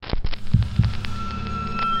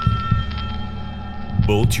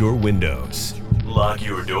Bolt your windows. Lock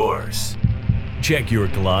your doors. Check your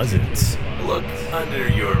closets. Look under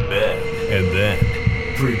your bed. And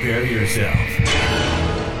then prepare yourself.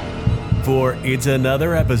 For it's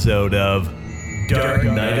another episode of Dark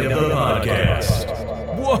Knight of the Podcast.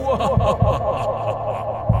 Whoa!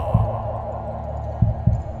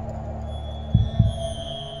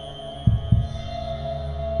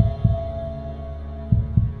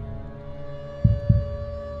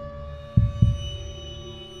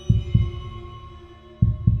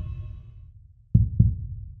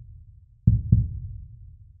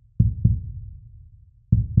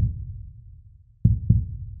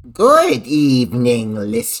 Good evening,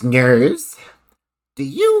 listeners. Do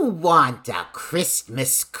you want a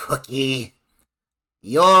Christmas cookie?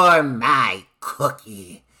 You're my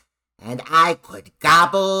cookie, and I could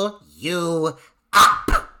gobble you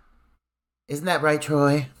up. Isn't that right,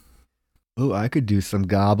 Troy? Oh, I could do some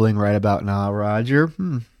gobbling right about now, Roger.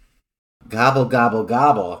 Gobble, gobble,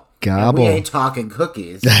 gobble. Gobble. And we ain't talking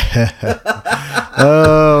cookies.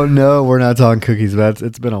 Oh, no, we're not talking cookies, but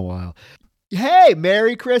it's been a while. Hey,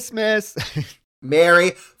 Merry Christmas.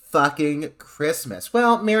 Merry fucking Christmas.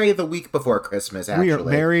 Well, Merry the week before Christmas, actually. We are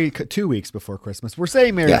Merry 2 weeks before Christmas. We're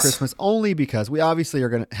saying Merry Christmas only because we obviously are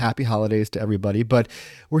going to happy holidays to everybody, but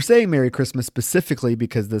we're saying Merry Christmas specifically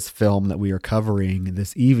because this film that we are covering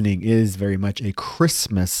this evening is very much a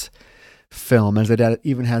Christmas film, as it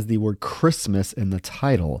even has the word Christmas in the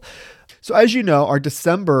title. So as you know, our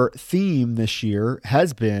December theme this year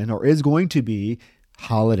has been or is going to be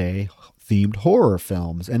holiday themed horror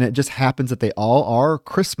films. And it just happens that they all are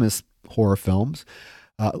Christmas horror films.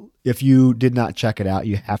 If you did not check it out,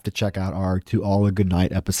 you have to check out our To All a Good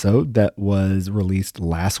Night episode that was released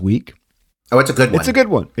last week. Oh, it's a good one. It's a good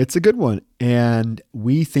one. It's a good one. And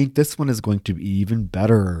we think this one is going to be even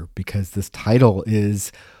better because this title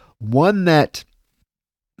is one that,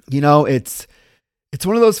 you know, it's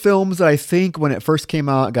one of those films that I think when it first came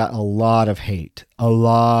out got a lot of hate. Oh,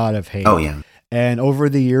 yeah. And over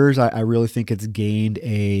the years, I really think it's gained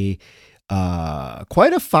a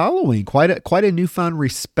quite a following, quite a newfound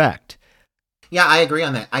respect. Yeah, I agree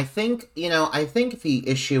on that. I think the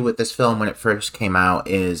issue with this film when it first came out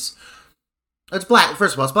is it's Black.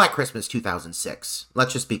 First of all, it's Black Christmas 2006.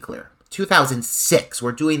 Let's just be clear. 2006.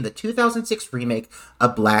 We're doing the 2006 remake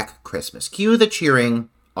of Black Christmas. Cue the cheering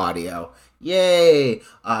audio. Yay!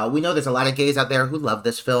 We know there's a lot of gays out there who love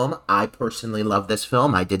this film. I personally love this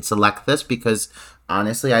film. I did select this because,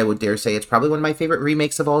 honestly, I would dare say it's probably one of my favorite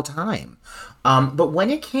remakes of all time. But when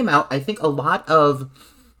it came out, I think a lot of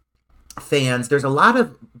fans, there's a lot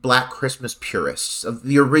of Black Christmas purists of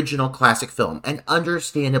the original classic film, and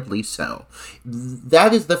understandably so.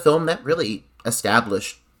 That is the film that really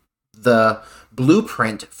established the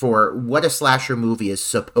blueprint for what a slasher movie is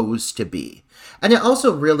supposed to be. And it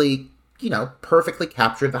also really, perfectly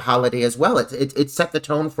captured the holiday as well. It set the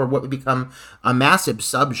tone for what would become a massive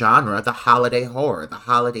subgenre, the holiday horror, the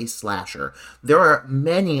holiday slasher. There are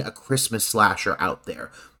many a Christmas slasher out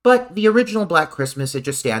there, but the original Black Christmas, it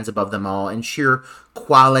just stands above them all in sheer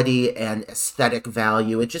quality and aesthetic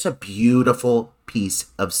value. It's just a beautiful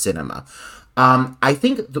piece of cinema. I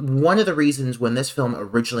think one of the reasons when this film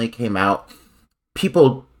originally came out,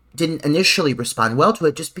 people didn't initially respond well to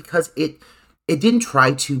it just because it didn't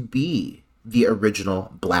try to be the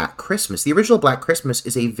original Black Christmas. The original Black Christmas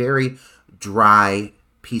is a very dry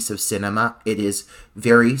piece of cinema. It is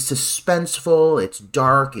very suspenseful, it's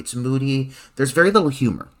dark, it's moody, there's very little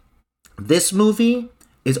humor. This movie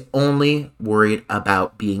is only worried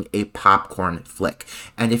about being a popcorn flick.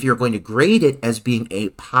 And if you're going to grade it as being a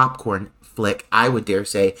popcorn flick, I would dare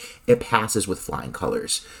say it passes with flying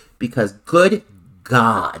colors. Because good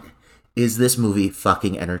God, is this movie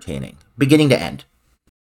fucking entertaining, beginning to end.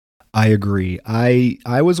 I agree.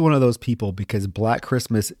 I was one of those people because Black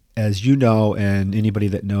Christmas, as you know, and anybody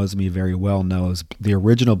that knows me very well knows, the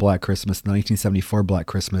original Black Christmas, the 1974 Black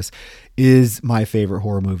Christmas, is my favorite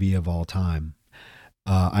horror movie of all time.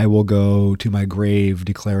 I will go to my grave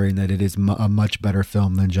declaring that it is a much better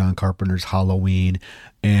film than John Carpenter's Halloween.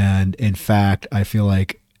 And in fact, I feel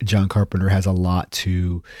like John Carpenter has a lot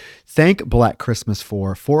to thank Black Christmas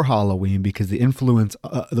for Halloween, because the influence,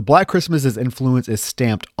 the Black Christmas's influence is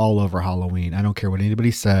stamped all over Halloween. I don't care what anybody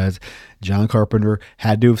says. John Carpenter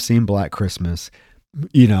had to have seen Black Christmas.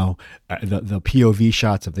 The POV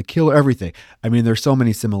shots of the killer, everything. I mean, there's so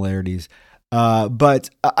many similarities. But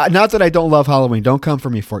not that I don't love Halloween. Don't come for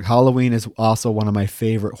me for it. Halloween is also one of my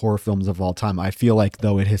favorite horror films of all time. I feel like,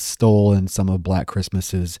 though, it has stolen some of Black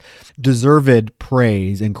Christmas's deserved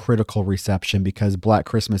praise and critical reception, because Black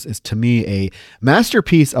Christmas is, to me, a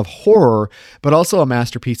masterpiece of horror, but also a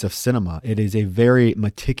masterpiece of cinema. It is a very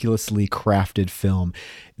meticulously crafted film.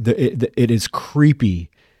 It is creepy.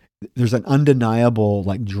 There's an undeniable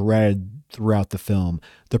dread throughout the film.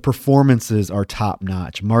 The performances are top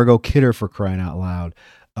notch. Margot Kidder, for crying out loud.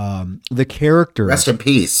 The characters, rest in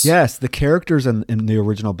peace. Yes, the characters in the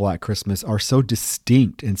original Black Christmas are so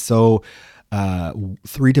distinct and so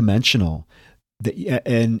three-dimensional.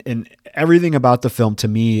 And everything about the film, to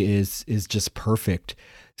me, is just perfect.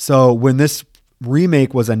 So when this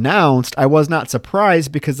remake was announced, I was not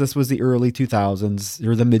surprised, because this was the early 2000s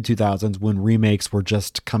or the mid 2000s when remakes were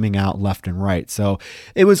just coming out left and right. So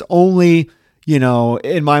it was only,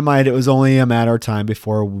 in my mind, it was only a matter of time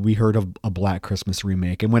before we heard of a Black Christmas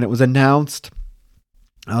remake. And when it was announced,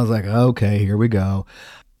 I was like, okay, here we go.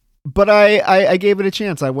 But I gave it a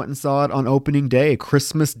chance. I went and saw it on opening day,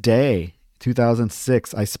 Christmas Day,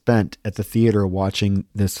 2006. I spent at the theater watching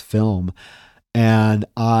this film, and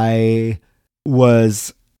I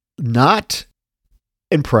was not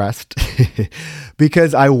impressed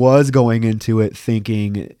because I was going into it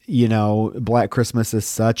thinking, Black Christmas is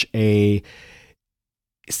such a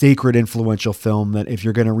sacred, influential film that if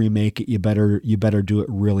you're going to remake it, you better do it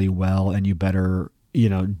really well, and you better,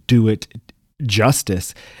 do it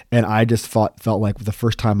justice. And I just felt like the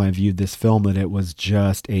first time I viewed this film that it was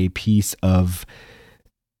just a piece of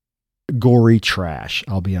gory trash.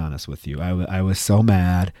 I'll be honest with you. I was so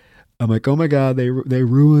mad. I'm like, oh my God, they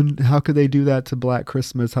ruined, how could they do that to Black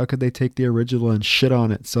Christmas? How could they take the original and shit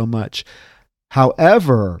on it so much?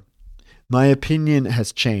 However, my opinion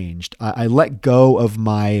has changed. I let go of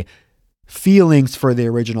my feelings for the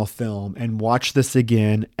original film and watched this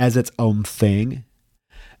again as its own thing.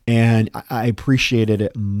 And I appreciated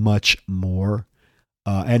it much more.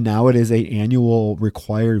 And now it is an annual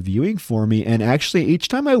required viewing for me. And actually, each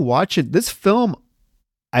time I watch it, this film,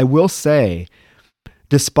 I will say,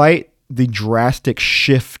 despite the drastic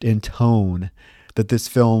shift in tone that this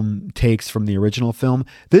film takes from the original film,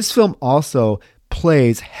 this film also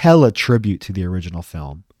plays hella tribute to the original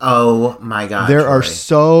film. Oh my God. There are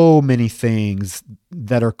so many things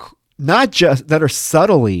that are not just, that are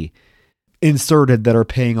subtly inserted that are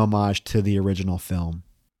paying homage to the original film.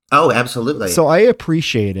 Oh, absolutely. So I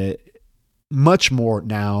appreciate it much more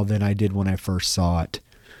now than I did when I first saw it.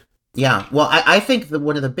 Yeah, well, I think that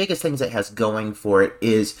one of the biggest things it has going for it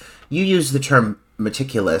is you use the term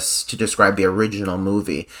meticulous to describe the original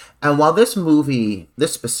movie. And while this movie,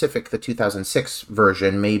 this specific, the 2006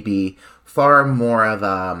 version, may be far more of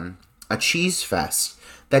a cheese fest,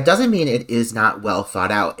 that doesn't mean it is not well thought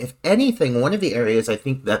out. If anything, one of the areas I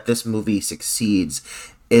think that this movie succeeds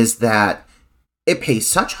is that it pays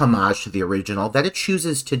such homage to the original that it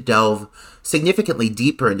chooses to delve significantly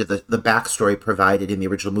deeper into the backstory provided in the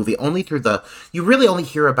original movie. You really only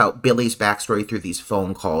hear about Billy's backstory through these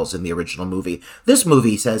phone calls in the original movie. This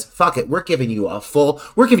movie says, fuck it, we're giving you 3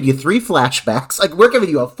 flashbacks. We're giving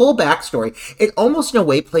you a full backstory. It almost in a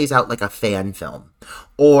way plays out like a fan film.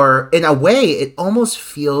 Or in a way, it almost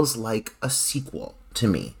feels like a sequel to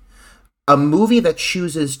me. A movie that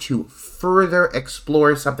chooses to further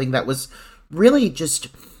explore something that was really just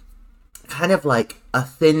kind of like a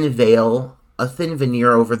thin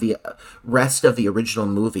veneer over the rest of the original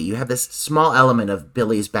movie. You have this small element of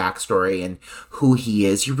Billy's backstory and who he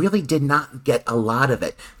is. You really did not get a lot of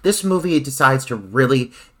it. This movie decides to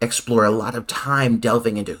really explore a lot of time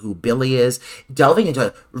delving into who Billy is, delving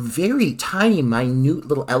into very tiny, minute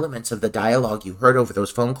little elements of the dialogue you heard over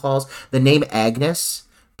those phone calls. The name Agnes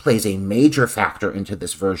plays a major factor into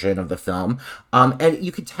this version of the film. And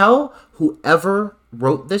you could tell whoever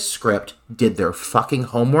wrote this script did their fucking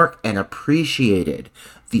homework and appreciated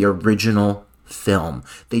the original film.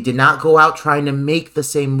 They did not go out trying to make the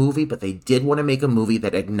same movie, but they did want to make a movie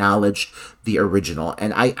that acknowledged the original.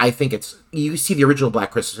 And I think you see the original Black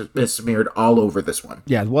Christmas mirrored all over this one.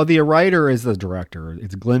 Yeah, well, the writer is the director.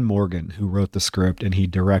 It's Glenn Morgan who wrote the script and he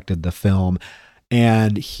directed the film.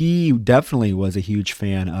 And he definitely was a huge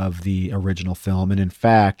fan of the original film. And in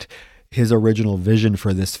fact, his original vision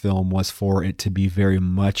for this film was for it to be very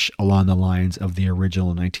much along the lines of the original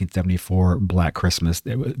 1974 Black Christmas.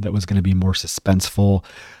 That was going to be more suspenseful,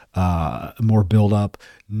 more build up,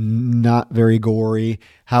 not very gory.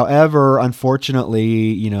 However,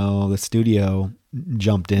 unfortunately, the studio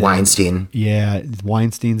jumped in. Weinstein. Yeah,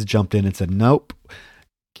 Weinstein's jumped in and said, nope.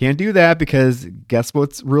 Can't do that because guess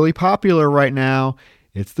what's really popular right now?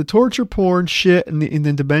 it's the torture porn shit and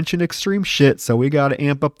the Dimension Extreme shit. So we got to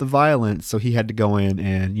amp up the violence. So he had to go in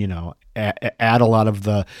and, add a lot of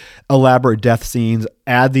the elaborate death scenes,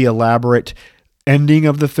 add the elaborate ending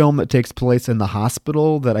of the film that takes place in the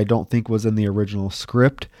hospital that I don't think was in the original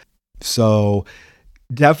script. So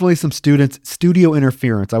definitely some studio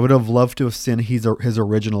interference. I would have loved to have seen his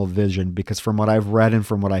original vision, because from what I've read and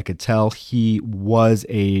from what I could tell, he was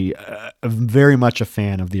a very much a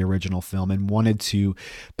fan of the original film and wanted to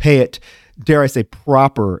pay it, dare I say,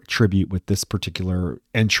 proper tribute with this particular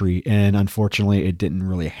entry. And unfortunately, it didn't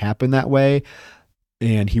really happen that way.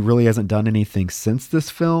 And he really hasn't done anything since this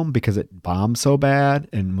film because it bombed so bad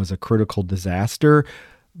and was a critical disaster.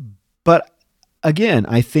 But again,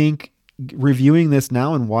 I think reviewing this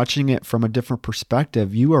now and watching it from a different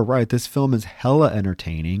perspective, you are right. This film is hella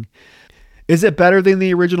entertaining. Is it better than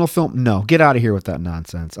the original film? No, get out of here with that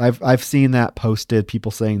nonsense. I've seen that posted,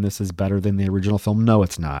 people saying this is better than the original film. No,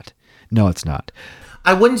 it's not. No, it's not.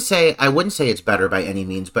 I wouldn't say it's better by any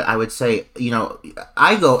means, but I would say,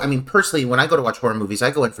 personally, when I go to watch horror movies, I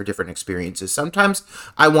go in for different experiences. Sometimes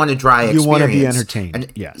I want a dry experience. You want to be entertained.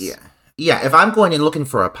 And, yes. Yeah. Yeah, if I'm going in looking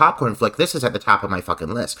for a popcorn flick, this is at the top of my fucking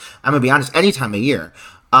list. I'm going to be honest, any time of year.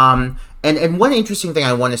 And one interesting thing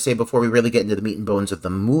I want to say before we really get into the meat and bones of the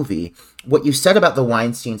movie, what you said about the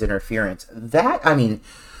Weinstein's interference,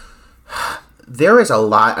 there is a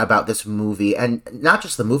lot about this movie, and not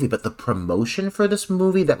just the movie, but the promotion for this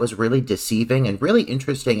movie that was really deceiving and really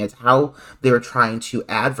interesting as how they were trying to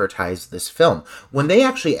advertise this film. When they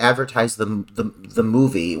actually advertised the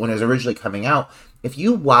movie, when it was originally coming out, if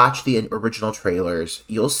you watch the original trailers,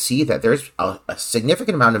 you'll see that there's a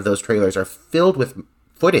significant amount of those trailers are filled with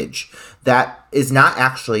footage that is not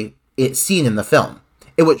actually seen in the film.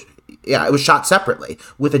 It was shot separately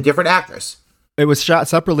with a different actress. It was shot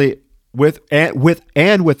separately with and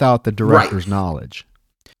without the director's knowledge.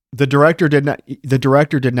 The director did not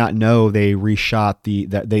know they reshot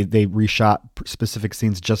they reshot specific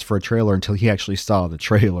scenes just for a trailer until he actually saw the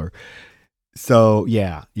trailer. So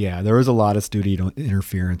yeah, there was a lot of studio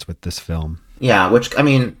interference with this film. Yeah, which,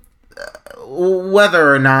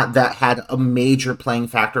 whether or not that had a major playing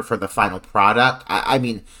factor for the final product, at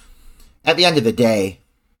the end of the day,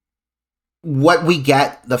 what we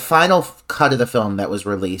get, the final cut of the film that was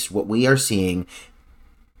released, what we are seeing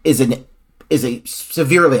is a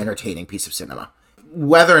severely entertaining piece of cinema.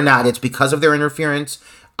 Whether or not it's because of their interference,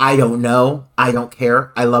 I don't know. I don't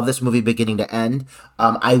care. I love this movie beginning to end.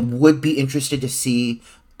 I would be interested to see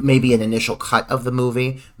maybe an initial cut of the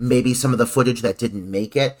movie, maybe some of the footage that didn't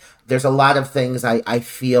make it. There's a lot of things I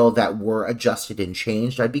feel that were adjusted and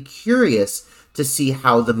changed. I'd be curious to see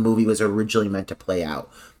how the movie was originally meant to play out.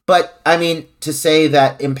 But, to say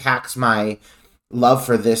that impacts my love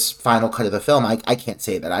for this final cut of the film, I can't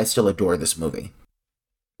say that. I still adore this movie.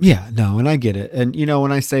 Yeah, no, and I get it. And,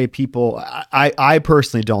 when I say people, I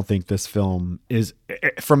personally don't think this film is,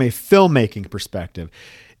 from a filmmaking perspective,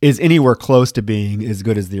 is anywhere close to being as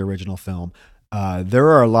good as the original film. There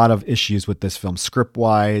are a lot of issues with this film,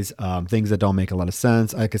 script-wise, things that don't make a lot of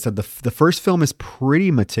sense. Like I said, the first film is pretty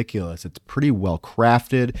meticulous. It's pretty well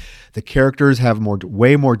crafted. The characters have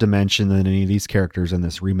way more dimension than any of these characters in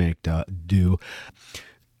this remake do.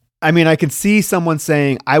 I could see someone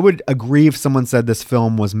saying, I would agree if someone said this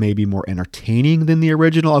film was maybe more entertaining than the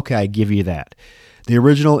original. Okay, I give you that. The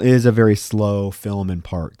original is a very slow film in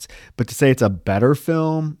parts. But to say it's a better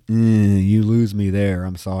film, you lose me there.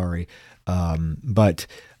 I'm sorry. But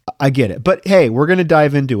I get it. But hey, we're going to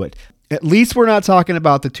dive into it. At least we're not talking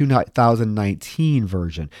about the 2019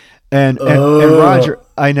 version. And Roger,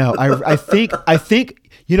 I know. I think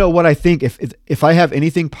what I think, if I have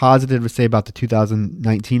anything positive to say about the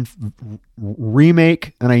 2019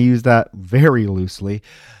 remake, and I use that very loosely,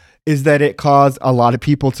 is that it caused a lot of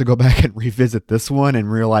people to go back and revisit this one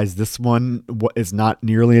and realize this one is not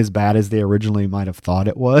nearly as bad as they originally might have thought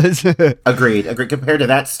it was. Agreed. Compared to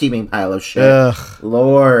that steaming pile of shit. Ugh.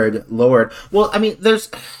 Lord. Well,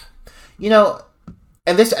 there's,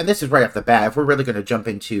 and this is right off the bat. If we're really going to jump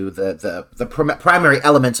into the primary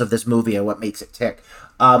elements of this movie and what makes it tick,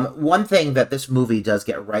 one thing that this movie does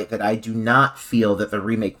get right that I do not feel that the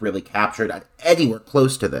remake really captured anywhere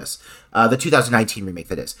close to this, the 2019 remake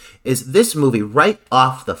that is this movie right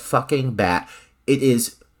off the fucking bat, it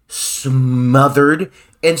is smothered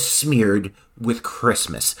and smeared with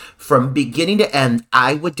Christmas. From beginning to end,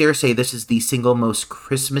 I would dare say this is the single most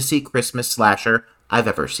Christmassy Christmas slasher I've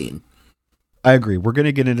ever seen. I agree. We're going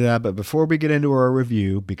to get into that, but before we get into our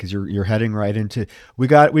review, because you're heading right into, we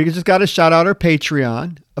just got to shout out our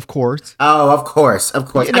Patreon, of course. Oh, of course.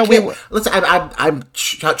 You know, I'm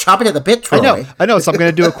chopping at the bit, Troy. I know. So I'm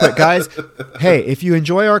going to do it quick, guys. Hey, if you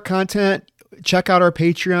enjoy our content, check out our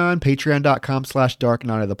Patreon, patreon.com/Dark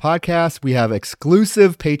Night of the Podcast. We have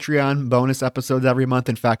exclusive Patreon bonus episodes every month.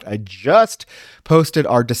 In fact, I just posted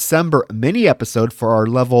our December mini episode for our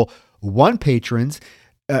level 1 patrons,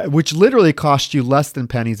 which literally costs you less than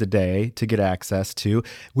pennies a day to get access to.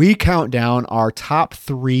 We count down our top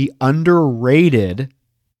 3 underrated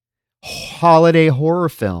holiday horror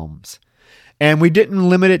films. And we didn't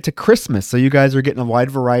limit it to Christmas, so you guys are getting a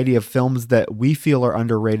wide variety of films that we feel are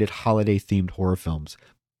underrated holiday-themed horror films.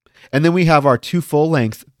 And then we have our 2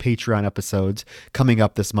 full-length Patreon episodes coming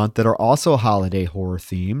up this month that are also holiday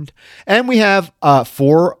horror-themed. And we have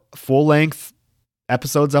 4 full-length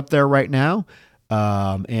episodes up there right now,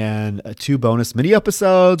 and 2 bonus mini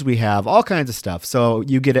episodes. We have all kinds of stuff. So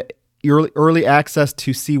you get early access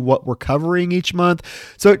to see what we're covering each month.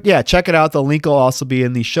 So yeah, check it out. The link will also be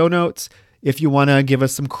in the show notes. If you want to give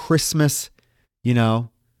us some Christmas,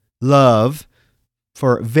 love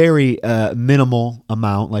for very minimal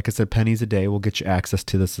amount, like I said, pennies a day, we'll get you access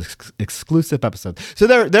to this exclusive episode. So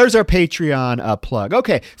there's our Patreon plug.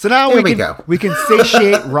 Okay, so now we can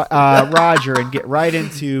satiate Roger and get right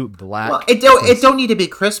into Black. Well, it don't need to be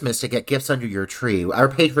Christmas to get gifts under your tree. Our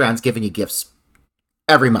Patreon's giving you gifts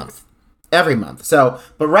every month. So,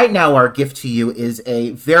 but right now our gift to you is a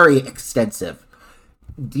very extensive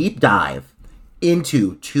deep dive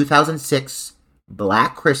into 2006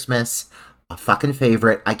 Black Christmas, a fucking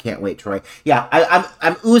favorite. I can't wait, Troy. Yeah,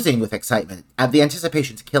 I'm oozing with excitement. The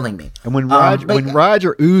anticipation's killing me. And when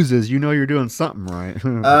Roger oozes, you know you're doing something right.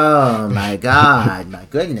 Oh my god, my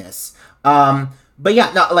goodness. But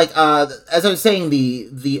yeah, no, as I was saying,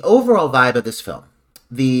 the overall vibe of this film,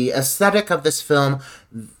 the aesthetic of this film,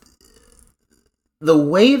 the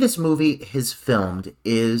way this movie is filmed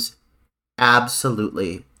is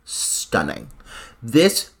absolutely stunning.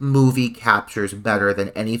 This movie captures better than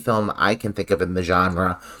any film I can think of in the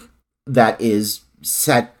genre that is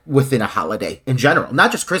set within a holiday in general.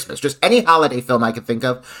 Not just Christmas, just any holiday film I can think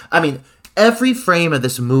of. I mean, every frame of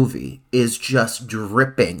this movie is just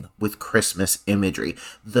dripping with Christmas imagery.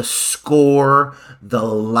 The score, the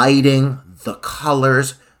lighting, the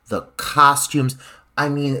colors, the costumes. I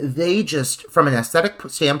mean, they just, from an aesthetic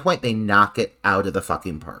standpoint, they knock it out of the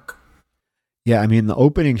fucking park. Yeah, I mean, the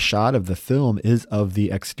opening shot of the film is of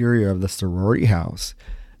the exterior of the sorority house,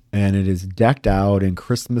 and it is decked out in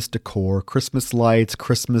Christmas decor, Christmas lights,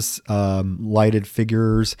 Christmas lighted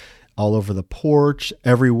figures all over the porch.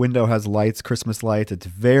 Every window has lights, Christmas lights. It's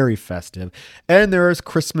very festive, and there is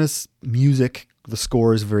Christmas music. The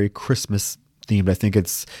score is very Christmas themed. I think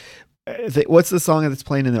it's what's the song that's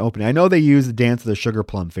playing in the opening? I know they use the Dance of the Sugar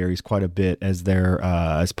Plum Fairies quite a bit as their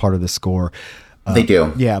as part of the score. They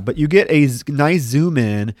do. Yeah, but you get a nice zoom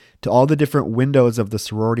in to all the different windows of the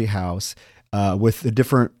sorority house with the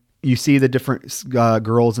different, you see the different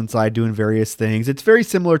girls inside doing various things. It's very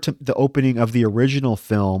similar to the opening of the original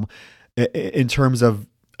film in terms of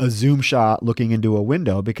a zoom shot looking into a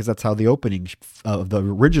window, because that's how the opening of the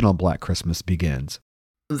original Black Christmas begins.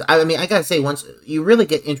 I mean, I gotta say, once you really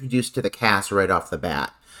get introduced to the cast right off the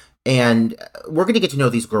bat, and we're going to get to know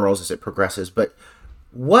these girls as it progresses, but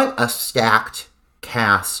what a stacked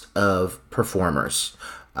cast of performers.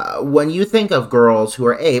 When you think of girls who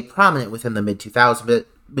are prominent within the mid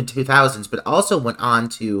 2000s, but also went on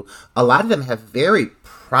to, a lot of them have very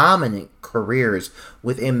prominent careers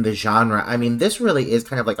within the genre. I mean, this really is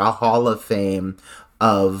kind of like a hall of fame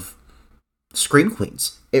of scream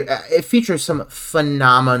queens. It features some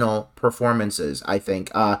phenomenal performances, I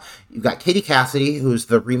think. You've got Katie Cassidy, who's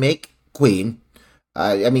the remake queen.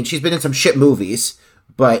 I mean, she's been in some shit movies,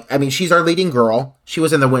 but, I mean, she's our leading girl. She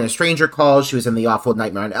was in the When a Stranger Calls. She was in The Awful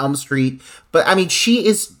Nightmare on Elm Street. But, I mean, she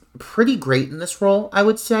is pretty great in this role, I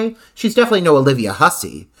would say. She's definitely no Olivia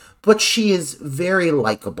Hussey, but she is very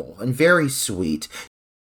likable and very sweet.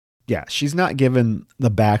 Yeah, she's not given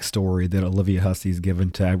the backstory that Olivia Hussey's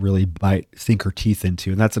given to really sink her teeth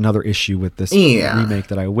into, and that's another issue with this remake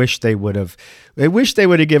that I wish they would have. I wish they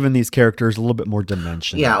would have given these characters a little bit more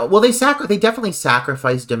dimension. Yeah, well, they definitely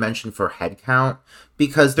sacrificed dimension for headcount,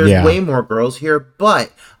 because there's way more girls here.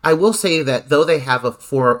 But I will say that though they have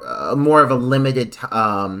more of a limited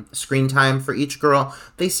screen time for each girl,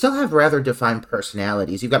 they still have rather defined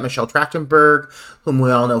personalities. You've got Michelle Trachtenberg, whom we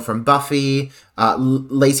all know from Buffy,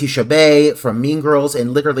 Lacey Chabert from Mean Girls,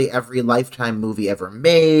 and literally every Lifetime movie ever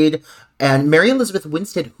made, and Mary Elizabeth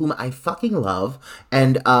Winstead, whom I fucking love,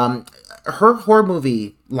 and her horror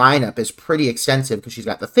movie lineup is pretty extensive because she's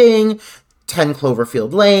got The Thing, 10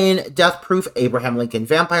 Cloverfield Lane, Death Proof, Abraham Lincoln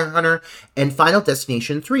Vampire Hunter, and Final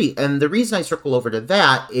Destination 3. And the reason I circle over to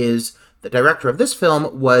that is the director of this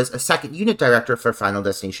film was a second unit director for Final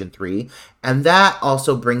Destination 3, and that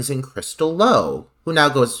also brings in Crystal Lowe,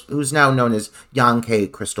 who's now known as Young-K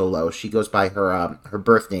Crystal Lowe. She goes by her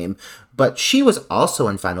birth name, but she was also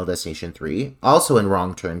in Final Destination 3, also in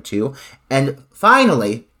Wrong Turn 2, and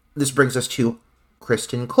finally, this brings us to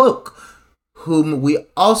Kristen Cloak, whom we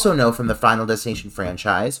also know from the Final Destination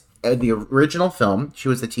franchise. In the original film, she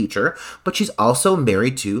was the teacher, but she's also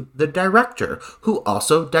married to the director, who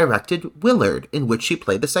also directed Willard, in which she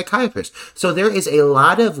played the psychiatrist. So there is a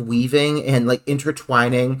lot of weaving and like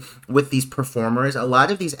intertwining with these performers. A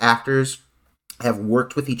lot of these actors have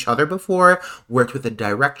worked with each other before, worked with the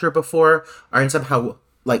director before, are somehow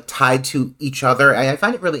like tied to each other. I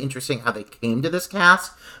find it really interesting how they came to this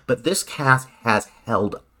cast, but this cast has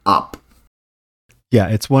held up. Yeah,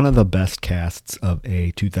 it's one of the best casts of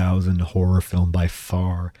a 2000 horror film by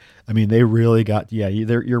far. I mean, they really got,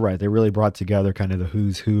 you're right. They really brought together kind of the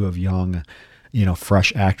who's who of young,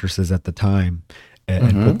 fresh actresses at the time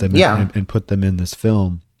and put them and put them in this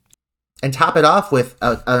film. And top it off with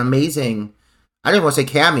an amazing, I don't want to say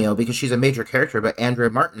cameo because she's a major character, but Andrea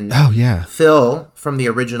Martin. Oh, yeah. Phil from the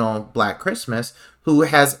original Black Christmas, who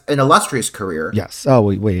has an illustrious career. Yes.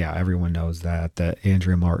 Oh, yeah. Everyone knows that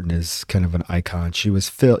Andrea Martin is kind of an icon. She was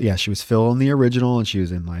Phil. Yeah, she was Phil in the original, and she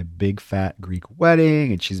was in My Big Fat Greek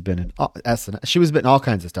Wedding, and she's been in SNL. She was in all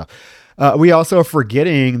kinds of stuff. We also are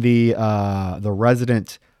forgetting the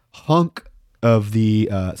resident hunk of the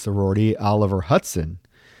sorority, Oliver Hudson,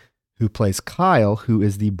 who plays Kyle, who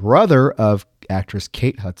is the brother of actress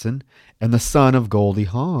Kate Hudson and the son of Goldie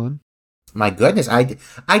Hawn. My goodness, I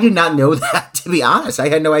did not know that, to be honest. I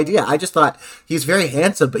had no idea. I just thought he's very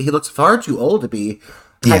handsome, but he looks far too old to be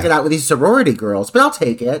hanging out with these sorority girls. But I'll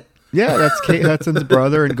take it. Yeah, that's Kate Hudson's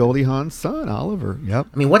brother and Goldie Hawn's son, Oliver. Yep.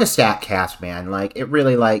 I mean, what a stat cast, man. Like, it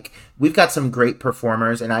really, we've got some great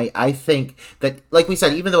performers, and I think that, like we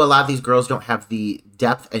said, even though a lot of these girls don't have the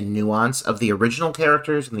depth and nuance of the original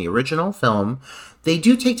characters in the original film, they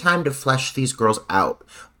do take time to flesh these girls out.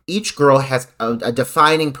 Each girl has a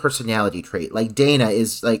defining personality trait. Like Dana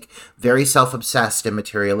is like very self-obsessed and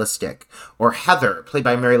materialistic. Or Heather, played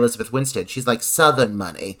by Mary Elizabeth Winstead, she's like Southern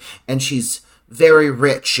money. And she's very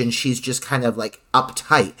rich and she's just kind of like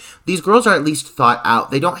uptight. These girls are at least thought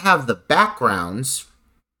out. They don't have the backgrounds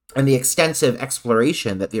and the extensive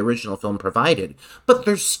exploration that the original film provided. But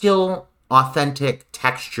they're still authentic,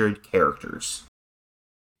 textured characters.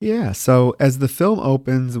 Yeah, so as the film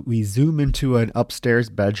opens, we zoom into an upstairs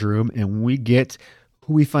bedroom and we get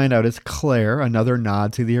who we find out is Claire, another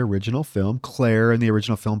nod to the original film. Claire in the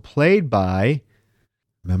original film played by,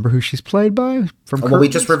 remember who she's played by? Well, we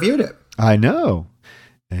just reviewed it. I know.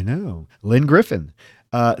 Lynn Griffin.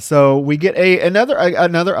 So we get another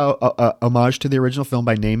homage to the original film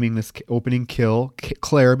by naming this opening kill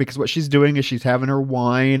Claire, because what she's doing is she's having her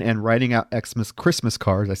wine and writing out Christmas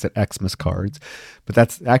cards. I said Xmas cards, but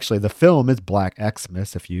that's actually, the film is Black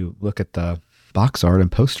Xmas if you look at the box art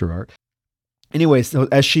and poster art. Anyway, so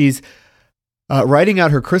as she's writing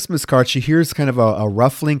out her Christmas card, she hears kind of a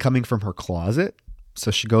ruffling coming from her closet. So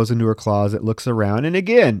she goes into her closet, looks around, and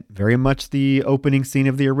again, very much the opening scene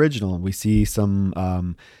of the original. We see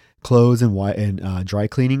some clothes and dry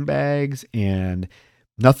cleaning bags, and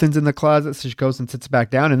nothing's in the closet. So she goes and sits back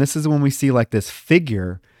down, and this is when we see like this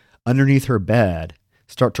figure underneath her bed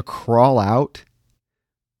start to crawl out,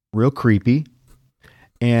 real creepy.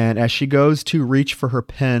 And as she goes to reach for her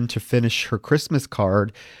pen to finish her Christmas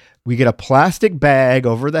card, we get a plastic bag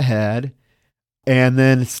over the head, and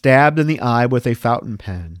then stabbed in the eye with a fountain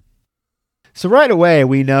pen. So right away,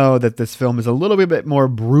 we know that this film is a little bit more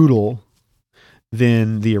brutal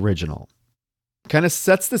than the original. Kind of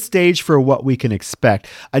sets the stage for what we can expect.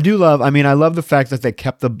 I love the fact that they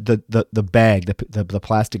kept the bag, the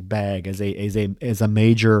plastic bag as a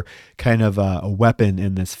major kind of a weapon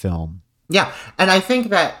in this film. Yeah, and I think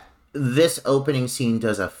that this opening scene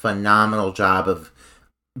does a phenomenal job of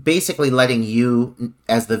basically letting you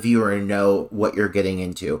as the viewer know what you're getting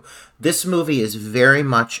into. This movie is very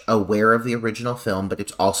much aware of the original film, but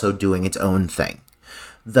it's also doing its own thing.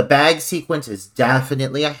 The bag sequence is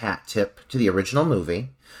definitely a hat tip to the original movie.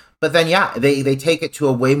 But then, yeah, they take it to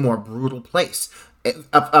a way more brutal place.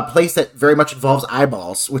 A place that very much involves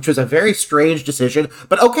eyeballs, which was a very strange decision.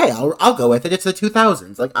 But okay, I'll go with it. It's the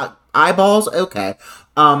 2000s. Like, eyeballs, okay.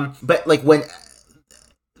 But, like,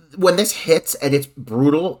 when this hits and it's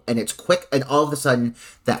brutal and it's quick and all of a sudden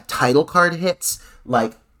that title card hits,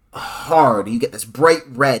 like, hard. You get this bright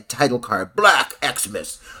red title card, Black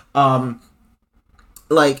Xmas.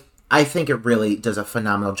 Like, I think it really does a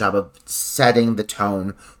phenomenal job of setting the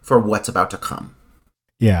tone for what's about to come.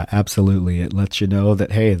 Yeah, absolutely. It lets you know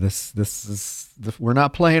that, hey, this is we're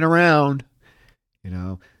not playing around, you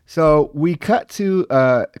know. So we cut to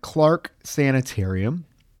Clark Sanitarium.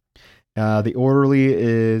 The orderly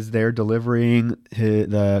is there delivering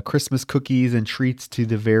the Christmas cookies and treats to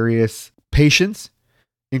the various patients,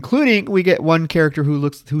 including we get one character who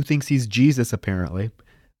thinks he's Jesus. Apparently,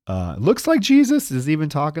 looks like Jesus, is even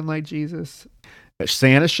talking like Jesus.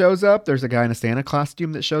 Santa shows up. There's a guy in a Santa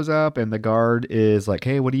costume that shows up, and the guard is like,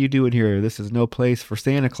 "Hey, what are you doing here? This is no place for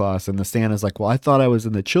Santa Claus." And the Santa's like, "Well, I thought I was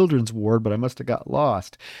in the children's ward, but I must have got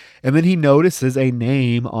lost." And then he notices a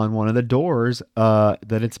name on one of the doors, that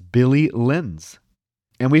it's Billy Lenz.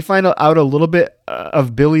 And we find out a little bit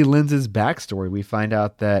of Billy Lenz's backstory. We find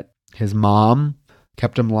out that his mom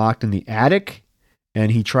kept him locked in the attic,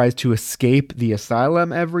 and he tries to escape the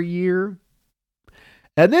asylum every year.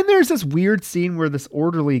 And then there's this weird scene where this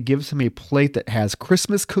orderly gives him a plate that has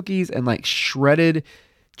Christmas cookies and like shredded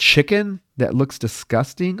chicken that looks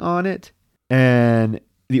disgusting on it. And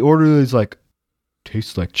the orderly is like,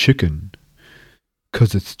 "Tastes like chicken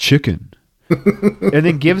because it's chicken." And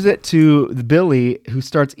then gives it to Billy, who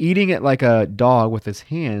starts eating it like a dog with his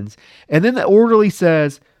hands. And then the orderly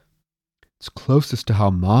says, "It's closest to how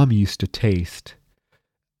Mom used to taste."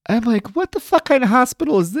 I'm like, what the fuck kind of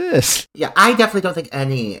hospital is this? Yeah, I definitely don't think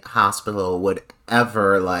any hospital would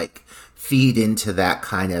ever, like, feed into that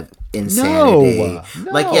kind of insanity.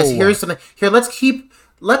 No. Like, yes, here's something. Here, let's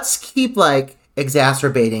keep, like,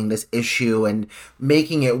 exacerbating this issue and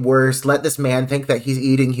making it worse. Let this man think that he's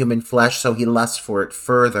eating human flesh so he lusts for it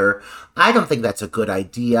further. I don't think that's a good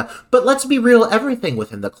idea. But let's be real, everything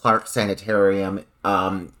within the Clark Sanitarium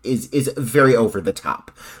is very over the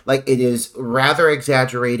top. Like, it is rather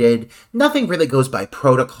exaggerated. Nothing really goes by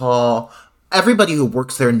protocol. Everybody who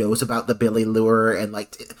works there knows about the Billy lure, and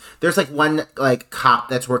like, there's like one like cop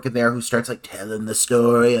that's working there who starts like telling the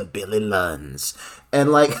story of Billy Lenz,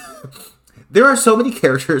 and like. There are so many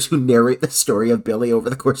characters who narrate the story of Billy over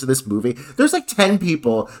the course of this movie. There's like 10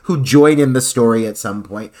 people who join in the story at some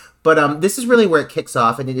point. But this is really where it kicks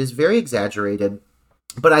off, and it is very exaggerated.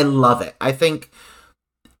 But I love it. I think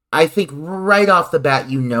right off the bat,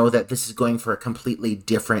 you know that this is going for a completely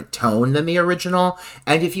different tone than the original.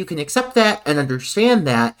 And if you can accept that and understand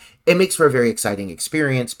that, it makes for a very exciting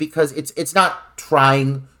experience, because it's not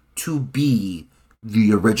trying to be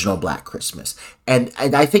the original Black Christmas. And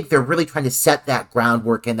I think they're really trying to set that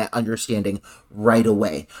groundwork and that understanding right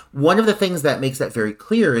away. One of the things that makes that very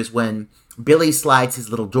clear is when Billy slides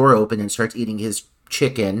his little door open and starts eating his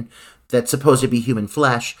chicken that's supposed to be human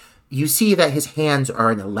flesh, you see that his hands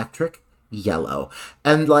are an electric yellow.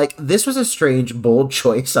 And like, this was a strange, bold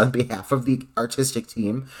choice on behalf of the artistic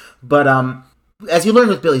team. But as you learn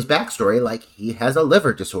with Billy's backstory, like, he has a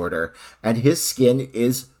liver disorder and his skin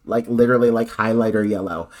is like literally like highlighter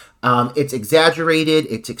yellow. It's exaggerated,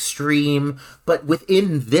 it's extreme, but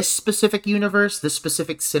within this specific universe, this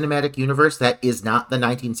specific cinematic universe that is not the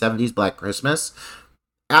 1970s Black Christmas,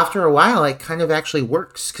 after a while it kind of actually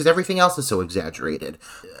works because everything else is so exaggerated.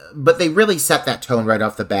 But they really set that tone right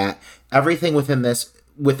off the bat. Everything within this,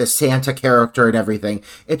 with the Santa character and everything,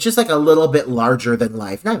 it's just like a little bit larger than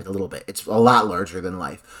life. Not even a little bit, it's a lot larger than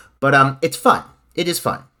life. But it's fun. It is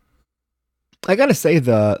fun. I gotta say,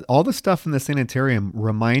 all the stuff in the sanitarium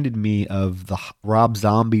reminded me of the Rob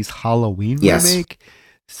Zombie's Halloween remake.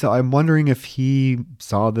 So I'm wondering if he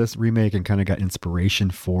saw this remake and kind of got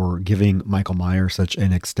inspiration for giving Michael Myers such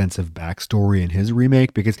an extensive backstory in his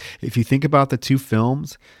remake. Because if you think about these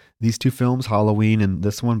two films, Halloween and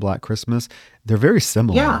this one, Black Christmas, they're very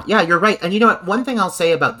similar. Yeah, you're right. And you know what? One thing I'll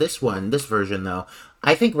say about this version, though,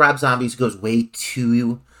 I think Rob Zombies goes way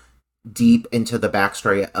too deep into the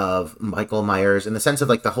backstory of Michael Myers, in the sense of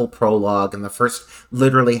like the whole prologue and the first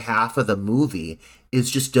literally half of the movie is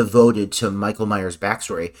just devoted to Michael Myers'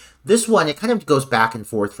 backstory. This one, it kind of goes back and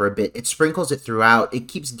forth for a bit. It sprinkles it throughout. It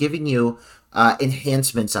keeps giving you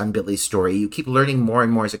enhancements on Billy's story. You keep learning more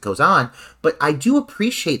and more as it goes on. But I do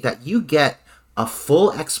appreciate that you get a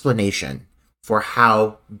full explanation for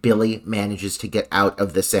how Billy manages to get out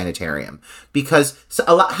of the sanitarium. Because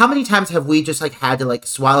how many times have we just like had to like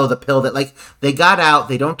swallow the pill that like they got out,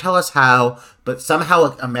 they don't tell us how, but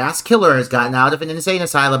somehow a mass killer has gotten out of an insane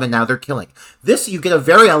asylum and now they're killing. This, you get a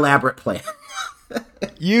very elaborate plan.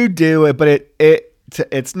 You do it, but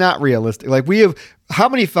it's not realistic. Like, we have, how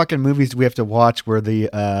many fucking movies do we have to watch where this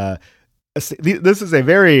is a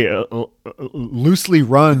very loosely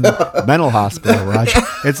run mental hospital, Roger.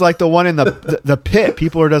 It's like the one in the pit.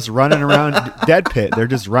 People are just running around, dead pit. They're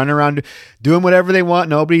just running around doing whatever they want.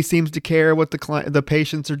 Nobody seems to care what the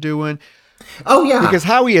patients are doing. Oh yeah, because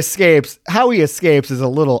how he escapes is a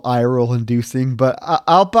little eye roll inducing, but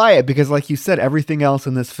I'll buy it because, like you said, everything else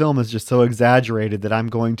in this film is just so exaggerated that I'm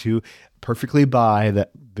going to perfectly buy that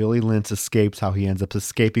Billy Lynch escapes how he ends up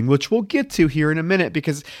escaping, which we'll get to here in a minute,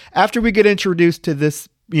 because after we get introduced to this,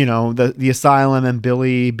 you know, the asylum and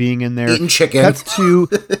Billy being in there, eating chicken, cuts to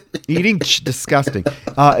disgusting.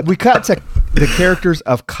 We cut to the characters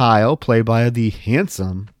of Kyle, played by the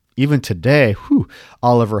handsome, even today,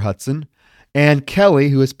 Oliver Hudson, and Kelly,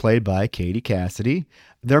 who is played by Katie Cassidy.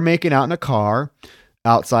 They're making out in a car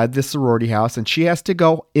outside the sorority house, and she has to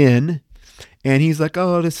go in. And he's like,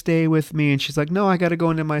 "Oh, to stay with me." And she's like, "No, I got to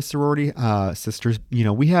go into my sorority sisters. You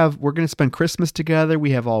know, we're going to spend Christmas together.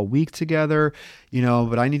 We have all week together, you know,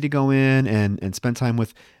 but I need to go in and spend time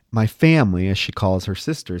with my family," as she calls her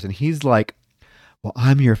sisters. And he's like, "Well,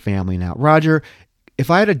 I'm your family now." Roger,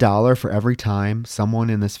 if I had $1 for every time someone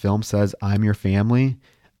in this film says, "I'm your family,"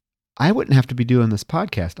 I wouldn't have to be doing this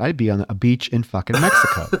podcast. I'd be on a beach in fucking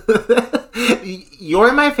Mexico.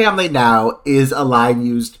 "You're my family now" is a line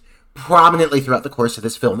used prominently throughout the course of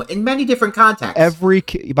this film in many different contexts.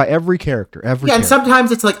 By every character. And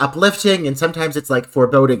sometimes it's like uplifting, and sometimes it's like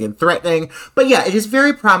foreboding and threatening. But yeah, it is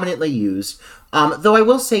very prominently used. Though I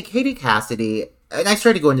will say, Katie Cassidy, and I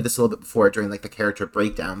started to go into this a little bit before during like the character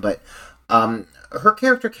breakdown, but her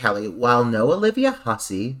character Kelly, while no Olivia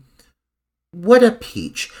Hussey, what a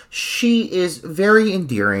peach. She is very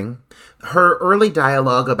endearing. Her early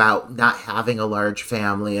dialogue about not having a large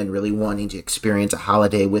family and really wanting to experience a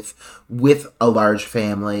holiday with a large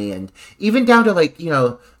family, and even down to like, you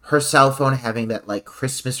know, her cell phone having that like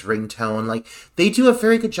Christmas ringtone, like they do a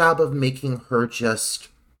very good job of making her just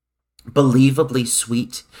believably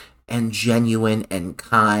sweet and genuine and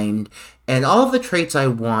kind, and all of the traits I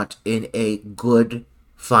want in a good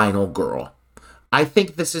final girl. I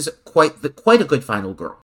think this is quite a good final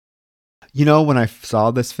girl. You know, when I saw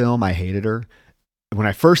this film, I hated her. When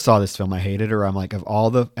I first saw this film, I hated her. I'm like, of all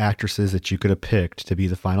the actresses that you could have picked to be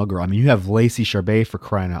the final girl, I mean, you have Lacey Chabert, for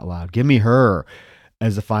crying out loud. Give me her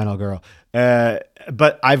as the final girl.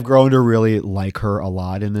 But I've grown to really like her a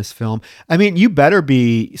lot in this film. I mean, you better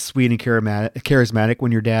be sweet and charismatic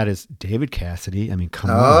when your dad is David Cassidy. I mean, come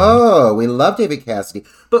on. Oh, we love David Cassidy.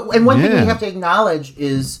 And one thing we have to acknowledge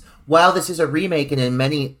is, while this is a remake, and in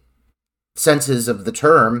many senses of the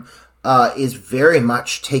term, is very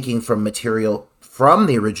much taking from material from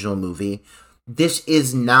the original movie, this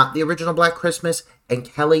is not the original Black Christmas, and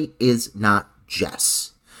Kelly is not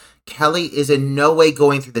Jess. Kelly is in no way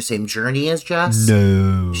going through the same journey as Jess.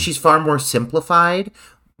 No. She's far more simplified.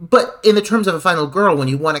 But in the terms of a final girl, when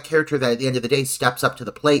you want a character that at the end of the day steps up to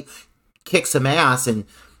the plate, kicks some ass, and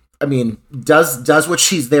I mean, does what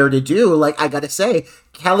she's there to do, like, I gotta say,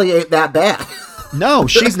 Kelly ain't that bad. No,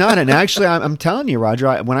 she's not. And actually, I'm telling you,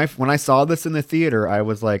 Roger, when I saw this in the theater, I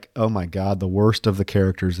was like, oh my God, the worst of the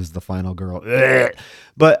characters is the final girl. Ugh.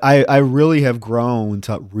 But I really have grown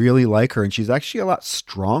to really like her. And she's actually a lot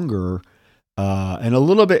stronger and a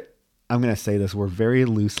little bit, I'm going to say this word very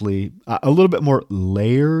loosely, a little bit more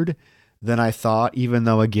layered than I thought, even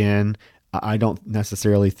though, again, I don't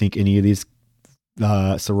necessarily think any of these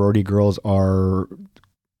sorority girls are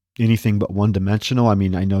anything but one-dimensional. I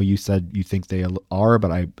mean, I know you said you think they are,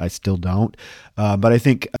 but I still don't. But I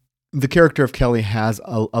think the character of Kelly has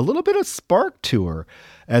a little bit of spark to her,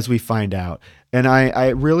 as we find out. And I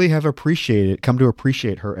really have come to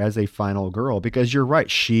appreciate her as a final girl, because you're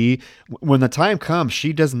right. When the time comes,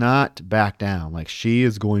 she does not back down. Like, she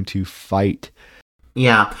is going to fight.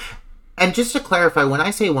 Yeah. And just to clarify, when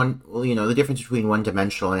I say the difference between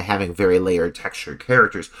one-dimensional and having very layered, textured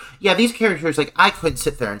characters, yeah, these characters, like, I couldn't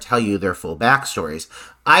sit there and tell you their full backstories.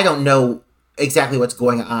 I don't know exactly what's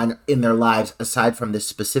going on in their lives aside from this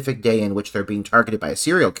specific day in which they're being targeted by a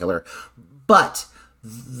serial killer. But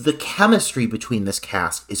the chemistry between this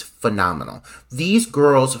cast is phenomenal. These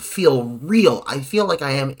girls feel real. I feel like I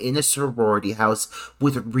am in a sorority house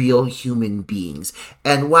with real human beings.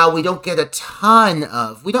 And while we don't get a ton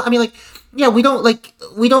of, we don't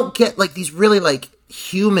get like these really like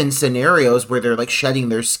human scenarios where they're like shedding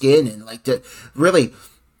their skin and like really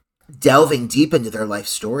delving deep into their life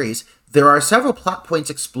stories. There are several plot points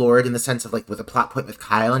explored in the sense of like with a plot point with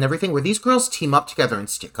Kyle and everything where these girls team up together and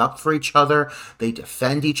stick up for each other. They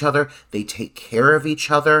defend each other. They take care of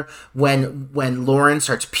each other. When Lauren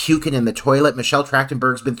starts puking in the toilet, Michelle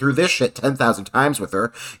Trachtenberg's been through this shit 10,000 times with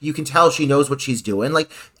her. You can tell she knows what she's doing.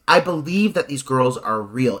 Like, I believe that these girls are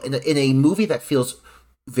real. In a movie that feels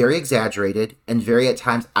very exaggerated and very at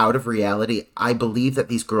times out of reality, I believe that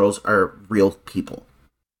these girls are real people.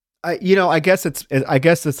 I guess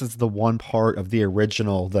this is the one part of the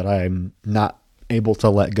original that I'm not able to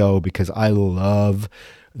let go because I love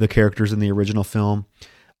the characters in the original film.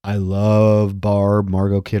 I love Barb,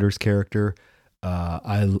 Margot Kidder's character.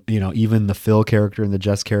 Even the Phil character and the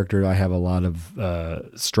Jess character, I have a lot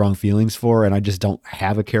of strong feelings for, and I just don't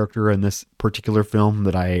have a character in this particular film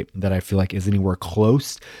that I feel like is anywhere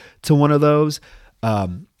close to one of those.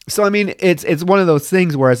 So I mean, it's one of those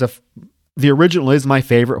things. Whereas the original is my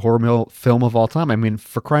favorite horror film of all time. I mean,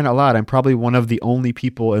 for crying out loud, I'm probably one of the only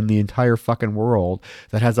people in the entire fucking world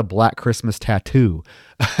that has a Black Christmas tattoo.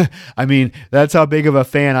 I mean, that's how big of a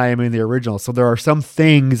fan I am in the original. So there are some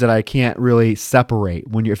things that I can't really separate.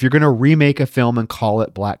 If you're going to remake a film and call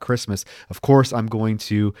it Black Christmas, of course I'm going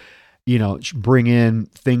to, bring in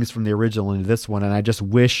things from the original into this one. And I just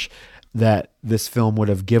wish that this film would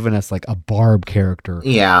have given us like a Barb character.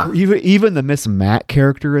 Yeah. Even the Miss Mac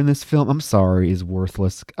character in this film, I'm sorry, is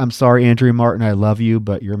worthless. I'm sorry, Andrea Martin, I love you,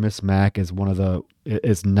 but your Miss Mac is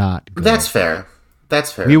is not good. That's fair.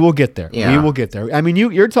 We will get there. Yeah. We will get there. I mean,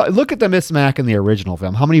 look at the Miss Mac in the original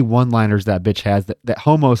film. How many one-liners that bitch has that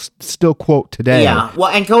homos still quote today. Yeah. Well,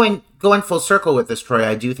 and going full circle with this, Troy,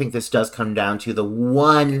 I do think this does come down to the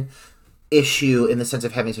one issue in the sense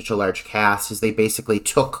of having such a large cast is they basically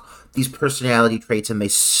took these personality traits and they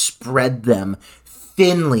spread them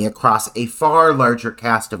thinly across a far larger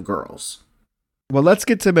cast of girls. Well, let's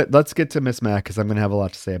get to Miss Mac because I'm going to have a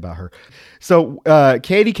lot to say about her. So,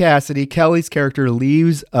 Katie Cassidy, Kelly's character,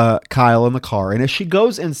 leaves Kyle in the car, and as she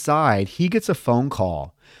goes inside, he gets a phone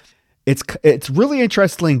call. It's really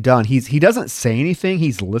interestingly done. He doesn't say anything.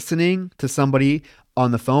 He's listening to somebody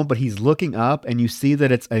on the phone, but he's looking up, and you see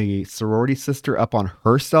that it's a sorority sister up on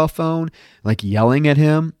her cell phone, like yelling at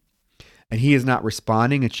him. And he is not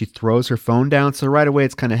responding, and she throws her phone down. So right away,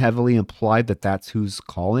 it's kind of heavily implied that that's who's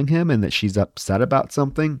calling him and that she's upset about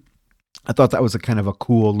something. I thought that was a kind of a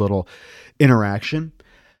cool little interaction.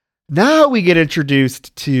 Now we get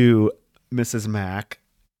introduced to Mrs. Mac,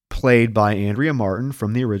 played by Andrea Martin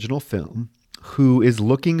from the original film, who is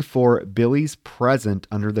looking for Billy's present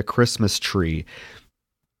under the Christmas tree.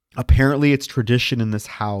 Apparently, it's tradition in this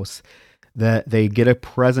house that they get a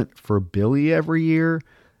present for Billy every year.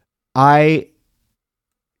 I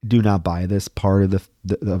do not buy this part of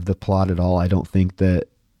the plot at all. I don't think that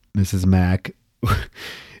Mrs. Mac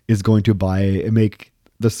is going to make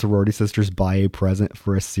the sorority sisters buy a present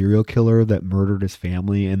for a serial killer that murdered his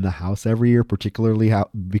family in the house every year, particularly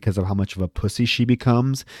because of how much of a pussy she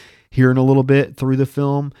becomes here in a little bit through the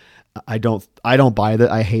film. I don't buy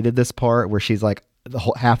that. I hated this part where she's like,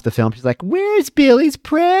 half the film, she's like, "Where's Billy's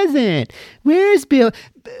present? Where's Bill?"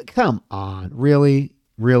 Come on, really?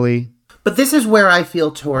 But this is where I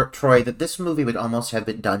feel, Troy, that this movie would almost have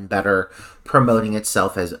been done better promoting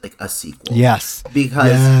itself as like a sequel. Yes.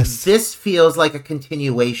 Because this feels like a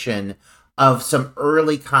continuation of some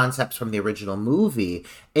early concepts from the original movie.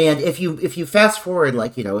 And if you fast forward,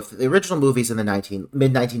 like, if the original movie's in the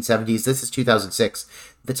mid-1970s, this is 2006,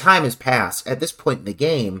 the time has passed at this point in the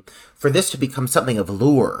game for this to become something of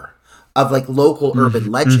lore, of like local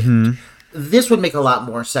urban legend. Mm-hmm. This would make a lot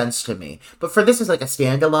more sense to me. But for this as like a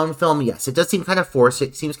standalone film, yes, it does seem kind of forced.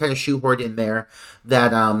 It seems kind of shoehorned in there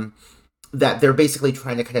that that they're basically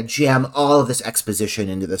trying to kind of jam all of this exposition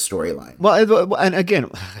into the storyline. Well, and again,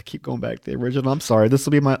 I keep going back to the original. I'm sorry. This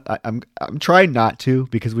will be I'm trying not to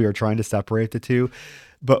because we are trying to separate the two.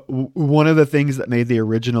 But one of the things that made the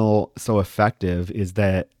original so effective is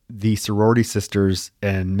that the sorority sisters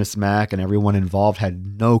and Miss Mac and everyone involved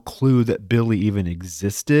had no clue that Billy even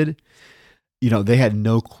existed. They had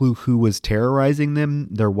no clue who was terrorizing them.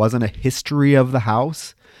 There wasn't a history of the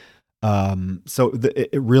house. So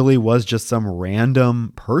it really was just some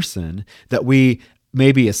random person that we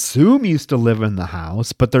maybe assume used to live in the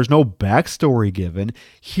house, but there's no backstory given.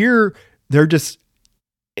 Here, they're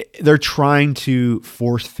trying to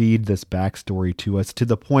force feed this backstory to us to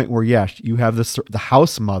the point where, you have the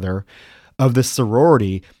house mother of the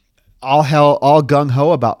sorority all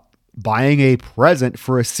gung-ho about buying a present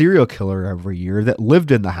for a serial killer every year that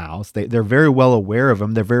lived in the house. They're very well aware of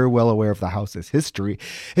him. They're very well aware of the house's history.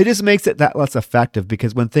 It just makes it that less effective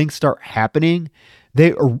because when things start happening,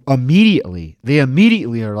 they immediately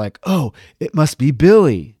are like, oh, it must be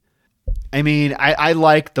Billy. I mean, I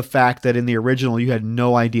like the fact that in the original, you had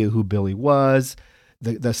no idea who Billy was.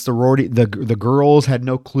 The sorority, the girls had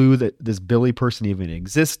no clue that this Billy person even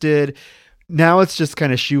existed. Now it's just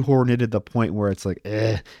kind of shoehorned into the point where it's like,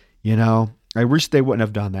 I wish they wouldn't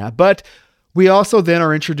have done that. But we also then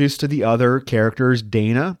are introduced to the other characters.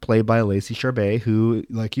 Dana, played by Lacey Chabert, who,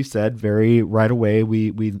 like you said, very right away,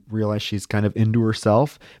 we realize she's kind of into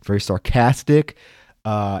herself, very sarcastic.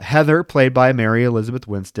 Heather, played by Mary Elizabeth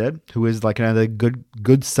Winstead, who is like kind of the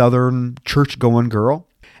good Southern church-going girl.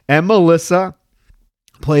 And Melissa,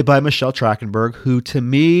 played by Michelle Trachtenberg, who to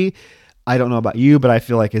me, I don't know about you, but I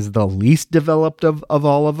feel like is the least developed of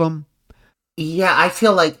all of them. Yeah, I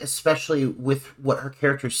feel like, especially with what her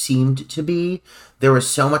character seemed to be, there was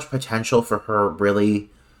so much potential for her really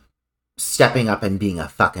stepping up and being a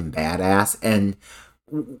fucking badass. And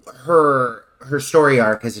her story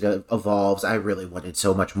arc, as it evolves, I really wanted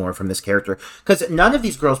so much more from this character. Because none of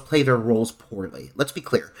these girls play their roles poorly. Let's be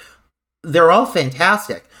clear. They're all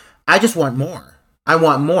fantastic. I just want more. I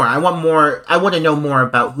want more. I want to know more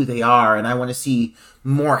about who they are, and I want to see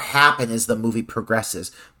more happen as the movie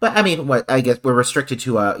progresses. But I mean, I guess we're restricted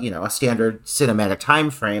to a standard cinematic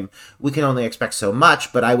time frame. We can only expect so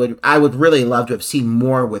much, but I would really love to have seen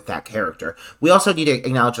more with that character. We also need to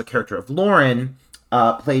acknowledge the character of Lauren,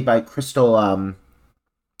 played by Crystal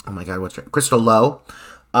Crystal Lowe,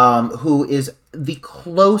 who is the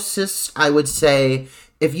closest, I would say.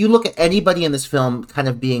 If you look at anybody in this film kind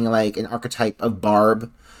of being like an archetype of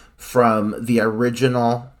Barb from the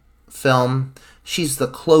original film, she's the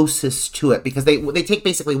closest to it because they take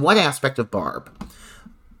basically one aspect of Barb,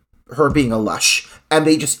 her being a lush, and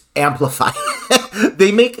they just amplify it.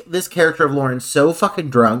 They make this character of Lauren so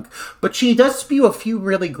fucking drunk, but she does spew a few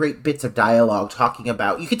really great bits of dialogue talking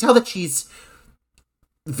about, you can tell that she's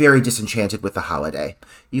very disenchanted with the holiday.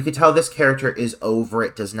 You can tell this character is over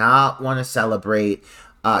it, does not want to celebrate.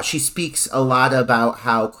 She speaks a lot about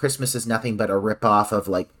how Christmas is nothing but a ripoff of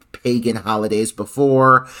like pagan holidays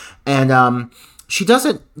before, and she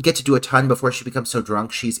doesn't get to do a ton before she becomes so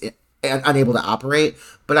drunk she's unable to operate.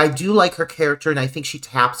 But I do like her character, and I think she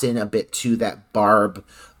taps in a bit to that Barb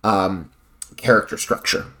character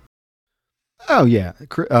structure. Oh yeah,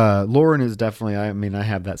 Lauren is definitely. I mean, I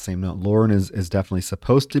have that same note. Lauren is definitely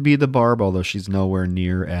supposed to be the Barb, although she's nowhere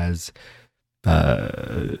near as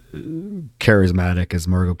charismatic as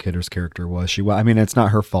Margot Kidder's character was. I mean, it's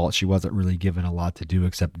not her fault. She wasn't really given a lot to do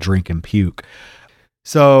except drink and puke.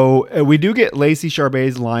 So we do get Lacey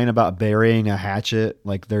Chabert's line about burying a hatchet.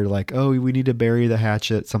 Like they're like, oh, we need to bury the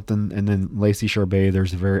hatchet, something. And then Lacey Chabert,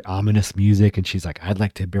 there's very ominous music. And she's like, I'd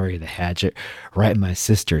like to bury the hatchet right in my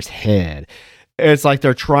sister's head. It's like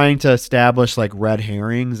they're trying to establish like red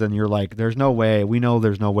herrings. And you're like, there's no way. We know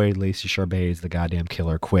there's no way Lacey Chabert is the goddamn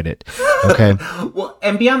killer. Quit it. Okay. Well,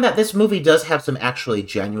 and beyond that, this movie does have some actually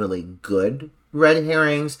genuinely good red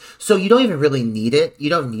herrings. So you don't even really need it. You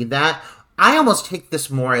don't need that. I almost take this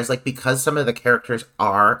more as like, because some of the characters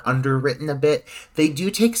are underwritten a bit, they do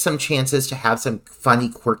take some chances to have some funny,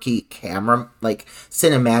 quirky camera, like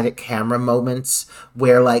cinematic camera moments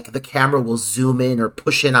where like the camera will zoom in or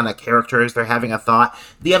push in on a character as they're having a thought.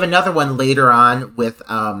 They have another one later on with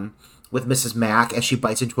Mrs. Mack as she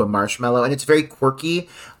bites into a marshmallow, and it's very quirky.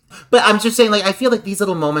 But I'm just saying, like, I feel like these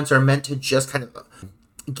little moments are meant to just kind of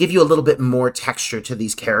give you a little bit more texture to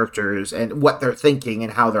these characters and what they're thinking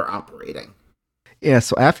and how they're operating. Yeah,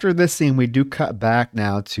 so after this scene, we do cut back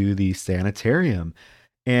now to the sanitarium.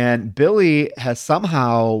 And Billy has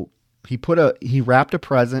somehow, he wrapped a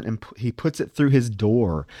present and he puts it through his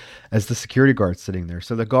door as the security guard's sitting there.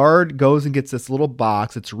 So the guard goes and gets this little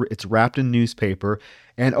box. It's wrapped in newspaper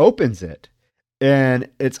and opens it. And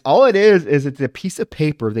it's a piece of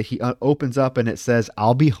paper that he opens up and it says,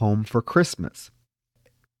 I'll be home for Christmas.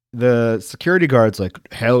 The security guard's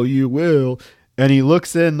like, hell you will. And he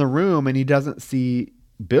looks in the room and he doesn't see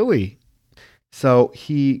Billy. So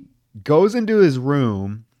he goes into his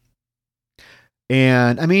room.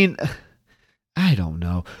 And I mean, I don't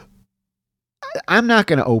know. I'm not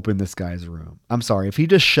going to open this guy's room. I'm sorry. If he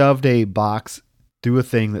just shoved a box through a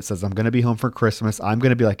thing that says, I'm going to be home for Christmas, I'm going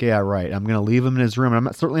to be like, yeah, right. I'm going to leave him in his room. And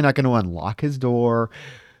I'm certainly not going to unlock his door.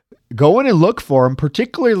 Go in and look for him,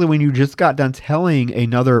 particularly when you just got done telling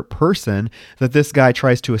another person that this guy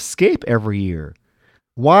tries to escape every year.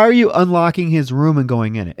 Why are you unlocking his room and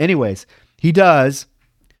going in it? Anyways, he does.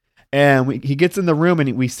 And he gets in the room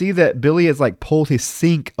and we see that Billy has like pulled his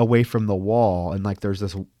sink away from the wall. And like, there's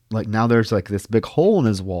this big hole in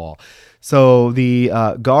his wall. So the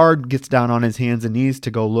guard gets down on his hands and knees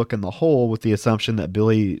to go look in the hole with the assumption that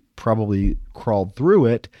Billy probably crawled through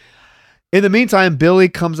it. In the meantime, Billy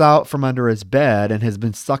comes out from under his bed and has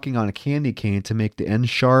been sucking on a candy cane to make the end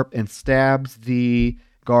sharp and stabs the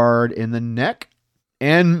guard in the neck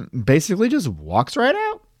and basically just walks right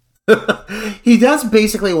out. He does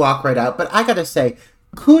basically walk right out, but I gotta say,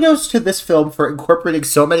 kudos to this film for incorporating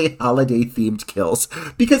so many holiday-themed kills.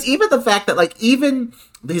 Because even the fact that, like, even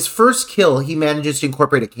his first kill, he manages to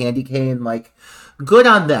incorporate a candy cane, like, good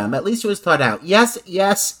on them. At least it was thought out. Yes,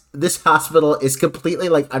 this hospital is completely,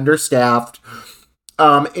 like, understaffed.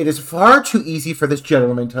 It is far too easy for this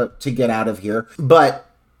gentleman to get out of here, but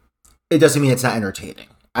it doesn't mean it's not entertaining.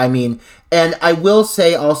 I mean, and I will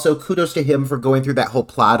say also kudos to him for going through that whole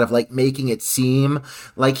plot of like making it seem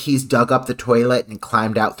like he's dug up the toilet and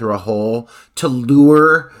climbed out through a hole to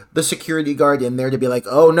lure the security guard in there to be like,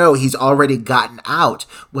 oh no, he's already gotten out,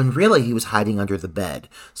 when really he was hiding under the bed.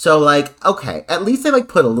 So like, okay, at least they like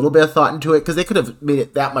put a little bit of thought into it, because they could have made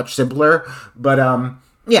it that much simpler. But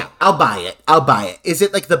yeah, I'll buy it. Is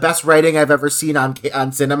it like the best writing I've ever seen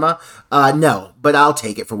on cinema? No, but I'll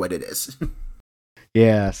take it for what it is.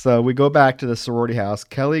 Yeah, so we go back to the sorority house.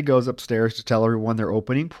 Kelly goes upstairs to tell everyone they're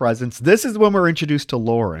opening presents. This is when we're introduced to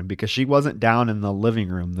Lauren, because she wasn't down in the living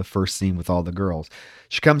room the first scene with all the girls.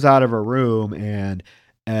 She comes out of her room, and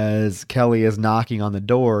as Kelly is knocking on the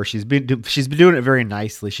door, she's been doing it very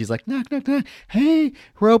nicely. She's like, knock, knock, knock. Hey,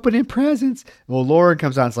 we're opening presents. Well, Lauren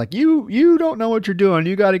comes out and is like, you don't know what you're doing.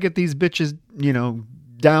 You got to get these bitches,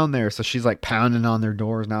 down there. So she's like pounding on their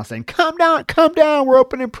doors now saying, come down, we're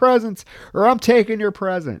opening presents, or I'm taking your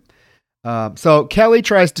present. So Kelly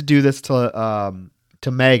tries to do this to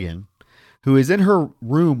Megan, who is in her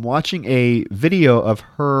room watching a video of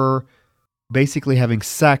her basically having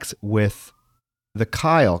sex with the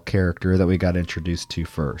Kyle character that we got introduced to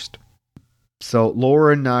first. So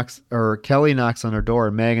Kelly knocks on her door,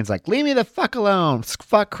 and Megan's like, leave me the fuck alone.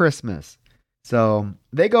 Fuck Christmas. So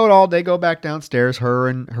they go back downstairs. Her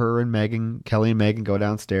and Megan, Kelly and Megan go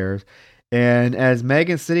downstairs. And as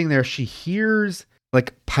Megan's sitting there, she hears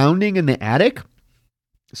like pounding in the attic.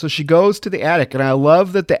 So she goes to the attic, and I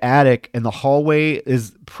love that the attic and the hallway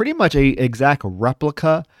is pretty much a exact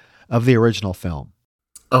replica of the original film.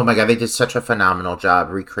 Oh my God, they did such a phenomenal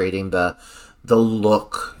job recreating the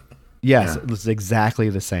look. Yes, yeah. It was exactly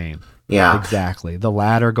the same. Yeah. Exactly. The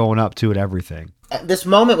ladder going up to it, everything. This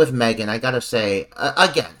moment with Megan, I gotta say,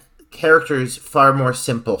 again, characters far more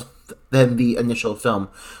simple than the initial film,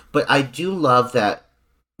 but I do love that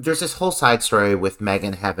there's this whole side story with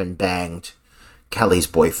Megan having banged Kelly's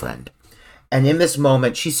boyfriend. And in this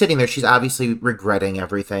moment, she's sitting there, she's obviously regretting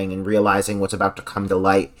everything and realizing what's about to come to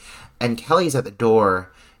light. And Kelly's at the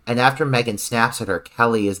door, and after Megan snaps at her,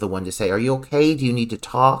 Kelly is the one to say, are you okay? Do you need to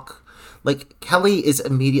talk? Like, Kelly is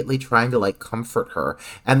immediately trying to, like, comfort her.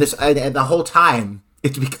 And the whole time,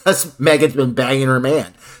 it's because Megan's been banging her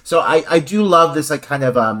man. So I do love this, like, kind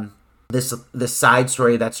of, this side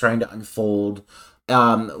story that's trying to unfold.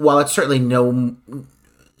 While it's certainly not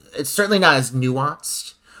as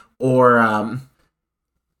nuanced or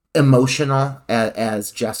emotional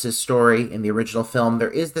as Jess's story in the original film,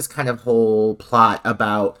 there is this kind of whole plot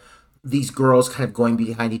about these girls kind of going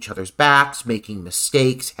behind each other's backs, making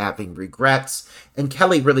mistakes, having regrets. And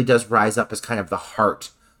Kelly really does rise up as kind of the heart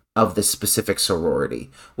of this specific sorority,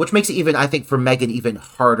 which makes it even, I think, for Megan, even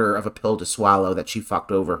harder of a pill to swallow that she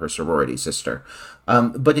fucked over her sorority sister.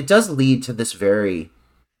 But it does lead to this very,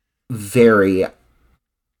 very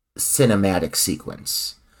cinematic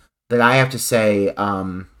sequence that I have to say,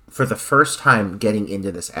 for the first time getting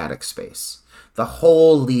into this attic space, the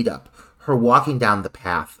whole lead up, her walking down the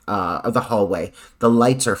path of the hallway, the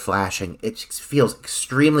lights are flashing. It feels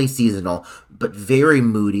extremely seasonal, but very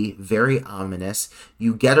moody, very ominous.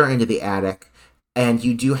 You get her into the attic, and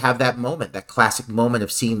you do have that moment, that classic moment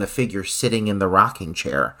of seeing the figure sitting in the rocking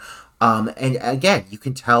chair. And again, you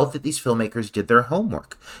can tell that these filmmakers did their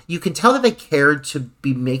homework. You can tell that they cared to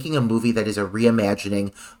be making a movie that is a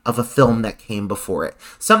reimagining of a film that came before it.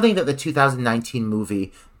 Something that the 2019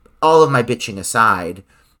 movie, all of my bitching aside,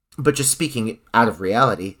 but just speaking out of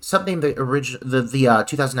reality, something the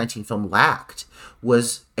 2019 film lacked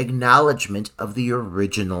was acknowledgement of the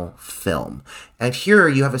original film. And here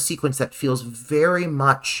you have a sequence that feels very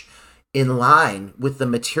much in line with the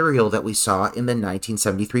material that we saw in the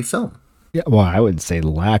 1973 film. Yeah, well, I wouldn't say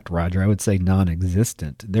lacked, Roger. I would say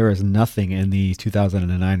non-existent. There is nothing in the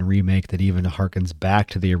 2009 remake that even harkens back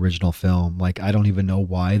to the original film. Like, I don't even know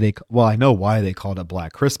why well, I know why they called it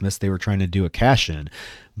Black Christmas. They were trying to do a cash-in.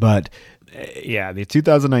 But yeah, the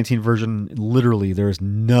 2019 version, literally, there's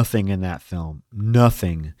nothing in that film,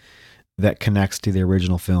 nothing that connects to the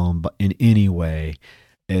original film, but in any way.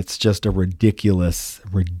 It's just a ridiculous,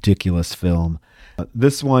 ridiculous film.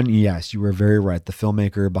 This one, yes, you were very right. The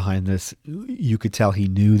filmmaker behind this, you could tell he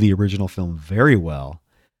knew the original film very well,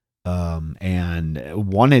 and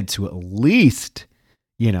wanted to at least,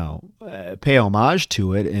 pay homage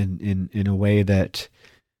to it in a way that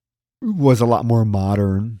was a lot more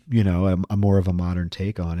modern, a more of a modern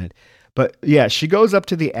take on it. But yeah, she goes up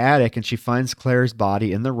to the attic and she finds Claire's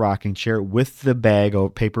body in the rocking chair with the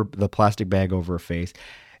the plastic bag over her face,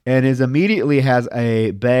 and immediately has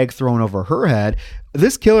a bag thrown over her head.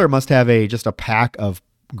 This killer must have just a pack of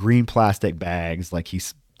green plastic bags, like he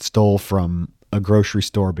stole from a grocery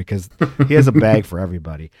store, because he has a bag for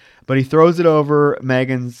everybody. But he throws it over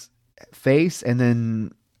Megan's face and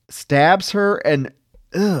then stabs her and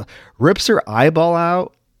rips her eyeball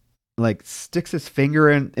out. Like sticks his finger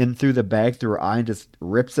in through the bag through her eye and just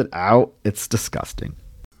rips it out. It's disgusting.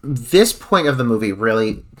 This point of the movie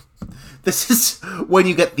really, this is when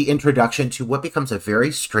you get the introduction to what becomes a very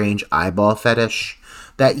strange eyeball fetish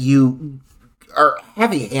that you are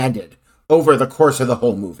heavy-handed over the course of the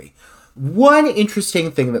whole movie. One interesting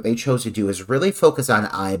thing that they chose to do is really focus on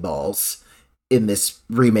eyeballs in this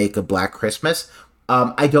remake of Black Christmas.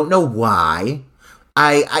 I don't know why.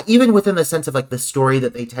 I even within the sense of like the story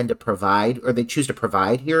that they tend to provide, or they choose to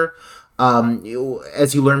provide here,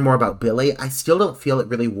 as you learn more about Billy, I still don't feel it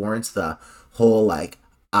really warrants the whole like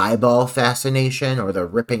eyeball fascination or the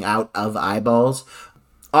ripping out of eyeballs.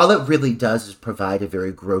 All it really does is provide a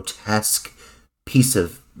very grotesque piece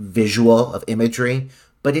of visual, of imagery,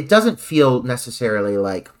 but it doesn't feel necessarily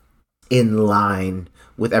like in line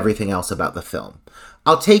with everything else about the film.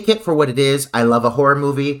 I'll take it for what it is. I love a horror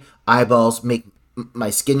movie. Eyeballs make my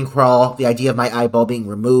skin crawl. The idea of my eyeball being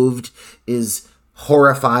removed is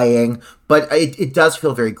horrifying, but it does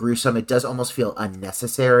feel very gruesome. It does almost feel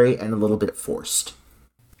unnecessary and a little bit forced.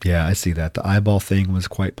 Yeah, I see that. The eyeball thing was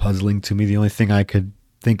quite puzzling to me. The only thing I could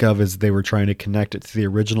think of is they were trying to connect it to the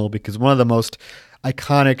original, because one of the most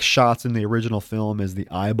iconic shots in the original film is the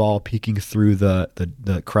eyeball peeking through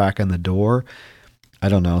the crack in the door. I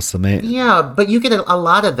don't know. Yeah, but you get a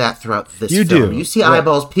lot of that throughout this film. You do. You see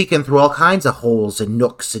eyeballs peeking through all kinds of holes and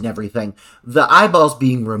nooks and everything. The eyeballs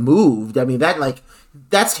being removed, I mean,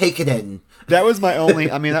 that's taken in. That was the only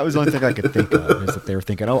thing I could think of, is that they were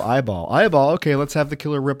thinking, oh, eyeball, okay, let's have the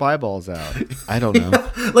killer rip eyeballs out. I don't know.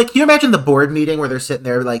 Like, can you imagine the board meeting where they're sitting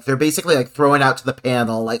there, like, they're basically, like, throwing out to the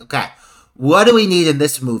panel, like, okay, what do we need in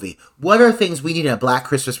this movie? What are things we need in a Black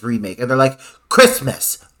Christmas remake? And they're like,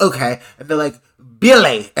 Christmas, okay. And they're like,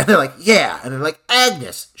 Billy. And they're like, yeah. And they're like,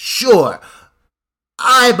 Agnes, sure.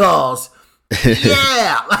 Eyeballs.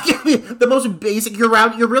 Yeah. Like, I mean, the most basic, you're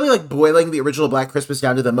really like boiling the original Black Christmas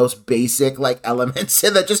down to the most basic like elements,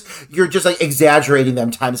 and you're just like exaggerating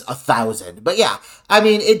them times 1,000. But yeah, I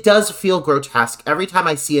mean, it does feel grotesque. Every time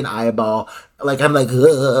I see an eyeball, like I'm like,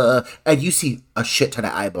 ugh, and you see a shit ton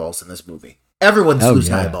of eyeballs in this movie. Everyone's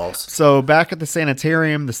losing eyeballs. So back at the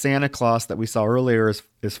sanitarium, the Santa Claus that we saw earlier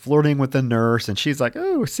is flirting with the nurse, and she's like,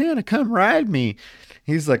 oh, Santa, come ride me.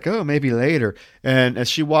 He's like, oh, maybe later. And as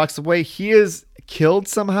she walks away, he is killed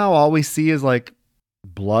somehow. All we see is like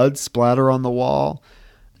blood splatter on the wall.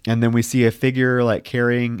 And then we see a figure like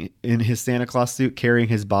carrying in his Santa Claus suit, carrying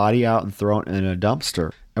his body out and throwing it in a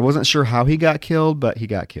dumpster. I wasn't sure how he got killed, but he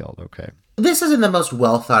got killed. Okay. This isn't the most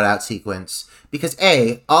well thought out sequence because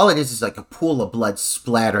all it is like a pool of blood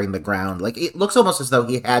splattering the ground. Like it looks almost as though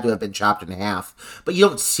he had to have been chopped in half, but you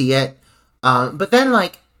don't see it. But then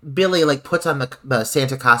like Billy like puts on the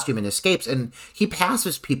Santa costume and escapes, and he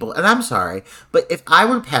passes people. And I'm sorry, but if I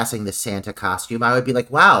were passing the Santa costume, I would be like,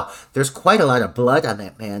 wow, there's quite a lot of blood on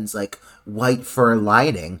that man's like white fur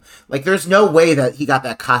lining. Like there's no way that he got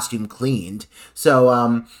that costume cleaned. So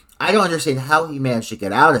I don't understand how he managed to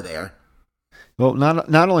get out of there. Well, not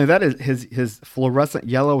only that, is his fluorescent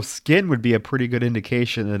yellow skin would be a pretty good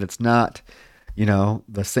indication that it's not,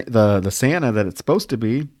 the Santa that it's supposed to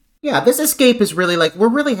be. Yeah, this escape is really like, we're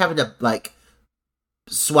really having to like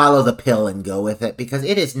swallow the pill and go with it, because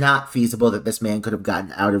it is not feasible that this man could have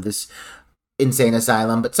gotten out of this insane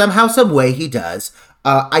asylum, but somehow, some way he does.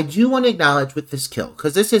 I do want to acknowledge with this kill,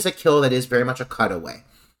 because this is a kill that is very much a cutaway.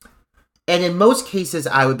 And in most cases,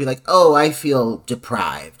 I would be like, oh, I feel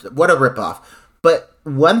deprived. What a ripoff. But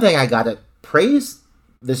one thing I gotta praise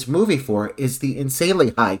this movie for is the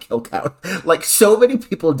insanely high kill count. Like, so many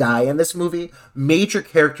people die in this movie. Major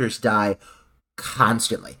characters die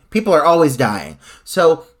constantly. People are always dying.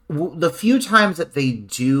 So the few times that they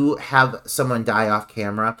do have someone die off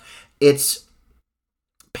camera, it's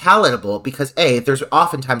palatable because there's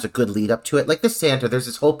oftentimes a good lead up to it. Like the Santa, there's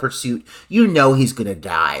this whole pursuit. You know he's gonna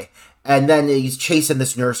die, and then he's chasing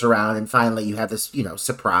this nurse around, and finally you have this,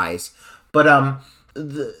 surprise. But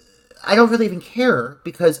I don't really even care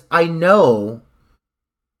because I know,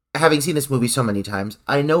 having seen this movie so many times,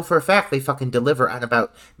 I know for a fact they fucking deliver on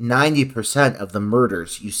about 90% of the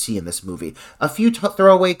murders you see in this movie. A few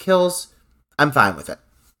throwaway kills, I'm fine with it.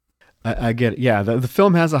 I get it. Yeah, the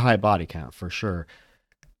film has a high body count for sure.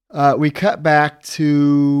 We cut back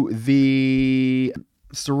to the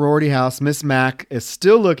sorority house. Miss Mack is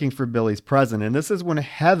still looking for Billy's present. And this is when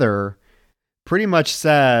Heather pretty much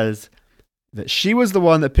says that she was the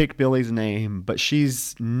one that picked Billy's name, but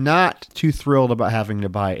she's not too thrilled about having to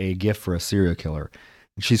buy a gift for a serial killer.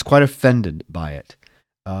 She's quite offended by it.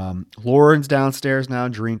 Lauren's downstairs now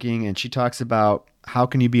drinking, and she talks about how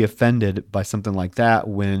can you be offended by something like that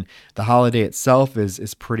when the holiday itself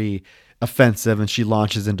is pretty offensive, and she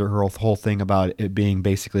launches into her whole thing about it being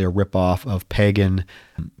basically a ripoff of pagan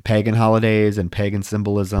holidays and pagan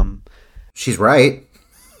symbolism. She's right.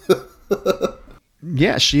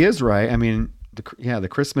 Yeah, she is right. I mean, the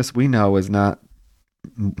Christmas we know is not,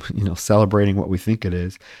 celebrating what we think it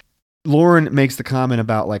is. Lauren makes the comment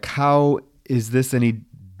about like, how is this any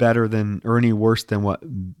better than or any worse than what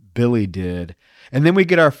Billy did? And then we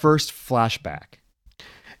get our first flashback.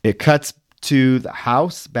 It cuts to the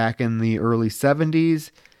house back in the early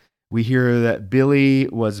 70s. We hear that Billy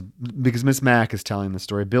was, because Miss Mack is telling the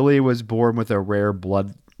story, Billy was born with a rare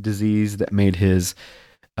blood disease that made his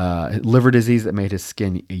liver disease that made his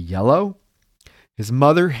skin yellow. His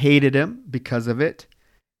mother hated him because of it,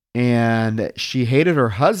 and she hated her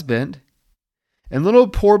husband.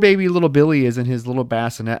 And poor baby little Billy is in his little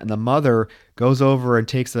bassinet, and the mother goes over and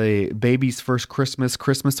takes a baby's first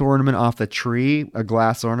Christmas ornament off the tree, a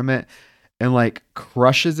glass ornament, and like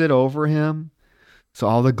crushes it over him. So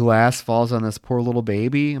all the glass falls on this poor little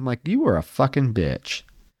baby. I'm like, you were a fucking bitch.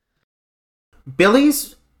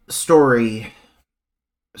 Billy's story,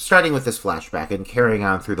 starting with this flashback and carrying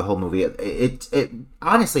on through the whole movie, it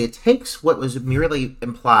honestly, it takes what was merely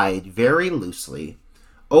implied very loosely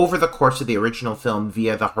over the course of the original film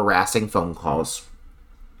via the harassing phone calls,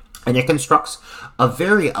 and it constructs a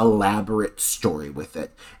very elaborate story with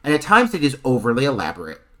it. And at times it is overly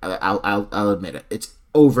elaborate. I'll admit it. It's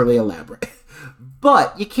overly elaborate.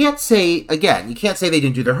 But you can't say they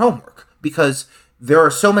didn't do their homework, because there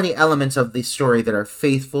are so many elements of the story that are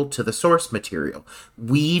faithful to the source material,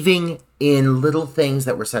 weaving in little things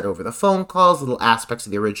that were said over the phone calls, little aspects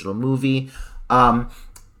of the original movie.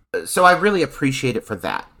 So I really appreciate it for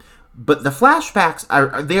that. But the flashbacks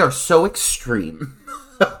are so extreme.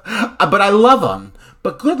 But I love them.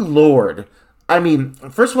 But good Lord. I mean,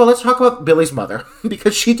 first of all, let's talk about Billy's mother,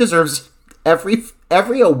 because she deserves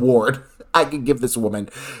every award I can give this woman.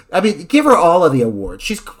 I mean, give her all of the awards.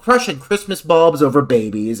 She's crushing Christmas bulbs over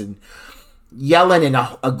babies and yelling in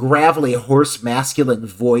a gravelly, hoarse, masculine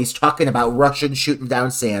voice, talking about Russians shooting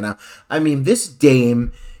down Santa. I mean, this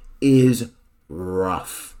dame is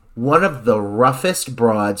rough. One of the roughest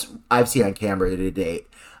broads I've seen on camera to date.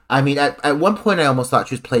 I mean, at one point I almost thought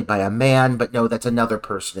she was played by a man, but no, that's another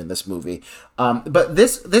person in this movie. But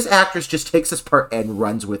this actress just takes this part and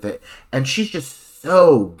runs with it. And she's just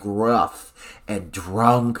so gruff and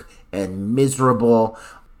drunk and miserable.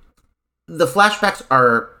 The flashbacks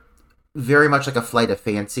are very much like a flight of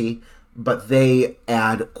fancy, but they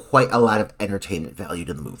add quite a lot of entertainment value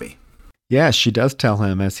to the movie. Yeah, she does tell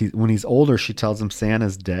him when he's older, she tells him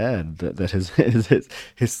Santa's dead, that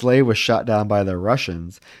his sleigh was shot down by the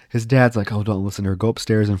Russians. His dad's like, oh, don't listen to her. Go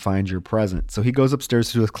upstairs and find your present. So he goes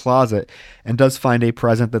upstairs to his closet and does find a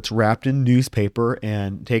present that's wrapped in newspaper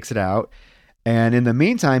and takes it out. And in the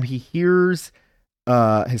meantime, he hears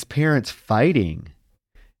his parents fighting,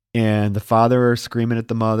 and the father screaming at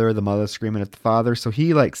the mother screaming at the father. So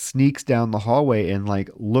he like sneaks down the hallway and like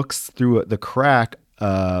looks through the crack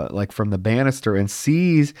like from the banister and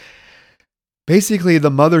sees basically the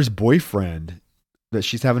mother's boyfriend that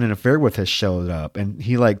she's having an affair with has showed up. And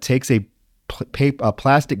he like takes a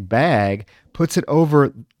plastic bag, puts it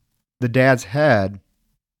over the dad's head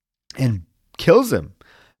and kills him,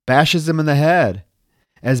 bashes him in the head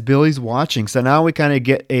as Billy's watching. So now we kind of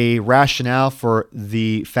get a rationale for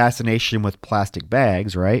the fascination with plastic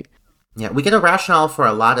bags, right? Yeah, we get a rationale for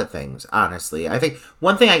a lot of things, honestly. I think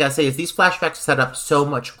one thing I gotta say is these flashbacks set up so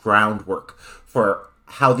much groundwork for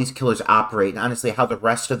how these killers operate, and honestly how the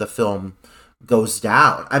rest of the film goes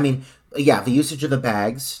down. I mean, yeah, the usage of the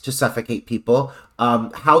bags to suffocate people,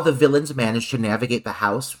 how the villains manage to navigate the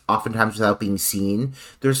house, oftentimes without being seen.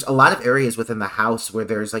 There's a lot of areas within the house where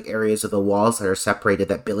there's like areas of the walls that are separated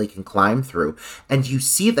that Billy can climb through. And you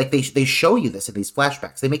see, like, they show you this in these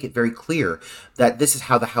flashbacks. They make it very clear that this is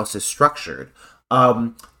how the house is structured.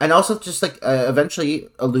 And also just like eventually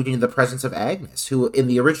alluding to the presence of Agnes, who in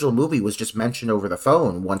the original movie was just mentioned over the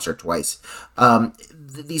phone once or twice.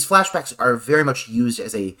 These flashbacks are very much used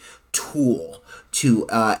as a tool to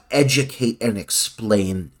educate and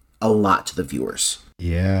explain a lot to the viewers.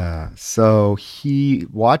 Yeah. So he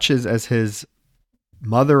watches as his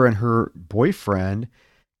mother and her boyfriend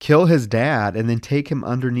kill his dad and then take him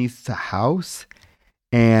underneath the house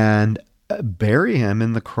and bury him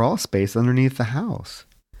in the crawl space underneath the house.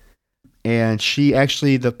 And she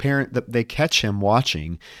actually, the parent, they catch him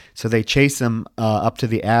watching. So they chase him up to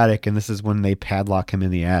the attic, and this is when they padlock him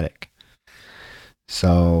in the attic.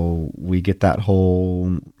 So we get that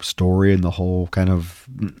whole story and the whole kind of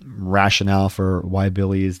rationale for why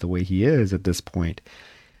Billy is the way he is at this point.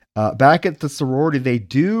 Back at the sorority, they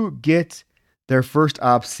do get their first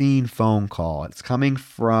obscene phone call. It's coming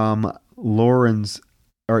from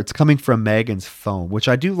it's coming from Megan's phone, which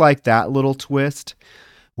I do like that little twist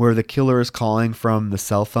where the killer is calling from the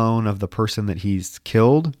cell phone of the person that he's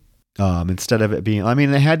killed. Instead of it being, I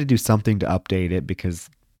mean, they had to do something to update it because,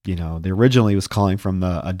 you know, they originally was calling from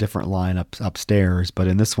a different line upstairs, but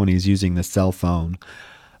in this one, he's using the cell phone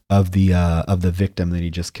of the victim that he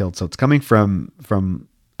just killed. So it's coming from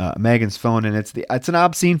Megan's phone, and it's an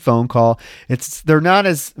obscene phone call. They're not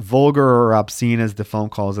as vulgar or obscene as the phone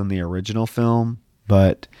calls in the original film,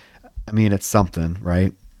 but I mean, it's something,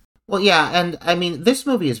 right? Well, yeah, and I mean, this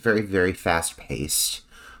movie is very, very fast-paced.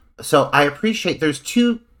 So I appreciate there's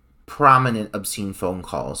two prominent obscene phone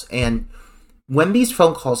calls, and when these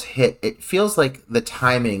phone calls hit, it feels like the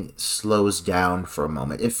timing slows down for a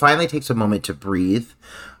moment. It finally takes a moment to breathe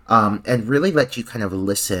and really let you kind of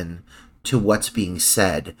listen to what's being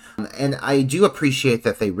said. And I do appreciate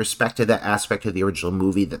that they respected that aspect of the original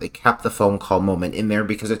movie, that they kept the phone call moment in there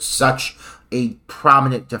because it's such a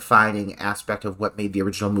prominent defining aspect of what made the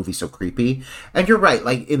original movie so creepy. And you're right,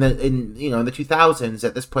 like in the 2000s,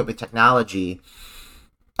 at this point with technology,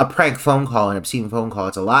 a prank phone call, an obscene phone call,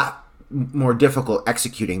 it's a lot more difficult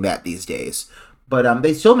executing that these days. But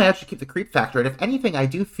they still managed to keep the creep factor. And if anything, I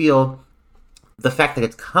do feel the fact that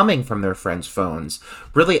it's coming from their friends' phones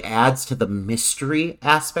really adds to the mystery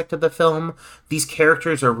aspect of the film. These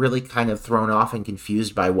characters are really kind of thrown off and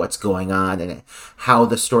confused by what's going on and how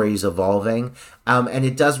the story is evolving. And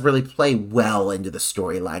it does really play well into the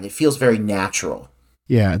storyline. It feels very natural.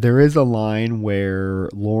 Yeah, there is a line where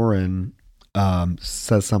Lauren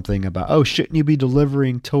says something about, oh, shouldn't you be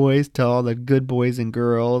delivering toys to all the good boys and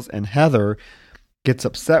girls? And Heather gets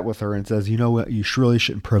upset with her and says, you know what, you surely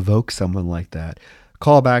shouldn't provoke someone like that.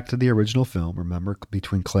 Call back to the original film, remember,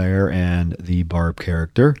 between Claire and the Barb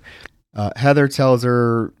character. Heather tells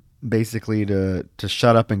her basically to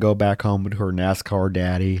shut up and go back home with her NASCAR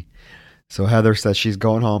daddy. So Heather says she's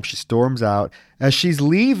going home. She storms out. As she's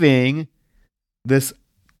leaving, this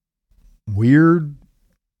weird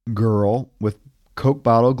girl with Coke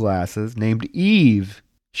bottle glasses named Eve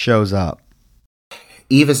shows up.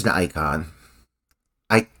 Eve is an icon.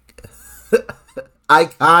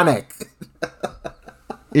 Iconic.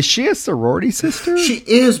 Is she a sorority sister? She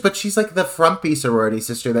is, but she's like the frumpy sorority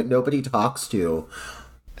sister that nobody talks to.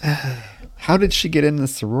 How did she get into the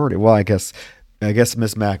sorority? Well, I guess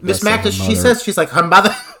Miss Mac. Miss Mac, she says she's like her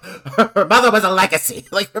mother was a legacy.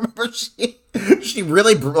 Like, remember she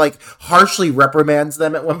really like harshly reprimands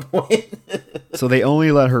them at one point. So they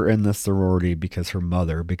only let her in the sorority because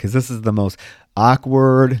this is the most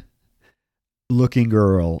awkward looking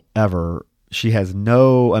girl ever. She has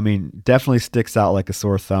definitely sticks out like a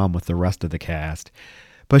sore thumb with the rest of the cast.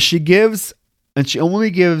 But she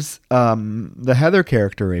only gives the Heather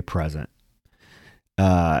character a present.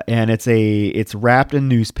 And it's wrapped in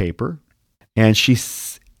newspaper. And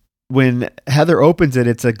when Heather opens it,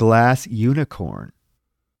 it's a glass unicorn.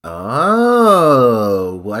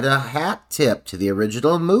 Oh, what a hat tip to the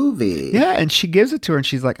original movie. Yeah, and she gives it to her and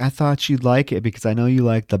she's like, I thought you'd like it because I know you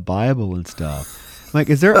like the Bible and stuff. Like,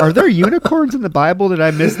 are there unicorns in the Bible? Did I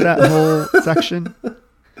miss that whole section?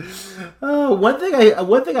 Oh, one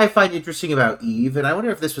thing I find interesting about Eve, and I wonder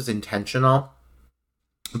if this was intentional,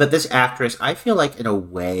 but this actress, I feel like in a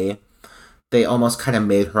way, they almost kind of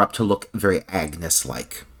made her up to look very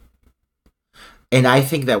Agnes-like. And I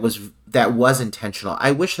think that was intentional.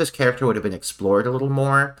 I wish this character would have been explored a little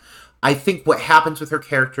more. I think what happens with her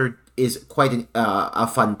character is quite a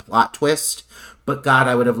fun plot twist. But God,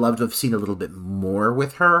 I would have loved to have seen a little bit more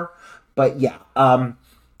with her. But yeah,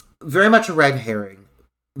 very much a red herring.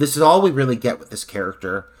 This is all we really get with this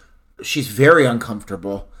character. She's very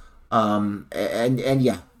uncomfortable. And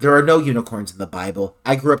yeah, there are no unicorns in the Bible.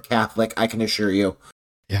 I grew up Catholic, I can assure you.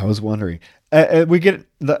 Yeah, I was wondering. We kind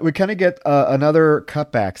of get another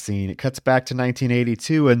cutback scene. It cuts back to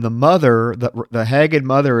 1982, and the mother, the haggard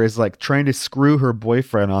mother, is like trying to screw her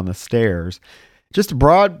boyfriend on the stairs, just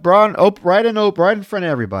right in front of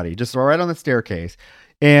everybody, just right on the staircase,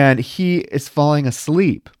 and he is falling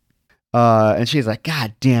asleep. And she's like,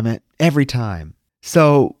 "God damn it, every time."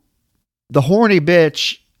 So the horny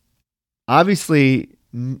bitch obviously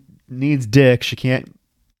needs dick. She can't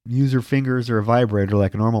use her fingers or a vibrator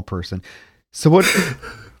like a normal person. So what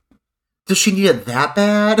does she need it that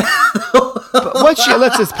bad? But let's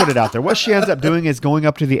just put it out there. What she ends up doing is going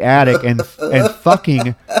up to the attic and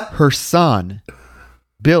fucking her son,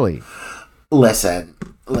 Billy. Listen,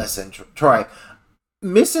 Troy.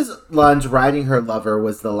 Mrs. Lunge riding her lover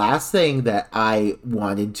was the last thing that I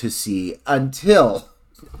wanted to see until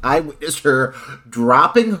I witnessed her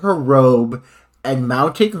dropping her robe and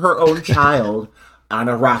mounting her own child on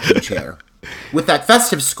a rocking chair with that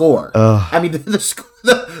festive score. I mean,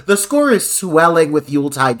 the score is swelling with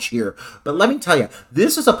Yuletide cheer. But let me tell you,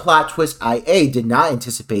 this is a plot twist I, A, did not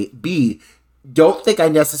anticipate, B, don't think I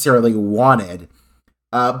necessarily wanted.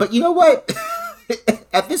 But you know what?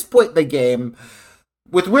 At this point in the game,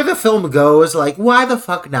 with where the film goes, like, why the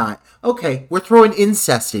fuck not? Okay, we're throwing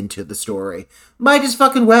incest into the story. Might as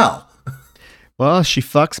fucking well. Well, she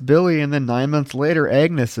fucks Billy, and then 9 months later,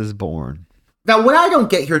 Agnes is born. Now, what I don't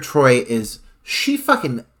get here, Troy, is she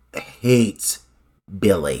fucking hates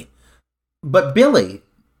Billy. But Billy,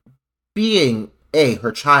 being A,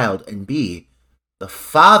 her child, and B, the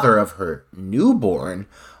father of her newborn,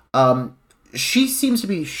 she seems to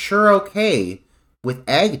be sure okay with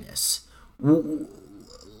Agnes.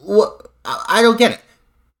 I don't get it.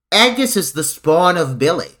 Agnes is the spawn of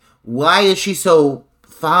Billy. Why is she so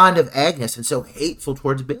fond of Agnes and so hateful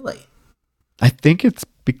towards Billy? I think it's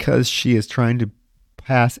because she is trying to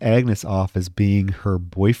pass Agnes off as being her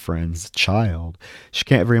boyfriend's child. She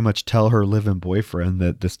can't very much tell her live-in boyfriend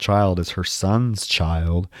that this child is her son's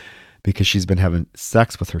child because she's been having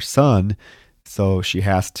sex with her son. So she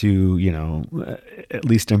has to, at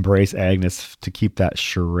least embrace Agnes to keep that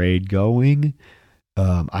charade going.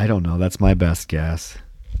 I don't know. That's my best guess.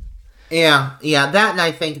 Yeah. That, and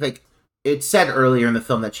I think, like, it said earlier in the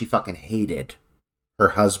film that she fucking hated her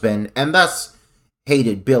husband, and thus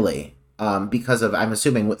hated Billy, because of, I'm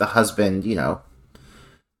assuming, what the husband,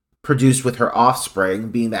 produced with her offspring,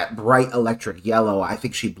 being that bright electric yellow. I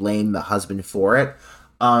think she blamed the husband for it.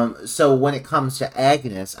 So when it comes to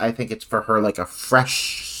Agnes, I think it's for her, like, a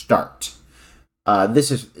fresh start.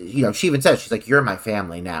 This is, she even says, she's like, "You're my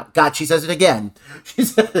family now." God, she says it again. She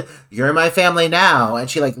said, "You're my family now." And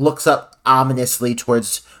she, like, looks up ominously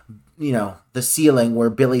towards, the ceiling where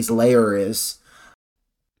Billy's lair is.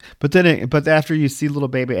 But after you see little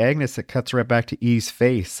baby Agnes, it cuts right back to Eve's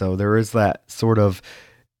face. So there is that sort of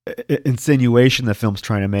insinuation the film's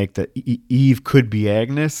trying to make that Eve could be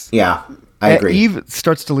Agnes. Yeah, I agree. Eve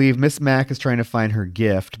starts to leave. Miss Mac is trying to find her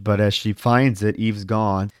gift, but as she finds it, Eve's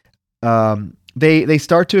gone. They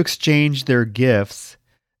start to exchange their gifts.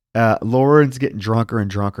 Lauren's getting drunker and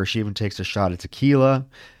drunker. She even takes a shot at tequila.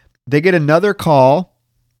 They get another call,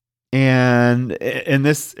 and in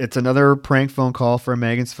this, it's another prank phone call from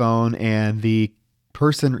Megan's phone, and the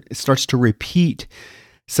person starts to repeat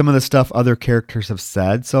some of the stuff other characters have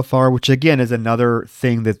said so far, which again is another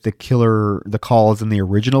thing that the calls in the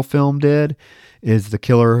original film did. Is the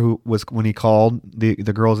killer who was, when he called, the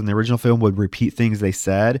girls in the original film would repeat things they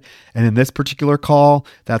said. And in this particular call,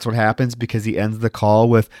 that's what happens, because he ends the call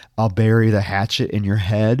with, "I'll bury the hatchet in your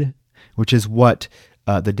head," which is what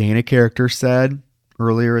the Dana character said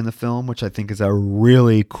earlier in the film, which I think is a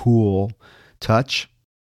really cool touch.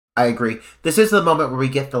 I agree. This is the moment where we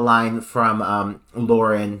get the line from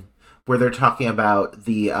Lauren, where they're talking about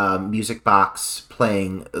the music box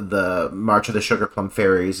playing the March of the Sugar Plum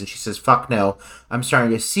Fairies, and she says, "Fuck no, I'm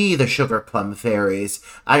starting to see the Sugar Plum Fairies.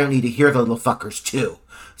 I don't need to hear the little fuckers too."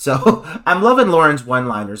 So I'm loving Lauren's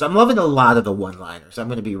one-liners. I'm loving a lot of the one-liners. I'm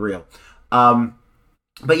going to be real.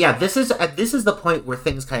 But yeah, this is the point where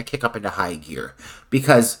things kind of kick up into high gear,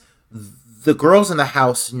 because the girls in the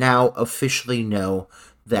house now officially know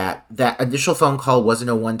that initial phone call wasn't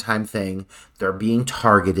a one-time thing. They're being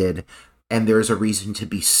targeted, and there's a reason to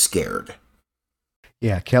be scared.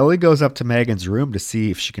 Yeah, Kelly goes up to Megan's room to see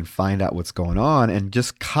if she can find out what's going on, and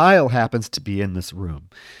just Kyle happens to be in this room.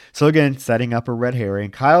 So again, setting up a red herring.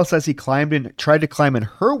 Kyle says he tried to climb in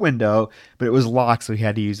her window, but it was locked, so he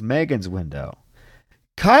had to use Megan's window.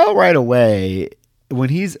 Kyle right away, when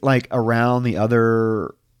he's like around the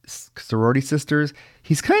other sorority sisters,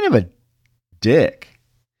 he's kind of a dick.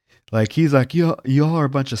 Like he's like, y'all are a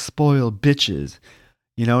bunch of spoiled bitches,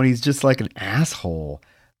 and he's just like an asshole.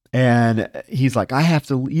 And he's like,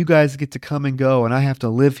 you guys get to come and go, and I have to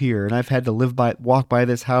live here, and I've had to walk by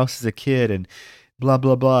this house as a kid, and blah,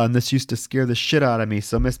 blah, blah. And this used to scare the shit out of me.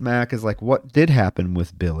 So Miss Mac is like, what did happen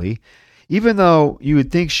with Billy? Even though you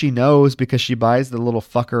would think she knows because she buys the little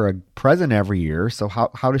fucker a present every year. So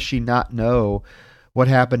how does she not know what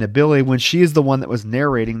happened to Billy when she is the one that was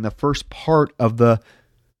narrating the first part of the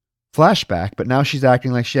flashback? But now she's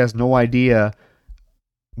acting like she has no idea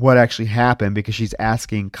what actually happened because she's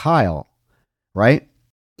asking Kyle, right?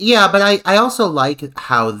 Yeah, but I also like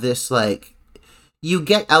how this, like, you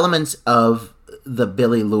get elements of the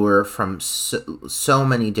Billy lure from so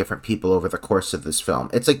many different people over the course of this film.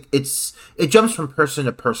 It's like it jumps from person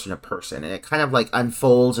to person to person, and it kind of like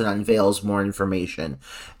unfolds and unveils more information.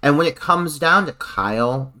 And when it comes down to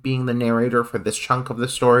Kyle being the narrator for this chunk of the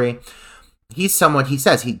story, he's someone, he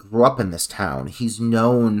says he grew up in this town. He's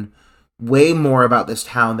known way more about this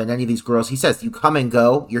town than any of these girls. He says, you come and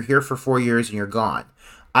go, you're here for 4 years and you're gone.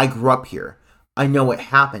 I grew up here. I know what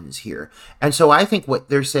happens here. And so I think what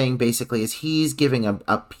they're saying basically is he's giving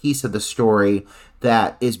a piece of the story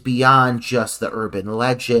that is beyond just the urban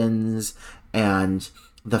legends and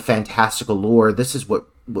the fantastical lore. This is what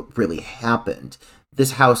really happened.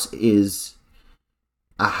 This house is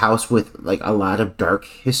a house with like a lot of dark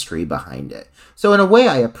history behind it. So in a way,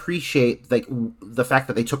 I appreciate like the fact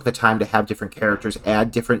that they took the time to have different characters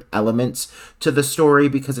add different elements to the story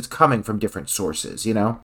because it's coming from different sources,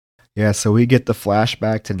 Yeah, so we get the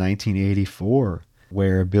flashback to 1984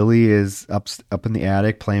 where Billy is up in the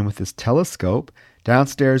attic playing with his telescope.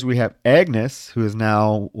 Downstairs we have Agnes, who is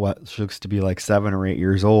now what looks to be like 7 or 8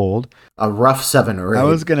 years old. A rough 7 or 8. I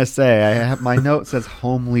was gonna say my note says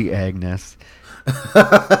homely Agnes.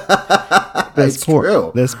 This poor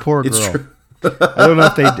girl. I don't know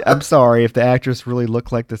if I'm sorry if the actress really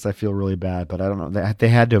looked like this. I feel really bad, but I don't know. They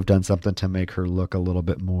had to have done something to make her look a little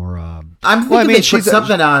bit more. I'm thinking they put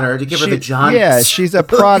something on her to give her the jaundice. Yeah, she's a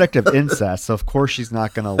product of incest, so of course she's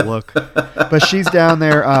not going to look. But she's down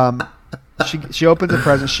there. She opens a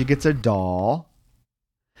present. She gets a doll,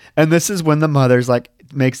 and this is when the mother's like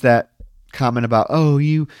makes that comment about, oh,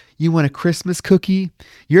 you want a Christmas cookie?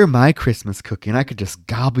 You're my Christmas cookie, and I could just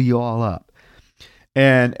gobble you all up.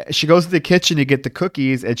 And she goes to the kitchen to get the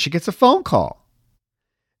cookies, and she gets a phone call.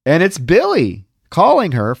 And it's Billy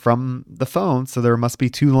calling her from the phone. So there must be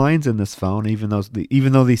 2 lines in this phone, even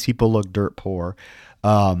though these people look dirt poor.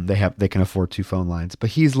 They can afford 2 phone lines.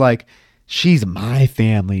 But he's like, she's my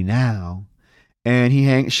family now. And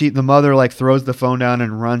the mother like throws the phone down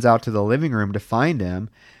and runs out to the living room to find him.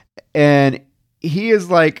 And he is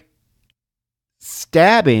like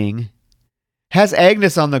has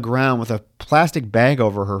Agnes on the ground with a plastic bag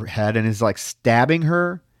over her head and is like stabbing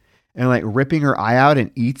her and like ripping her eye out and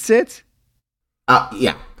eats it.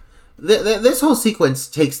 Yeah. This whole sequence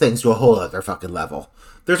takes things to a whole other fucking level.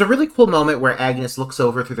 There's a really cool moment where Agnes looks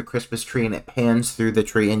over through the Christmas tree and it pans through the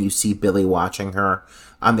tree and you see Billy watching her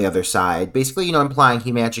on the other side. Basically, implying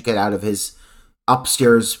he managed to get out of his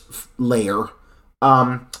upstairs lair.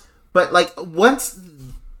 But like once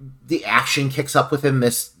the action kicks up with him,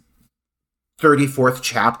 this 34th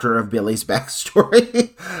chapter of Billy's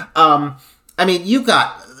backstory. I mean, you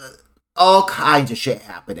got all kinds of shit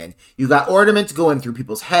happening. You got ornaments going through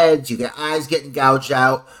people's heads. You got eyes getting gouged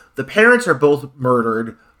out. The parents are both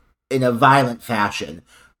murdered in a violent fashion.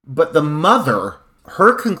 But the mother,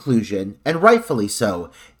 her conclusion, and rightfully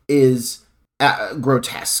so, is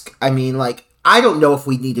grotesque. I mean, like, I don't know if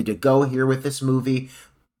we needed to go here with this movie.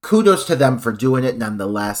 Kudos to them for doing it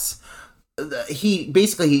nonetheless.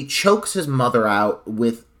 He chokes his mother out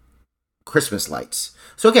with Christmas lights.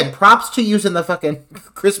 So again, props to using the fucking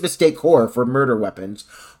Christmas decor for murder weapons.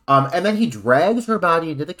 And then he drags her body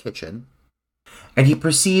into the kitchen and he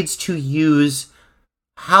proceeds to use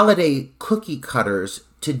holiday cookie cutters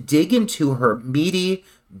to dig into her meaty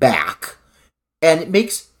back and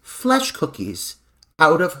makes flesh cookies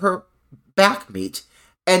out of her back meat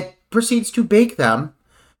and proceeds to bake them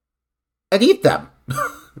and eat them.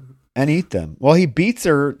 Well, he beats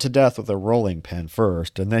her to death with a rolling pin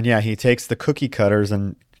first. And then, he takes the cookie cutters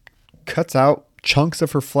and cuts out chunks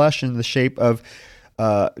of her flesh in the shape of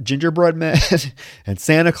gingerbread men and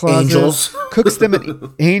Santa Claus Angels. cooks them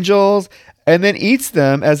in angels, and then eats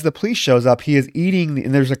them as the police shows up. He is eating,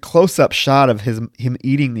 and there's a close-up shot of him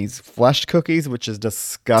eating these flesh cookies, which is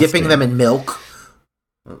disgusting. Dipping them in milk.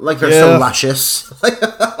 Like they're so luscious.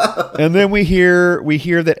 And then we hear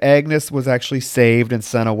that Agnes was actually saved and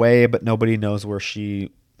sent away, but nobody knows where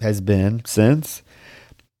she has been since.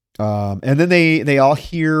 And then they all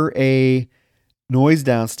hear a noise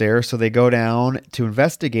downstairs, so they go down to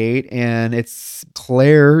investigate, and it's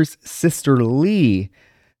Claire's sister Lee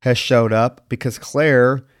has showed up because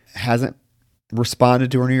Claire hasn't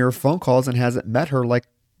responded to any of her phone calls and hasn't met her like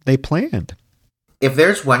they planned. If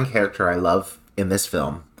there's one character I love in this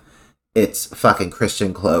film, it's fucking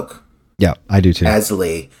Kristen Cloak. Yeah, I do too. As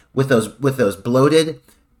Lee, with those bloated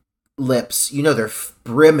lips, you know, they're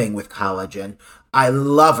brimming with collagen. I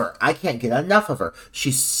love her. I can't get enough of her.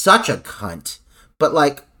 She's such a cunt, but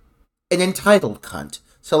like an entitled cunt.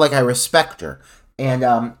 So like I respect her.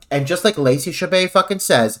 And just like Lacey Chabert fucking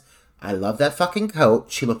says, I love that fucking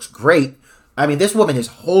coat. She looks great. I mean, this woman is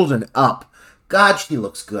holding up. God, she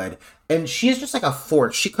looks good. And she is just like a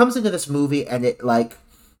force. She comes into this movie and it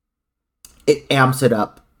amps it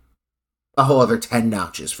up a whole other 10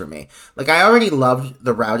 notches for me. Like, I already loved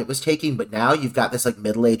the route it was taking, but now you've got this like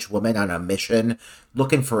middle-aged woman on a mission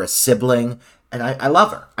looking for a sibling, and I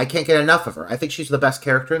love her. I can't get enough of her. I think she's the best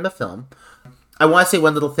character in the film. I want to say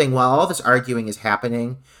one little thing. While all this arguing is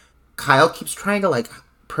happening, Kyle keeps trying to like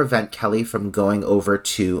prevent Kelly from going over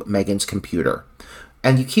to Megan's computer.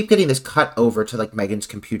 And you keep getting this cut over to like Megan's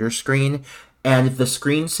computer screen, and the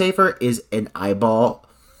screensaver is an eyeball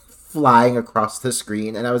flying across the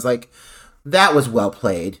screen. And I was like, that was well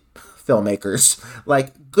played, filmmakers.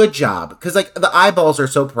 Like, good job. Because like the eyeballs are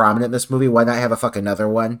so prominent in this movie. Why not have a fucking another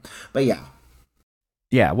one? But yeah.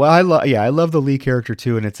 Yeah, well, I love the Lee character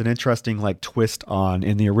too, and it's an interesting like twist on.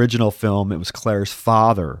 In the original film, it was Claire's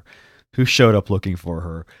father who showed up looking for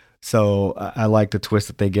her. So I like the twist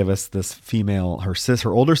that they give us this female, her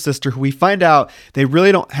older sister, who we find out they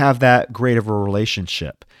really don't have that great of a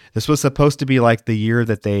relationship. This was supposed to be like the year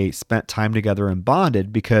that they spent time together and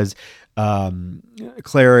bonded, because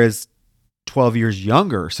Claire is 12 years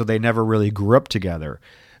younger, so they never really grew up together.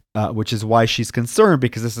 Which is why she's concerned,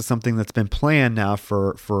 because this is something that's been planned now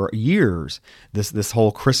for years, this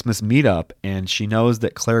whole Christmas meetup, and she knows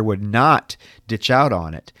that Claire would not ditch out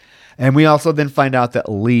on it. And we also then find out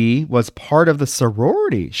that Lee was part of the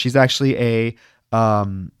sorority. She's actually a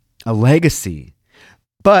legacy,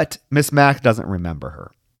 but Miss Mac doesn't remember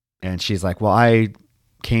her. And she's like, well, I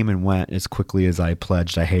came and went as quickly as I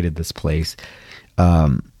pledged. I hated this place.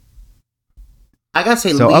 I gotta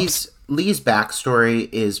say, Lee's backstory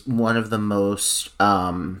is one of the most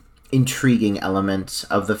intriguing elements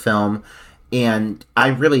of the film. And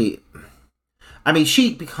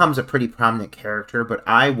she becomes a pretty prominent character, but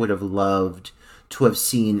I would have loved to have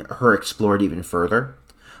seen her explored even further.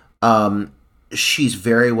 She's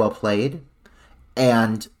very well played,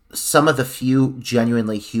 and some of the few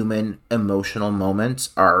genuinely human emotional moments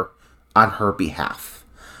are on her behalf.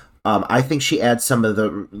 I think she adds some of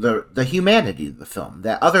the humanity to the film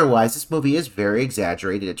that otherwise this movie is very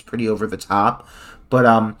exaggerated. It's pretty over the top,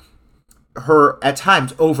 but her at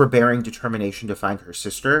times overbearing determination to find her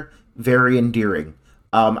sister, very endearing.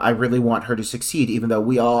 I really want her to succeed, even though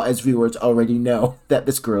we all as viewers already know that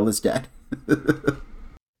this girl is dead.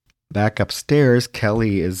 Back upstairs,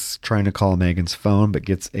 Kelly is trying to call Megan's phone but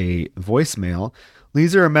gets a voicemail.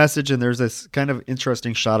 Leaves her a message, and there's this kind of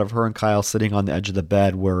interesting shot of her and Kyle sitting on the edge of the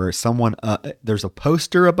bed where someone, there's a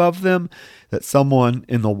poster above them that someone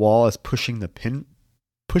in the wall is pushing the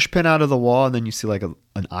push pin out of the wall, and then you see like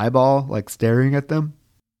an eyeball like staring at them.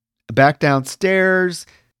 Back downstairs,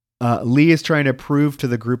 Lee is trying to prove to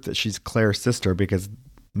the group that she's Claire's sister, because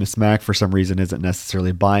Miss Mac, for some reason, isn't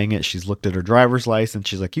necessarily buying it. She's looked at her driver's license.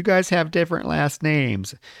 She's like, you guys have different last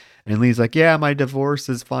names. And Lee's like, yeah, my divorce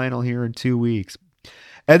is final here in 2 weeks.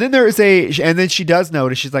 And then she does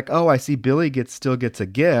notice, she's like, oh, I see Billy still gets a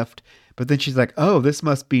gift. But then she's like, oh, this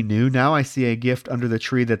must be new. Now I see a gift under the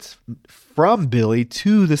tree that's from Billy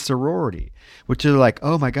to the sorority, which is like,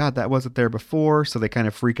 oh my God, that wasn't there before. So they kind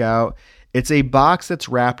of freak out. It's a box that's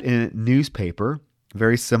wrapped in newspaper,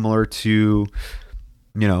 very similar to,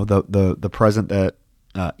 the present that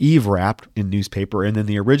Eve wrapped in newspaper. And then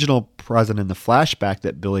the original present in the flashback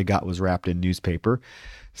that Billy got was wrapped in newspaper.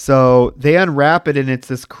 So they unwrap it, and it's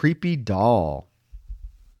this creepy doll.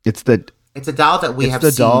 It's a doll that we have seen.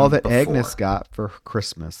 It's the doll that before. Agnes got for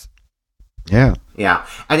Christmas. Yeah. Yeah.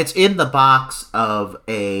 And it's in the box of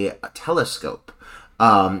a telescope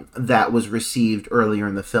that was received earlier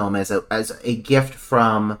in the film as a gift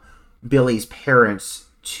from Billy's parents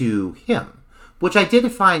to him, which I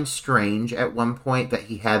did find strange at one point that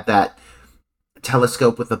he had that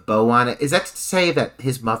telescope with a bow on it. Is that to say that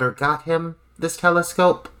his mother got him this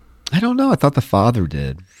telescope? I don't know. I thought the father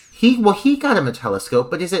did. He got him a telescope,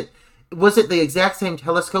 but was it the exact same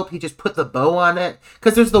telescope? He just put the bow on it?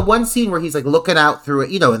 Because there's the one scene where he's like looking out through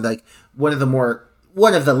it, and like one of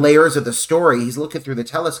the layers of the story, he's looking through the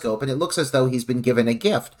telescope, and it looks as though he's been given a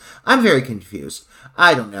gift. I'm very confused.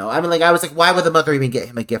 I don't know. I mean, like, I was like, why would the mother even get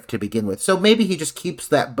him a gift to begin with? So maybe he just keeps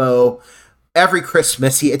that bow. Every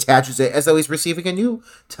Christmas, he attaches it as though he's receiving a new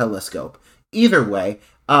telescope. Either way,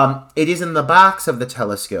 it is in the box of the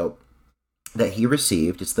telescope that he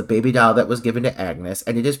received. It's the baby doll that was given to Agnes,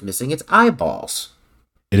 and it is missing its eyeballs.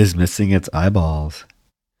 It is missing its eyeballs.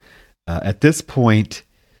 At this point,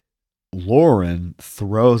 Lauren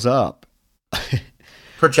throws up.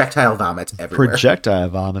 Projectile vomits everywhere. Projectile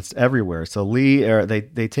vomits everywhere. So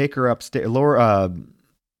they take her upstairs.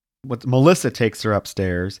 Melissa takes her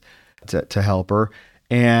upstairs to help her,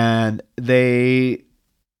 and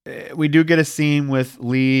we do get a scene with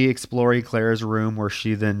Lee exploring Claire's room where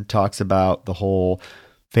she then talks about the whole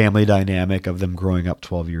family dynamic of them growing up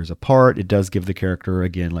 12 years apart. It does give the character,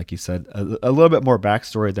 again, like you said, a little bit more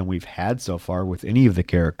backstory than we've had so far with any of the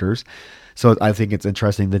characters. So I think it's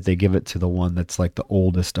interesting that they give it to the one that's like the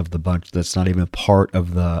oldest of the bunch, that's not even part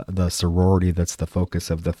of the sorority that's the focus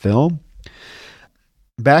of the film.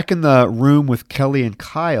 Back in the room with Kelly and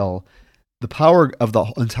Kyle, the power of the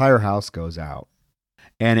entire house goes out.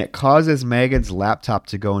 And it causes Megan's laptop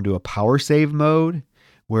to go into a power save mode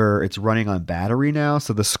where it's running on battery now.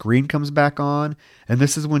 So the screen comes back on. And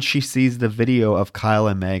this is when she sees the video of Kyle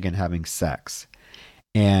and Megan having sex.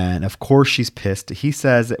 And of course she's pissed. He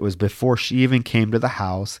says it was before she even came to the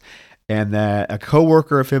house, and that a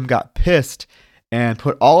coworker of him got pissed and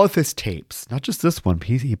put all of his tapes, not just this one,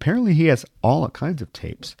 apparently he has all kinds of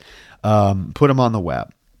tapes, put them on the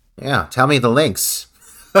web. Yeah, tell me the links.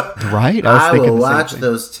 Right? I will watch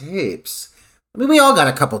those tapes. I mean, we all got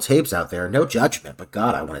a couple tapes out there. No judgment, but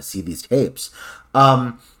God, I want to see these tapes.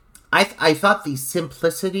 I thought the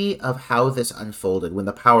simplicity of how this unfolded when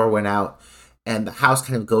the power went out and the house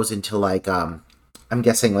kind of goes into like, I'm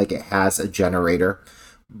guessing like it has a generator,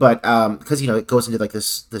 but because, it goes into like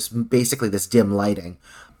this basically this dim lighting.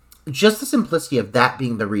 Just the simplicity of that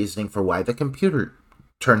being the reasoning for why the computer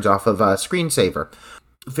turns off of a screensaver.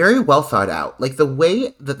 Very well thought out. Like the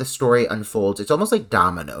way that the story unfolds, it's almost like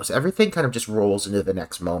dominoes. Everything kind of just rolls into the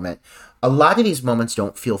next moment. A lot of these moments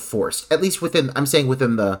don't feel forced, at least within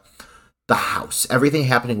the house. Everything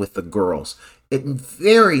happening with the girls, it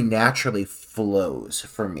very naturally flows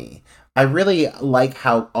for me. I really like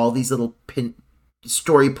how all these little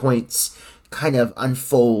story points kind of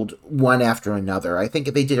unfold one after another. I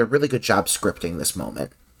think they did a really good job scripting this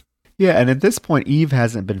moment. Yeah, and at this point, Eve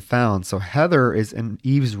hasn't been found. So Heather is in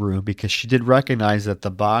Eve's room because she did recognize that the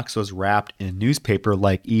box was wrapped in newspaper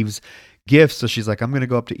like Eve's gift. So she's like, I'm going to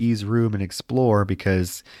go up to Eve's room and explore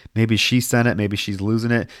because maybe she sent it, maybe she's losing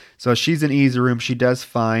it. So she's in Eve's room. She does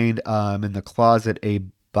find in the closet a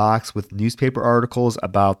box with newspaper articles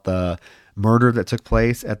about the murder that took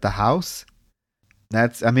place at the house.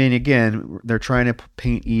 Again, they're trying to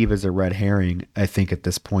paint Eve as a red herring, I think, at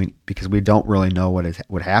this point, because we don't really know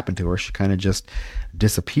what happened to her. She kind of just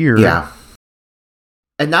disappeared. Yeah.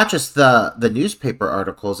 And not just the newspaper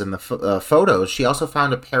articles and the photos. She also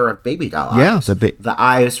found a pair of baby doll eyes. Yeah. The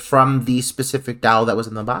eyes from the specific doll that was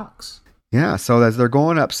in the box. Yeah. So as they're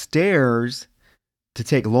going upstairs to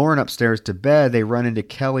take Lauren upstairs to bed, they run into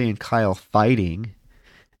Kelly and Kyle fighting.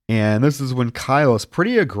 And this is when Kyle is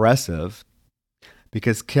pretty aggressive,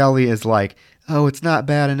 because Kelly is like, oh, it's not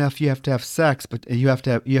bad enough you have to have sex, but you have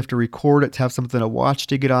to record it to have something to watch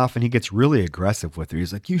to get off. And he gets really aggressive with her.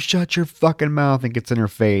 He's like, you shut your fucking mouth, and gets in her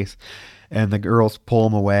face. And the girls pull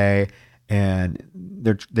him away, and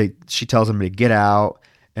she tells him to get out.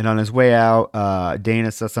 And on his way out,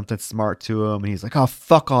 Dana says something smart to him, and he's like, oh,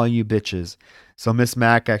 fuck all you bitches. So Miss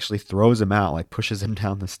Mac actually throws him out, like pushes him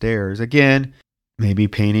down the stairs. Again, maybe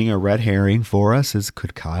painting a red herring for us is,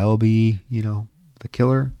 could Kyle be, the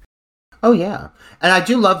killer? Oh yeah, and I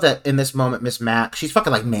do love that in this moment, Miss Mac, she's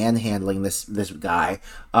fucking like manhandling this guy,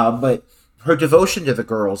 but her devotion to the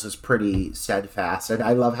girls is pretty steadfast, and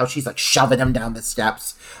I love how she's like shoving him down the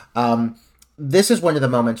steps. This is one of the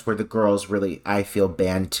moments where the girls really, I feel,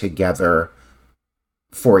 band together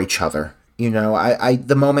for each other.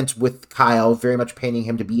 The moments with Kyle very much painting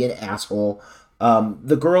him to be an asshole.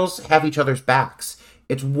 The girls have each other's backs.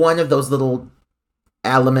 It's one of those little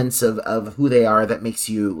elements of who they are that makes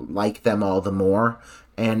you like them all the more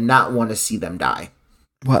and not want to see them die.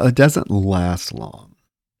 Well, it doesn't last long.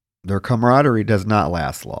 their camaraderie does not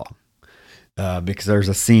last long because there's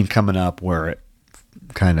a scene coming up where it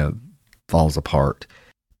kind of falls apart.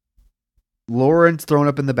 Lauren's thrown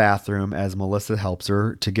up in the bathroom as Melissa helps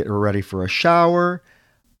her to get her ready for a shower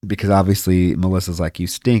because obviously Melissa's like, you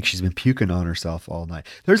stink. She's been puking on herself all night.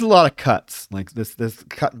 There's a lot of cuts, like this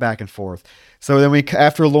cut back and forth. So then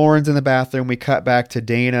after Lauren's in the bathroom, we cut back to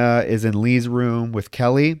Dana is in Lee's room with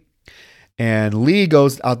Kelly. And Lee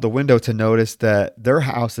goes out the window to notice that their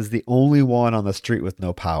house is the only one on the street with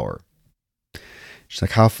no power. She's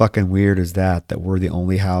like, how fucking weird is that we're the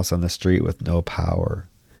only house on the street with no power?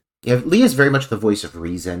 Yeah, Lee is very much the voice of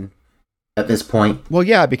reason at this point. Well,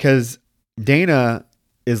 yeah, because Dana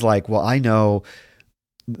is like, well, I know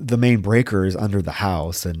the main breaker is under the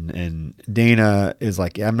house. And Dana is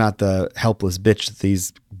like, I'm not the helpless bitch that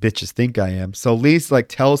these bitches think I am. So Lee's like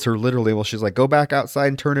tells her literally, well, she's like, go back outside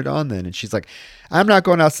and turn it on then. And she's like, I'm not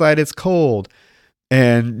going outside. It's cold.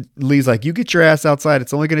 And Lee's like, you get your ass outside.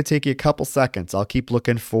 It's only going to take you a couple seconds. I'll keep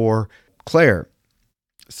looking for Claire.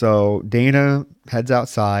 So Dana heads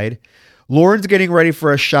outside. Lauren's getting ready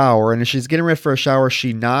for a shower. And as she's getting ready for a shower,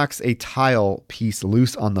 she knocks a tile piece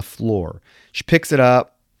loose on the floor. She picks it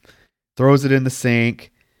up, throws it in the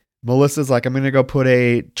sink. Melissa's like, I'm going to go put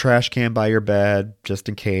a trash can by your bed just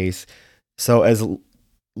in case. So as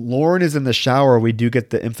Lauren is in the shower, we do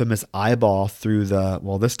get the infamous eyeball through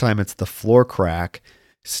this time it's the floor crack,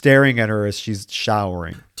 staring at her as she's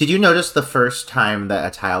showering. Did you notice the first time that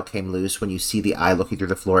a tile came loose, when you see the eye looking through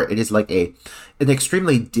the floor, it is like an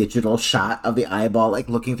extremely digital shot of the eyeball, like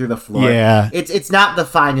looking through the floor. Yeah. It's not the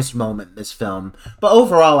finest moment in this film, but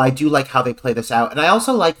overall I do like how they play this out. And I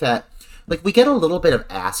also like that, like, we get a little bit of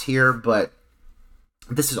ass here, but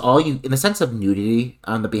this is all you, in the sense of nudity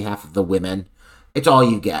on the behalf of the women, it's all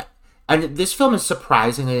you get. And this film is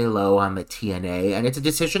surprisingly low on the TNA, and it's a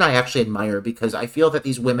decision I actually admire because I feel that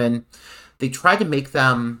these women, they try to make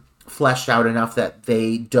them fleshed out enough that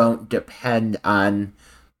they don't depend on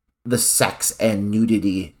the sex and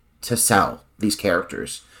nudity to sell these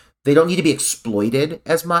characters. They don't need to be exploited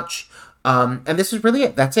as much. And this is really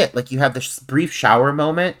it. That's it. Like, you have this brief shower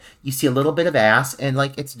moment, you see a little bit of ass, and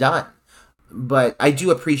like, it's done. But I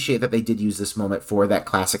do appreciate that they did use this moment for that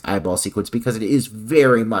classic eyeball sequence because it is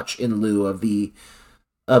very much in lieu of the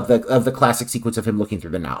classic sequence of him looking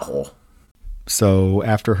through the knot hole. So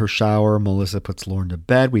after her shower, Melissa puts Lauren to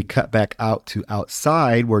bed. We cut back out to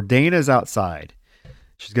outside where Dana's outside.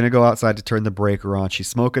 She's going to go outside to turn the breaker on. She's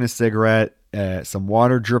smoking a cigarette. Some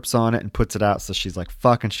water drips on it and puts it out. So she's like,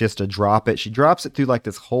 fuck, and she has to drop it. She drops it through like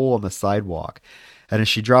this hole on the sidewalk. And as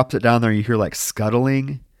she drops it down there, you hear like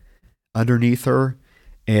scuttling underneath her.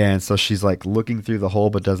 And so she's like looking through the hole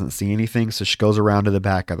but doesn't see anything. So she goes around to the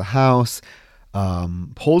back of the house,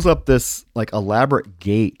 pulls up this like elaborate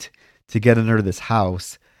gate to get under this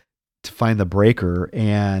house to find the breaker.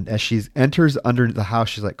 And as she enters under the house,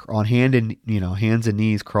 she's like on hands and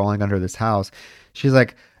knees crawling under this house. She's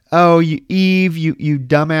like, oh, Eve, you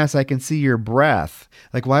dumbass, I can see your breath.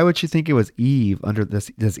 Like, why would you think it was Eve under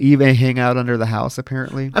this? Does Eve hang out under the house,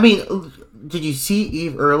 apparently? I mean, did you see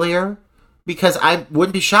Eve earlier? Because I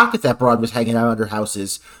wouldn't be shocked if that broad was hanging out under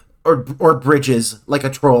houses or bridges like a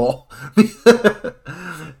troll.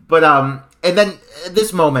 But, and then at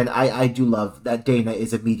this moment, I do love that Dana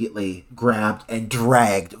is immediately grabbed and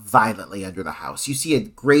dragged violently under the house. You see a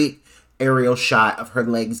great aerial shot of her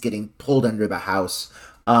legs getting pulled under the house.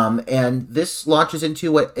 And this launches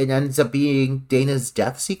into what it ends up being Dana's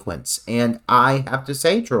death sequence. And I have to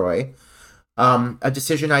say, Troy, a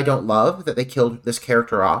decision I don't love that they killed this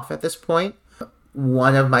character off at this point.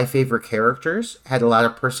 One of my favorite characters, had a lot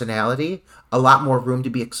of personality, a lot more room to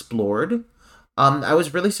be explored. I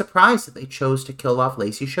was really surprised that they chose to kill off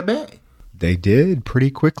Lacey Chabert. They did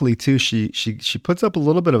pretty quickly too. She puts up a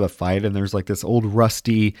little bit of a fight, and there's like this old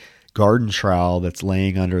rusty garden trowel that's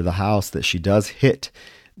laying under the house that she does hit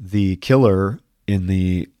the killer in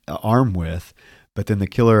the arm with, but then the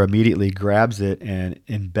killer immediately grabs it and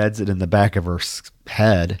embeds it in the back of her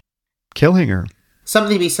head, killing her.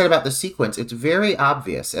 Something to be said about the sequence. It's very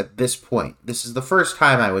obvious at this point. This is the first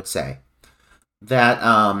time, I would say, that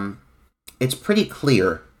it's pretty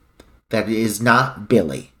clear that it is not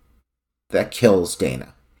Billy that kills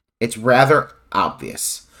Dana. It's rather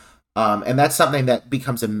obvious. And that's something that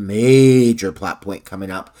becomes a major plot point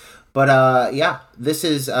coming up. But yeah, this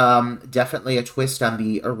is definitely a twist on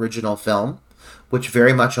the original film, which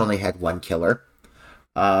very much only had one killer.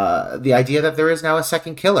 The idea that there is now a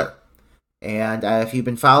second killer. And if you've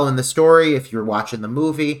been following the story, if you're watching the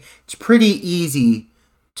movie, it's pretty easy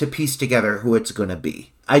to piece together who it's going to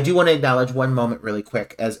be. I do want to acknowledge one moment really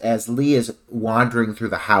quick. As Lee is wandering through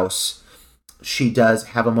the house, she does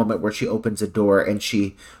have a moment where she opens a door and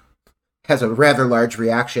she has a rather large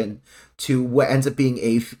reaction to what ends up being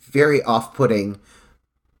a very off-putting,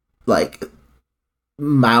 like,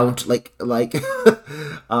 mount, the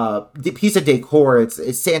piece of decor.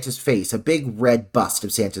 It's Santa's face, a big red bust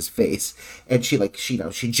of Santa's face, and she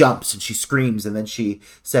jumps and she screams and then she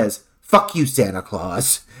says, "Fuck you, Santa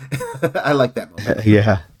Claus." I like that moment.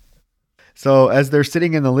 Yeah. So as they're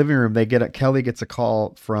sitting in the living room, Kelly gets a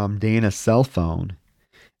call from Dana's cell phone,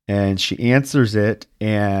 and she answers it,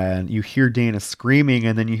 and you hear Dana screaming,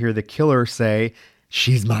 and then you hear the killer say,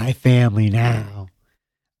 "She's my family now."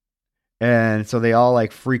 And so they all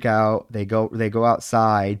like freak out. They go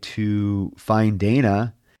outside to find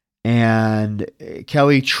Dana, and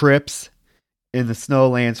Kelly trips in the snow,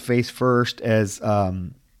 lands face first as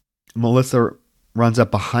Melissa runs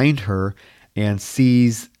up behind her and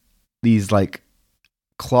sees these like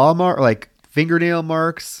fingernail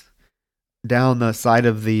marks down the side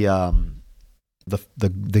of the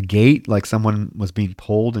gate, like someone was being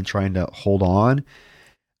pulled and trying to hold on.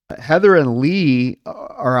 Heather and Lee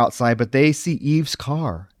are outside, but they see Eve's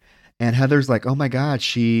car. And Heather's like, "Oh my God,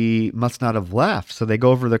 she must not have left." So they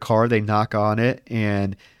go over to the car, they knock on it,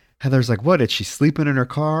 and Heather's like, "What, did she sleeping in her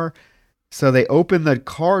car?" So they open the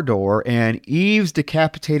car door, and Eve's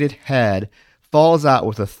decapitated head falls out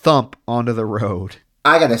with a thump onto the road.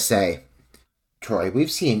 I gotta say, Troy,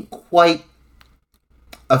 we've seen quite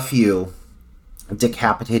a few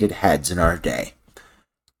decapitated heads in our day.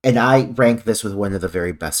 And I rank this with one of the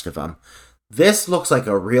very best of them. This looks like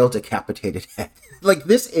a real decapitated head. Like,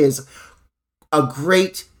 this is a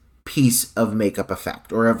great piece of makeup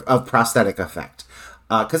effect, or of prosthetic effect.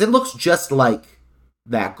 Because it looks just like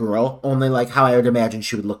that girl, only like how I would imagine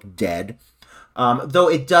she would look dead. Though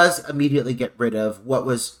it does immediately get rid of what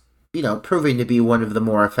was, proving to be one of the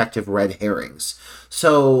more effective red herrings.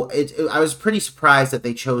 So I was pretty surprised that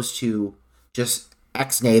they chose to just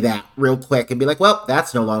X-nay that real quick and be like, well,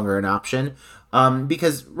 that's no longer an option.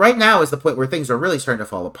 Because right now is the point where things are really starting to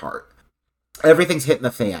fall apart. Everything's hitting the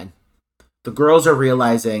fan. The girls are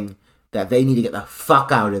realizing that they need to get the fuck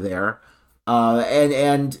out of there.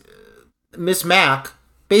 And Miss Mac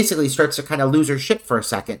basically starts to kind of lose her shit for a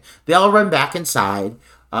second. They all run back inside.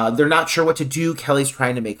 They're not sure what to do. Kelly's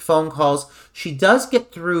trying to make phone calls. She does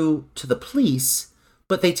get through to the police,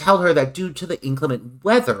 but they tell her that due to the inclement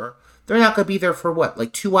weather, they're not going to be there for what,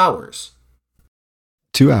 like 2 hours?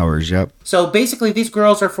 2 hours, yep. So basically, these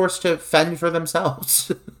girls are forced to fend for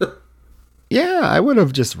themselves. Yeah, I would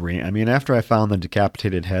have just ran. I mean, after I found the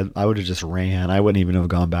decapitated head, I would have just ran. I wouldn't even have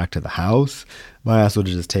gone back to the house. My ass would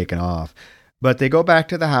have just taken off. But they go back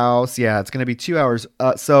to the house. Yeah, it's going to be 2 hours.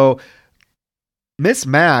 So Miss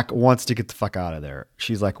Mac wants to get the fuck out of there.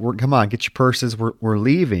 She's like, come on, get your purses. We're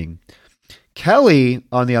leaving. Kelly,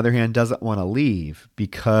 on the other hand, doesn't want to leave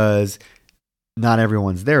because not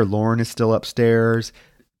everyone's there. Lauren is still upstairs.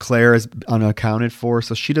 Claire is unaccounted for,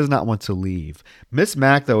 so she does not want to leave. Miss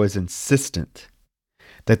Mac, though, is insistent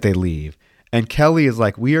that they leave. And Kelly is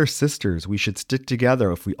like, we are sisters. We should stick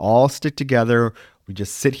together. If we all stick together, we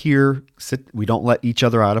just sit here, we don't let each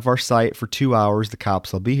other out of our sight for 2 hours, the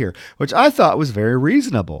cops will be here, which I thought was very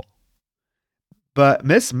reasonable. But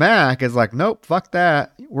Miss Mac is like, nope, fuck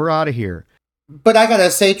that. We're out of here. But I gotta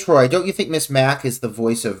say, Troy, don't you think Miss Mac is the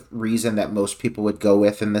voice of reason that most people would go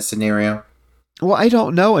with in this scenario? Well, I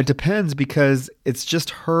don't know. It depends because it's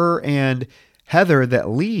just her and Heather that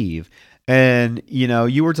leave. And,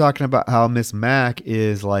 you were talking about how Miss Mac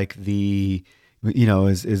is like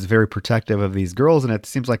is very protective of these girls. And it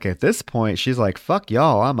seems like at this point, she's like, fuck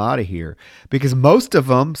y'all, I'm out of here. Because most of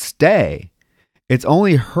them stay. It's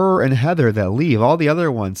only her and Heather that leave. All the other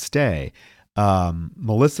ones stay.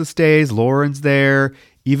 Melissa stays, Lauren's there.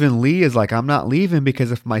 Even Lee is like, I'm not leaving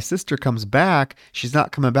because if my sister comes back, she's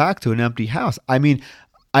not coming back to an empty house. I mean,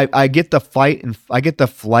 I get the fight and I get the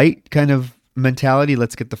flight kind of mentality.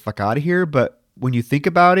 Let's get the fuck out of here. But when you think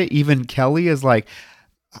about it, even Kelly is like,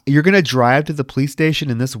 you're going to drive to the police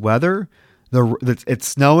station in this weather. It's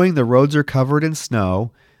snowing. The roads are covered in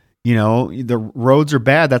snow. The roads are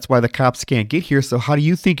bad. That's why the cops can't get here. So how do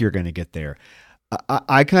you think you're going to get there?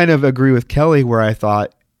 I kind of agree with Kelly where I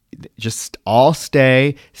thought just all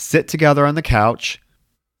stay, sit together on the couch,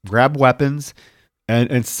 grab weapons,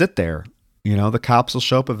 and sit there. The cops will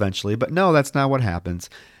show up eventually. But no, that's not what happens.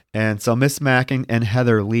 And so Miss Mac and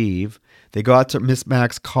Heather leave. They go out to Miss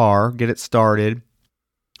Mac's car, get it started.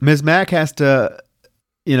 Miss Mac has to,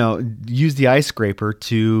 use the ice scraper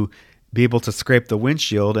to be able to scrape the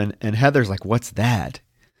windshield. And Heather's like, what's that?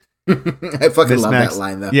 I fucking love that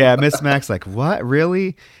line, though. Yeah, Miss Mac's like, what?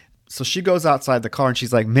 Really? So she goes outside the car and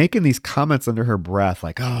she's like making these comments under her breath,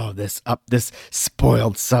 like, "Oh, this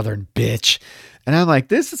spoiled Southern bitch," and I'm like,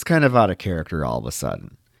 this is kind of out of character all of a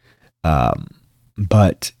sudden.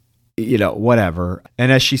 But whatever.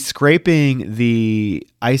 And as she's scraping the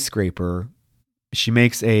ice scraper, she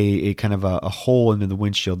makes a kind of a hole into the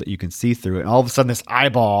windshield that you can see through it. And all of a sudden, this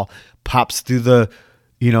eyeball pops through the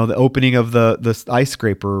opening of the ice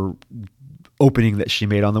scraper opening that she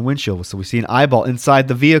made on the windshield. So we see an eyeball inside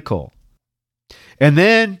the vehicle. And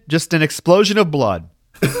then just an explosion of blood.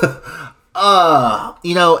 If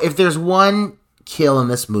there's one kill in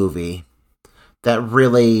this movie that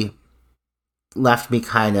really left me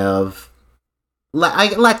kind of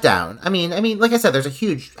let down. I mean, like I said, there's a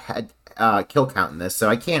huge kill count in this, so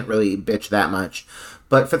I can't really bitch that much.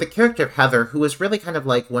 But for the character of Heather, who is really kind of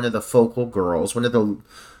like one of the focal girls,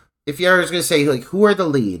 if I was going to say, like, who are the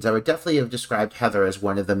leads, I would definitely have described Heather as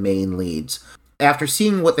one of the main leads. After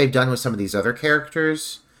seeing what they've done with some of these other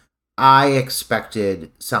characters, I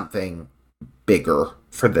expected something bigger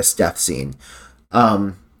for this death scene.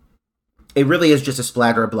 It really is just a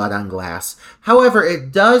splatter of blood on glass. However,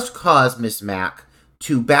 it does cause Miss Mack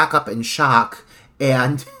to back up in shock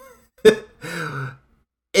and, in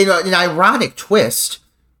an ironic twist,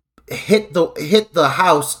 hit the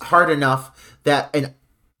house hard enough that an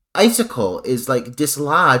icicle is like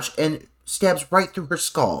dislodged and stabs right through her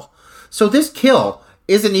skull. So this kill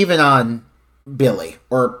isn't even on Billy,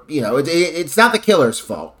 or it's not the killer's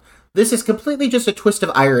fault. This is completely just a twist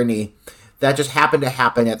of irony that just happened to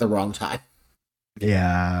happen at the wrong time.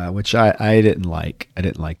 Yeah, which I didn't like. I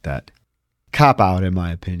didn't like that. Cop out, in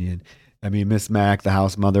my opinion. I mean, Miss Mack, the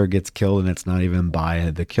house mother, gets killed, and it's not even by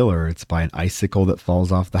the killer. It's by an icicle that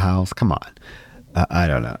falls off the house. Come on. I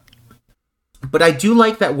don't know. But I do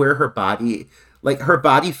like that where her body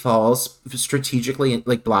falls strategically,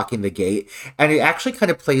 like blocking the gate, and it actually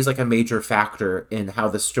kind of plays like a major factor in how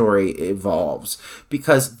the story evolves,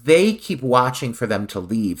 because they keep watching for them to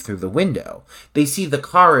leave through the window. They see the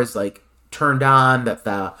car is like turned on, that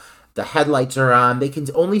the headlights are on. They can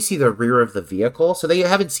only see the rear of the vehicle, so they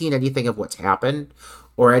haven't seen anything of what's happened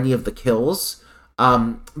or any of the kills.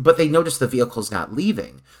 But they notice the vehicle's not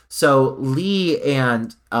leaving. So Lee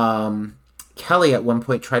and Kelly at one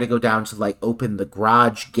point try to go down to like open the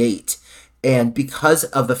garage gate, and because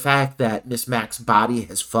of the fact that Miss Mack's body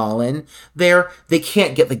has fallen there, they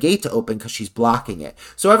can't get the gate to open because she's blocking it.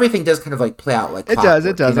 So everything does kind of like play out like it does.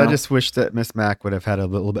 It does. I just wish that Miss Mack would have had a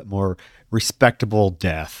little bit more respectable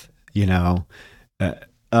death. Yeah, I hear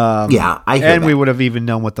and that. We would have even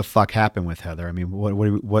known what the fuck happened with Heather. I mean,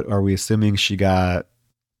 what are we assuming she got?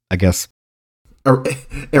 I guess. Erupted.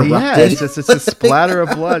 Yeah, it's a splatter of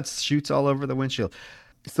blood shoots all over the windshield.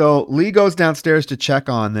 So Lee goes downstairs to check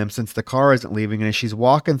on them since the car isn't leaving, and as she's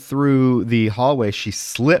walking through the hallway, she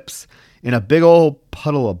slips in a big old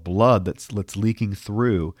puddle of blood that's leaking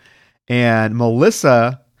through. And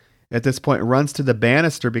Melissa, at this point, runs to the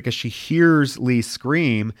banister because she hears Lee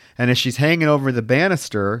scream, and as she's hanging over the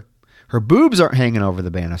banister, her boobs aren't hanging over the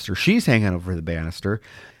banister, she's hanging over the banister.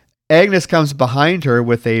 Agnes comes behind her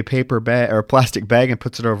with a paper bag or plastic bag and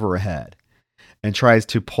puts it over her head and tries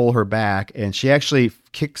to pull her back. And she actually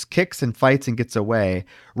kicks and fights and gets away,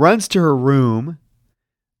 runs to her room.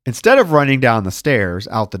 Instead of running down the stairs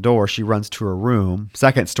out the door, she runs to her room,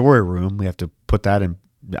 second story room. We have to put that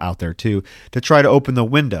out there too, to try to open the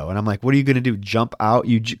window. And I'm like, what are you going to do? Jump out?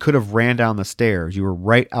 You could have ran down the stairs. You were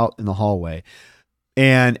right out in the hallway.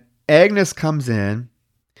 And Agnes comes in.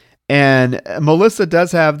 And Melissa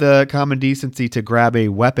does have the common decency to grab a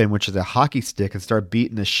weapon, which is a hockey stick, and start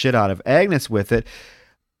beating the shit out of Agnes with it.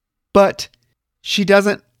 But she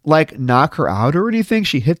doesn't like knock her out or anything.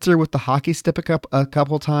 She hits her with the hockey stick a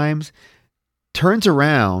couple times, turns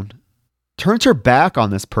around, turns her back on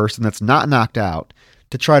this person that's not knocked out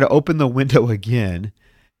to try to open the window again.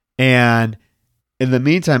 And in the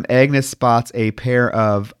meantime, Agnes spots a pair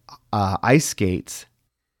of ice skates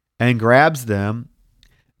and grabs them,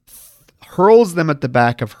 hurls them at the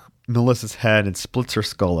back of Melissa's head, and splits her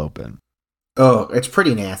skull open. Oh, it's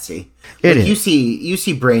pretty nasty. It is. You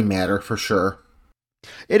see brain matter for sure.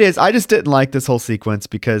 It is. I just didn't like this whole sequence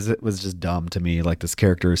because it was just dumb to me. Like, this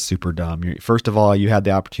character is super dumb. First of all, you had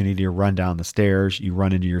the opportunity to run down the stairs. You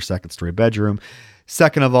run into your second story bedroom.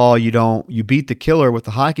 Second of all, you beat the killer with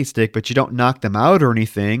the hockey stick, but you don't knock them out or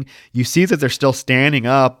anything. You see that they're still standing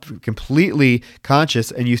up, completely conscious,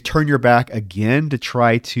 and you turn your back again to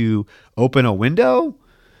try to open a window?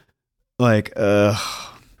 Like,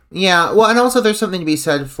 Yeah, well, and also there's something to be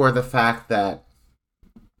said for the fact that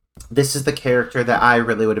this is the character that I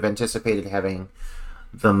really would have anticipated having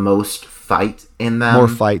the most fight in them. More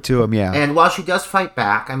fight to him, yeah. And while she does fight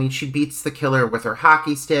back, I mean, she beats the killer with her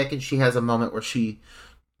hockey stick, and she has a moment where she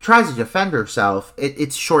tries to defend herself.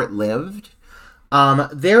 It's short-lived.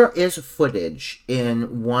 There is footage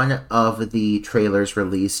in one of the trailers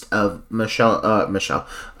released of Michelle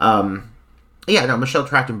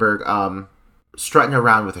Trachtenberg strutting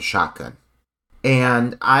around with a shotgun.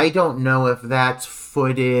 And I don't know if that's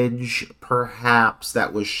footage perhaps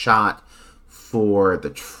that was shot for the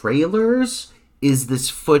trailers. Is this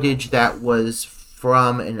footage that was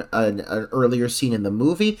from an earlier scene in the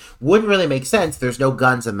movie? Wouldn't really make sense. There's no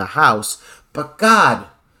guns in the house. But God,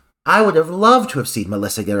 I would have loved to have seen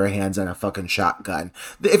Melissa get her hands on a fucking shotgun.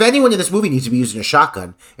 If anyone in this movie needs to be using a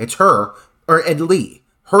shotgun, it's her and Lee.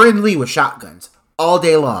 Her and Lee with shotguns all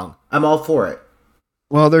day long. I'm all for it.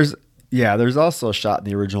 Well, there's also a shot in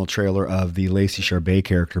the original trailer of the Lacey Chabert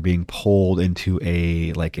character being pulled into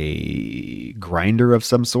a grinder of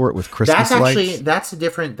some sort with Christmas lights.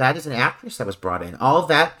 That is an actress that was brought in. All of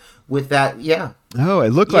that with that, yeah. Oh, it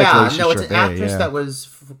looked like Lacey Chabert. It's an actress that was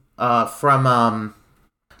from,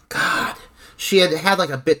 God, she had like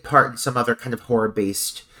a bit part in some other kind of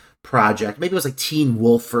horror-based project. Maybe it was like Teen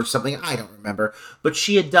Wolf or something. I don't remember. But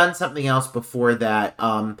she had done something else before that.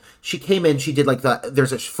 She came in, she did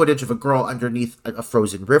there's a footage of a girl underneath a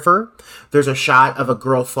frozen river. There's a shot of a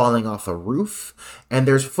girl falling off a roof. And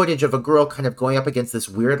there's footage of a girl kind of going up against this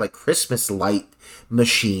weird like Christmas light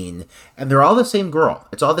machine. And they're all the same girl.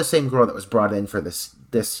 It's all the same girl that was brought in for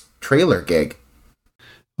this trailer gig.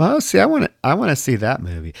 Well, see, I want to see that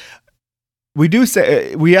movie. We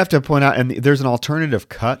have to point out, and there's an alternative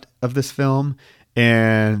cut of this film,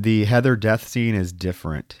 and the Heather death scene is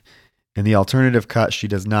different. In the alternative cut, she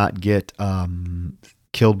does not get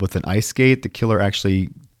killed with an ice skate. The killer actually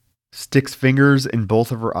sticks fingers in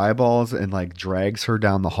both of her eyeballs and like drags her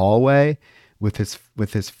down the hallway with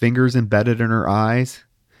his fingers embedded in her eyes.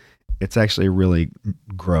 It's actually really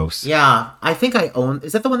gross. Yeah, I think I own.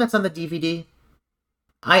 Is that the one that's on the DVD?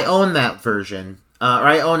 I own that version. Or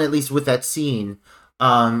I own at least with that scene.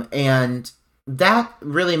 And that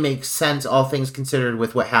really makes sense, all things considered,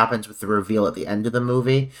 with what happens with the reveal at the end of the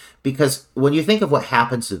movie. Because when you think of what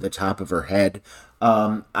happens to the top of her head,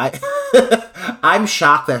 I'm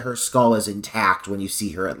shocked that her skull is intact when you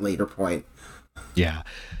see her at later point. Yeah.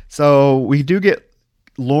 So we do get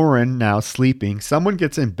Lauren now sleeping. Someone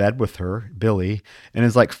gets in bed with her, Billy, and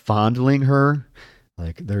is like fondling her.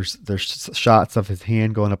 Like there's shots of his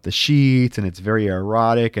hand going up the sheets, and it's very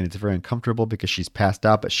erotic and it's very uncomfortable because she's passed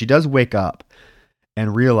out. But she does wake up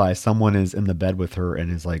and realize someone is in the bed with her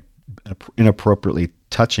and is like inappropriately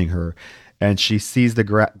touching her. And she sees the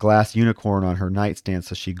glass unicorn on her nightstand.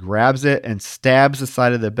 So she grabs it and stabs the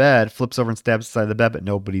side of the bed, flips over and stabs the side of the bed, but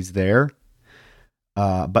nobody's there.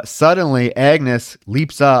 But suddenly Agnes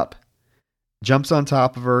leaps up, jumps on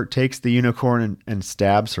top of her, takes the unicorn and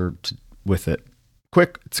stabs her with it.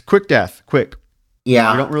 It's quick death. Quick.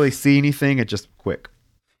 Yeah. You don't really see anything. It's just quick.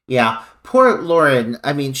 Yeah. Poor Lauren.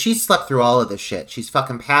 I mean, she slept through all of this shit. She's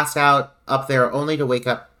fucking passed out up there only to wake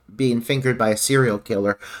up being fingered by a serial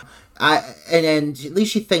killer. And at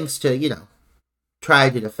least she thinks to, try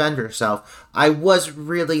to defend herself. I was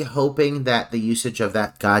really hoping that the usage of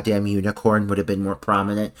that goddamn unicorn would have been more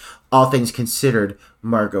prominent. All things considered,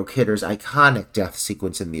 Margot Kidder's iconic death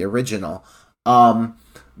sequence in the original.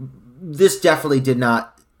 This definitely did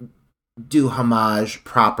not do homage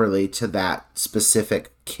properly to that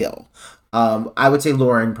specific kill. I would say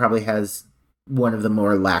Lauren probably has one of the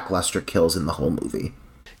more lackluster kills in the whole movie.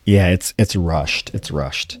 Yeah, it's rushed. It's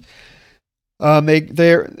rushed.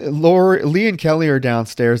 Lee and Kelly are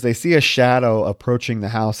downstairs. They see a shadow approaching the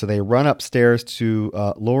house, so they run upstairs to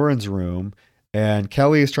Lauren's room. And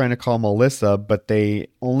Kelly is trying to call Melissa, but they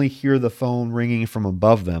only hear the phone ringing from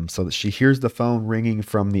above them, so that she hears the phone ringing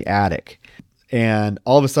from the attic. And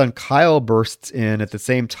all of a sudden, Kyle bursts in at the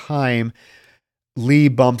same time. Lee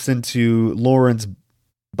bumps into Lauren's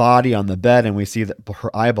body on the bed, and we see that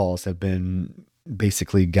her eyeballs have been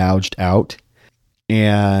basically gouged out.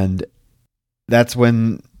 And that's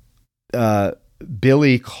when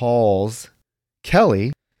Billy calls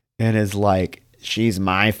Kelly and is like, "She's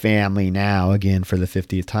my family now," again for the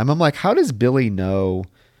 50th time. I'm like, how does Billy know,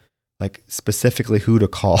 like, specifically who to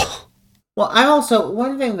call? Well,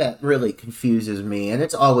 one thing that really confuses me, and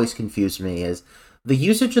it's always confused me, is the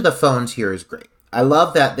usage of the phones here is great. I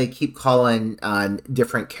love that they keep calling on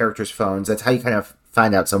different characters' phones. That's how you kind of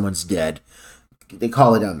find out someone's dead. They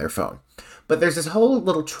call it on their phone. But there's this whole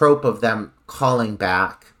little trope of them calling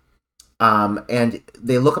back And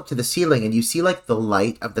they look up to the ceiling, and you see like the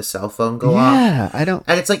light of the cell phone go off. Yeah, I don't.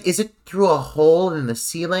 And it's like, is it through a hole in the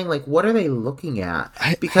ceiling? Like, what are they looking at?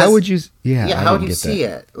 Because how would you? Yeah, how would you see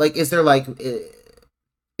it? Like, is there like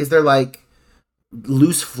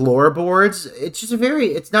loose floorboards? It's just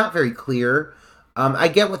it's not very clear. I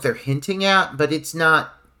get what they're hinting at, but it's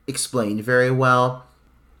not explained very well.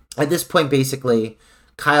 At this point, basically,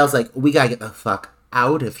 Kyle's like, we gotta get the fuck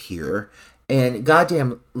out of here. And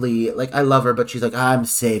goddamn Lee, like, I love her, but she's like, I'm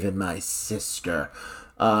saving my sister.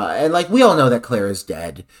 And, like, we all know that Claire is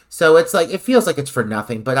dead. So it's like, it feels like it's for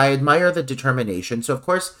nothing, but I admire the determination. So, of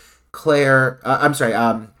course,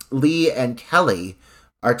 Lee and Kelly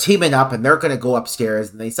are teaming up, and they're going to go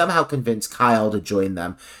upstairs, and they somehow convince Kyle to join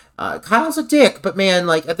them. Kyle's a dick, but man,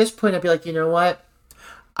 like, at this point, I'd be like, you know what?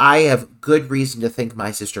 I have good reason to think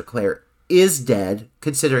my sister Claire is dead,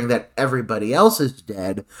 considering that everybody else is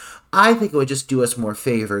dead. I think it would just do us more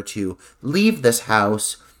favor to leave this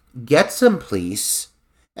house, get some police,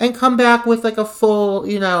 and come back with like a full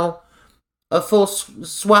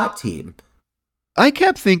SWAT team. I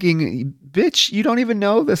kept thinking, bitch, you don't even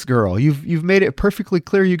know this girl. You've made it perfectly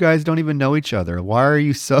clear you guys don't even know each other. Why are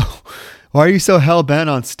you so hell bent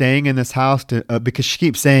on staying in this house? Because she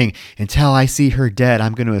keeps saying, until I see her dead,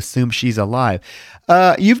 I'm going to assume she's alive.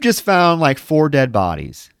 You've just found like 4 dead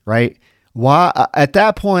bodies, right? Why? At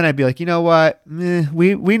that point, I'd be like, you know what?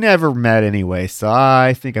 We never met anyway, so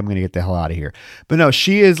I think I'm going to get the hell out of here. But no,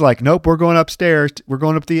 she is like, nope, we're going upstairs. We're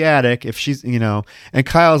going up the attic. If she's, and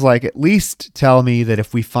Kyle's like, at least tell me that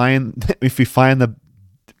if we find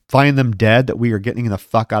them dead, that we are getting the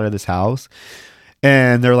fuck out of this house.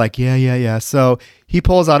 And they're like, yeah. So he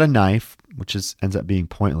pulls out a knife, which ends up being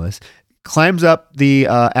pointless, climbs up the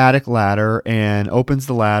attic ladder and opens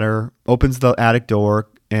the attic door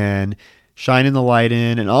and shining the light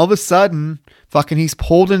in. And all of a sudden, fucking he's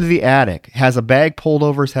pulled into the attic, has a bag pulled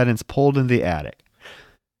over his head and it's pulled into the attic.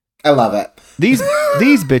 I love it. These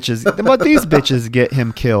bitches get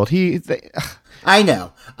him killed. I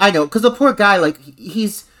know. Because the poor guy, like,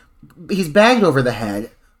 he's bagged over the head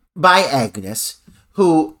by Agnes,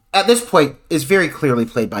 who at this point is very clearly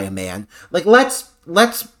played by a man. Like, let's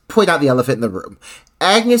point out the elephant in the room.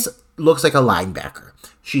 Agnes looks like a linebacker.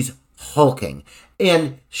 She's hulking.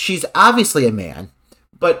 And she's obviously a man.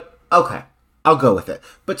 But, okay, I'll go with it.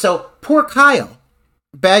 But so, poor Kyle,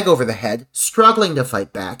 bag over the head, struggling to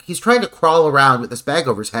fight back. He's trying to crawl around with this bag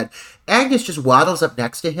over his head. Agnes just waddles up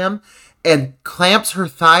next to him and clamps her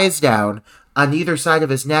thighs down on either side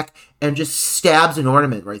of his neck and just stabs an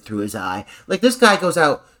ornament right through his eye. Like, this guy goes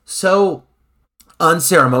out so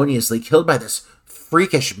unceremoniously, killed by this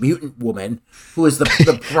freakish mutant woman who is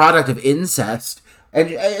the product of incest.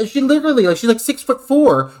 And she literally, like, she's like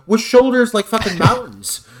 6'4" with shoulders like fucking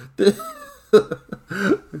mountains. It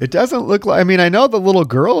doesn't look like, I mean, I know the little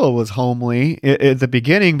girl was homely at the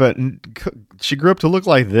beginning, but she grew up to look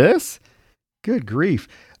like this? Good grief.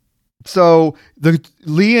 So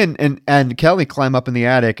Lee and Kelly climb up in the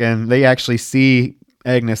attic and they actually see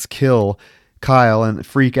Agnes kill Kyle and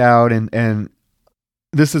freak out. And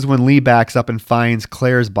this is when Lee backs up and finds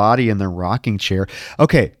Claire's body in the rocking chair.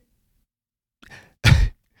 Okay.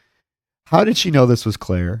 How did she know this was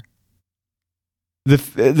Claire?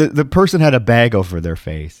 The person had a bag over their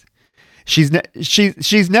face.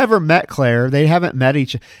 She's never met Claire. They haven't met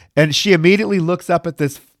each other. And she immediately looks up at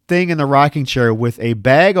this thing in the rocking chair with a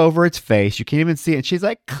bag over its face. You can't even see it. And she's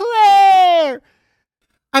like, Claire!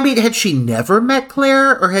 I mean, had she never met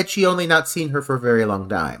Claire, or had she only not seen her for a very long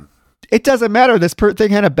time? It doesn't matter. This thing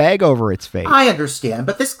had a bag over its face. I understand,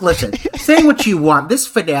 but listen, say what you want. This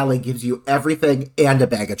finale gives you everything and a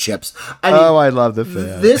bag of chips. I mean, I love the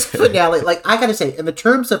finale. This finale, like, I gotta say, in the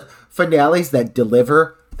terms of finales that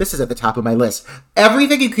deliver, this is at the top of my list.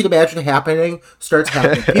 Everything you could imagine happening starts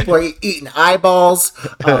happening. People are eating eyeballs.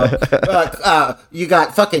 You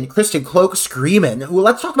got fucking Kristen Cloak screaming. Well,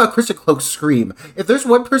 let's talk about Kristen Cloak's scream. If there's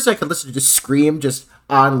one person I could listen to just scream just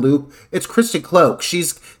on loop, it's Kristen Cloak.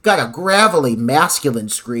 She's got a gravelly, masculine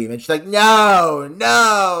scream, and she's like, no, and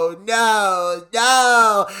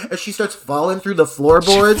she starts falling through the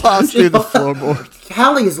floorboards. She falls through the floorboards.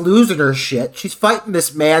 Callie is losing her shit. She's fighting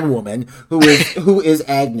this man-woman who is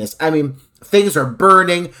Agnes. I mean, things are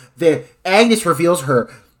burning. Agnes reveals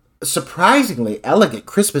her surprisingly elegant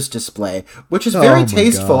Christmas display, which is very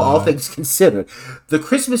tasteful, all things considered. The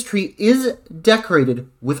Christmas tree is decorated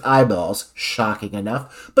with eyeballs, shocking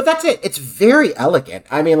enough, but that's it. It's very elegant.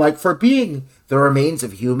 I mean, like, for being the remains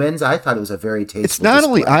of humans, I thought it was a very tasteful It's not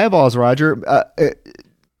display. only eyeballs, Roger.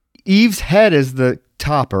 Eve's head is the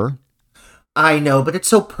topper. I know, but it's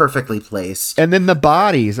so perfectly placed. And then the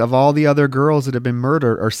bodies of all the other girls that have been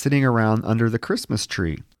murdered are sitting around under the Christmas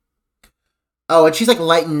tree. Oh, and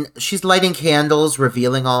she's lighting candles,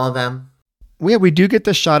 revealing all of them. Yeah, we do get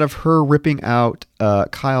the shot of her ripping out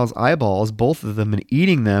Kyle's eyeballs, both of them, and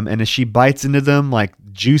eating them. And as she bites into them, like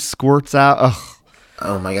juice squirts out. Ugh.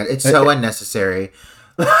 Oh my God, it's so unnecessary.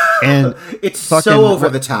 And it's so over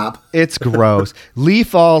the top. It's gross. Lee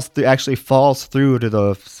falls through to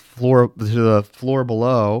the floor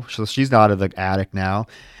below, so she's out of the attic now.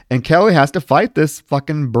 And Kelly has to fight this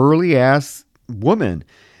fucking burly ass woman.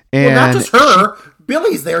 And not just her.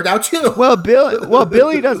 Billy's there now too.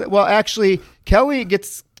 Billy doesn't. Well, actually, Kelly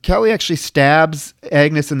actually stabs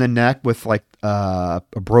Agnes in the neck with like a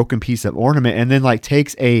broken piece of ornament, and then like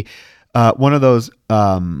takes a one of those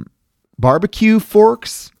barbecue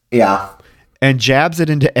forks. Yeah. And jabs it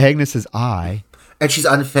into Agnes's eye. And she's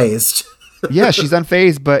unfazed. Yeah, she's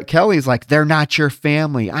unfazed, but Kelly's like, they're not your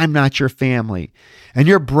family. I'm not your family. And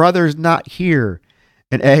your brother's not here.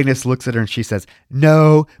 And Agnes looks at her and she says,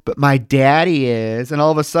 no, but my daddy is. And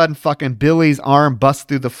all of a sudden, fucking Billy's arm busts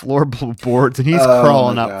through the floorboards and he's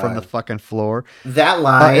crawling up from the fucking floor. That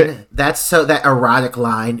line, that erotic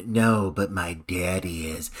line, no, but my daddy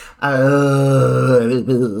is. It's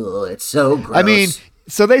so gross. I mean,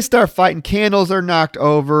 so they start fighting. Candles are knocked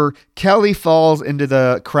over. Kelly falls into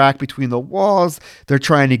the crack between the walls. They're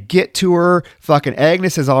trying to get to her. Fucking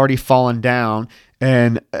Agnes has already fallen down.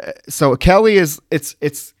 And so Kelly is, it's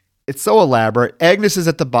so elaborate. Agnes is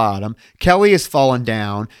at the bottom. Kelly is fallen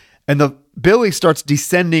down, and Billy starts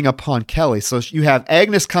descending upon Kelly. So you have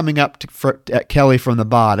Agnes coming up at Kelly from the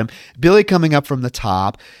bottom, Billy coming up from the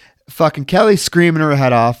top. Fucking Kelly screaming her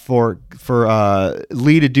head off for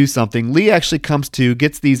Lee to do something. Lee actually comes to,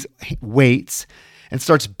 gets these weights, and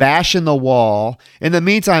starts bashing the wall. In the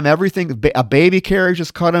meantime, a baby carriage is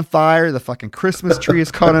caught on fire. The fucking Christmas tree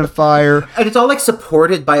is caught on fire. And it's all like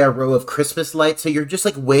supported by a row of Christmas lights. So you're just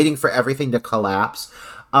like waiting for everything to collapse.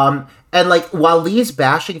 And like while Lee's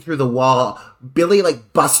bashing through the wall, Billy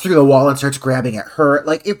like busts through the wall and starts grabbing at her.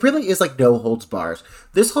 Like it really is like no holds bars.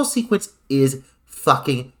 This whole sequence is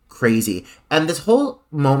fucking crazy. And this whole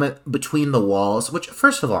moment between the walls, which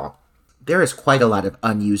first of all, there is quite a lot of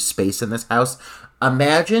unused space in this house.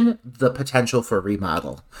 Imagine the potential for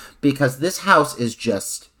remodel, because this house is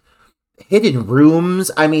just hidden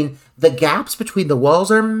rooms. I mean, the gaps between the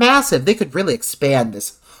walls are massive. They could really expand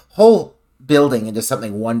this whole building into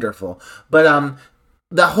something wonderful. But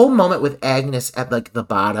the whole moment with Agnes at like the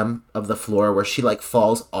bottom of the floor where she like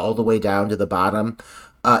falls all the way down to the bottom,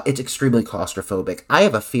 it's extremely claustrophobic. I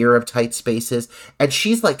have a fear of tight spaces, and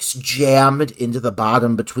she's like jammed into the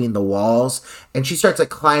bottom between the walls, and she starts like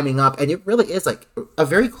climbing up, and it really is like a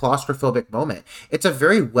very claustrophobic moment. It's a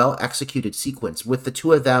very well executed sequence with the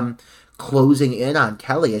two of them closing in on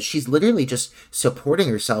Kelly as she's literally just supporting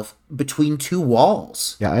herself between two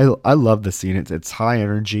walls. Yeah, I love the scene. It's high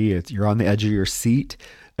energy. You're on the edge of your seat.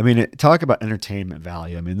 I mean, talk about entertainment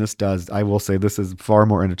value. I mean, I will say this is far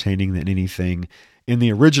more entertaining than anything in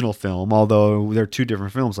the original film, although they're two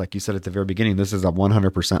different films. Like you said at the very beginning, this is a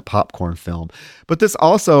 100% popcorn film. But does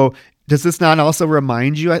this not also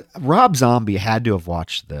remind you, Rob Zombie had to have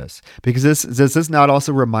watched this, because does this not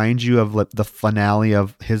also remind you of the finale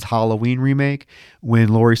of his Halloween remake when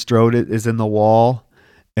Laurie Strode is in the wall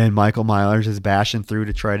and Michael Myers is bashing through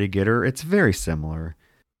to try to get her? It's very similar.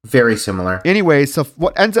 Very similar. Anyway, so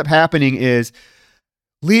what ends up happening is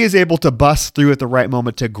Lee is able to bust through at the right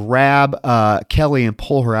moment to grab Kelly and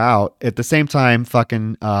pull her out. At the same time,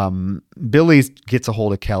 fucking Billy gets a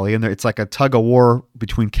hold of Kelly, and it's like a tug of war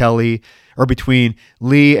between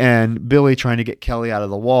Lee and Billy trying to get Kelly out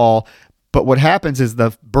of the wall. But what happens is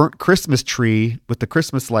the burnt Christmas tree with the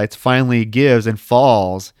Christmas lights finally gives and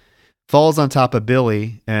falls on top of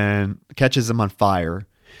Billy and catches him on fire.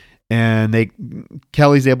 And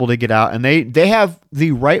Kelly's able to get out, and they have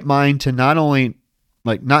the right mind to not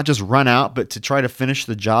just run out, but to try to finish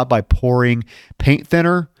the job by pouring paint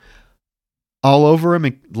thinner all over him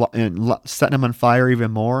and setting him on fire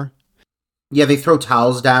even more. Yeah, they throw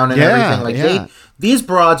towels down and everything. Like these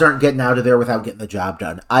broads aren't getting out of there without getting the job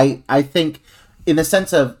done. I think in the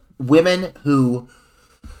sense of women who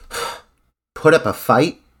put up a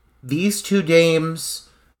fight, these two dames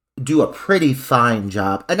do a pretty fine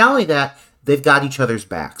job. And not only that, they've got each other's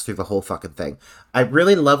backs through the whole fucking thing. I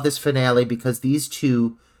really love this finale because these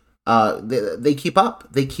two, they keep up.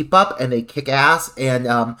 They keep up and they kick ass.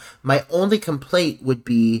 And my only complaint would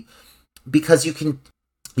be because you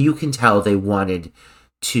can tell they wanted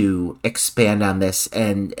to expand on this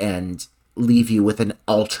and leave you with an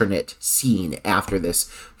alternate scene after this.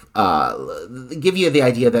 Give you the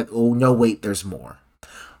idea that, oh, no, wait, there's more.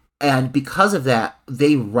 And because of that,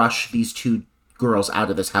 they rush these two girls out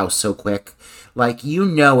of this house so quick. Like, you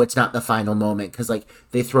know, it's not the final moment because, like,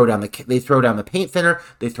 they throw down the paint thinner,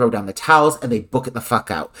 they throw down the towels, and they book it the fuck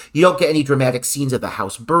out. You don't get any dramatic scenes of the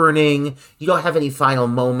house burning. You don't have any final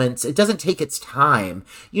moments. It doesn't take its time.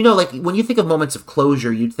 You know, like, when you think of moments of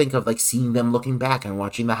closure, you'd think of, like, seeing them looking back and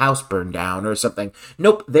watching the house burn down or something.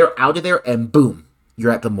 Nope, they're out of there, and boom,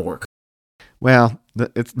 you're at the morgue. Well,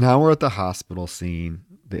 it's now we're at the hospital scene,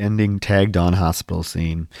 the ending tagged on hospital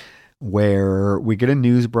scene, where we get a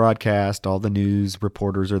news broadcast. All the news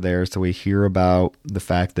reporters are there, so we hear about the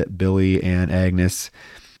fact that Billy and Agnes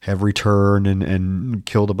have returned and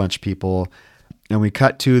killed a bunch of people. And we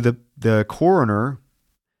cut to the coroner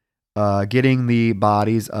getting the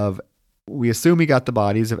bodies of, we assume he got the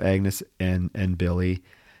bodies of Agnes and Billy.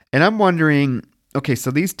 And I'm wondering, okay, so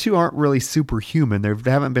these two aren't really superhuman. They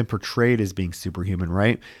haven't been portrayed as being superhuman,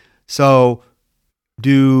 right? So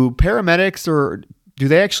do paramedics or do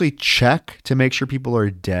they actually check to make sure people are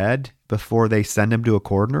dead before they send them to a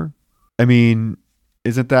coroner? I mean,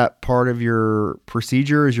 isn't that part of your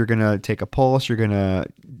procedure? Is you're going to take a pulse, you're going to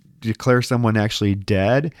declare someone actually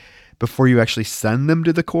dead before you actually send them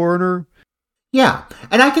to the coroner? Yeah,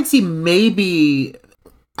 and I could see maybe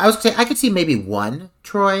one,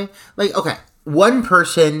 Troy. Like, okay, one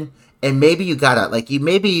person, and maybe you gotta, like, you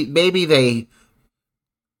maybe they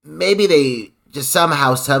just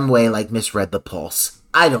somehow, some way, like, misread the pulse.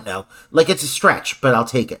 I don't know. Like, it's a stretch, but I'll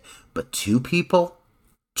take it. But two people?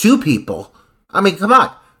 I mean, come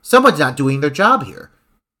on. Someone's not doing their job here.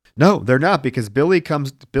 No, they're not, because Billy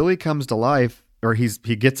comes to life, or he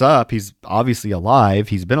gets up. He's obviously alive.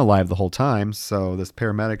 He's been alive the whole time. So this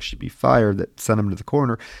paramedic should be fired that sent him to the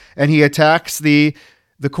coroner. And he attacks the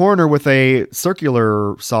coroner with a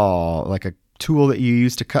circular saw, like a tool that you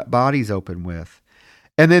use to cut bodies open with.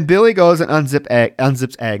 And then Billy goes and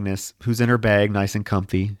unzips Agnes, who's in her bag, nice and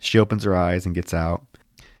comfy. She opens her eyes and gets out.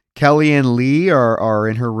 Kelly and Lee are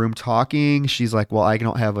in her room talking. She's like, well, I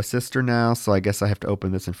don't have a sister now, so I guess I have to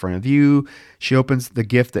open this in front of you. She opens the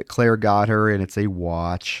gift that Claire got her, and it's a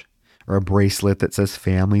watch or a bracelet that says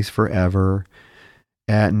families forever.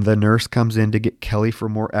 And the nurse comes in to get Kelly for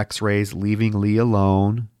more x-rays, leaving Lee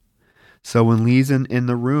alone. So when Lee's in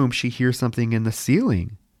the room, she hears something in the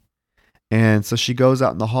ceiling. And so she goes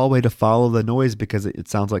out in the hallway to follow the noise because it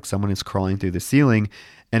sounds like someone is crawling through the ceiling.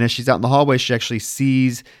 And as she's out in the hallway, she actually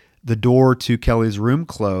sees the door to Kelly's room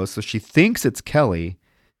closed. So she thinks it's Kelly.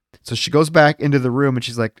 So she goes back into the room and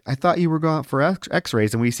she's like, I thought you were going for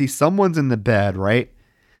x-rays. And we see someone's in the bed, right?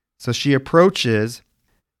 So she approaches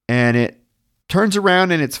and it turns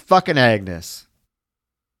around and it's fucking Agnes,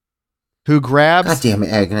 who grabs God damn it,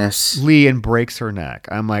 Agnes. Lee and breaks her neck.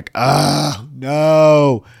 I'm like, oh,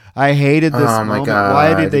 no. I hated this moment. My God.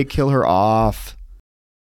 Why did they kill her off?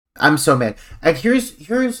 I'm so mad. And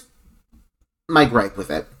here's my gripe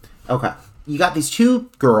with it. Okay. You got these two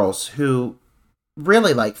girls who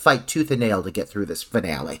really, like, fight tooth and nail to get through this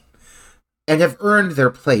finale and have earned their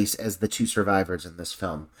place as the two survivors in this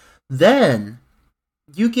film. Then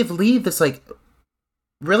you give Lee this, like,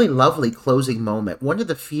 really lovely closing moment. One of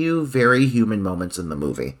the few very human moments in the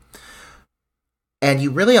movie. And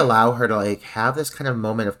you really allow her to, like, have this kind of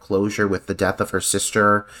moment of closure with the death of her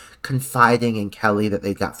sister, confiding in Kelly that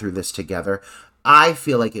they got through this together. I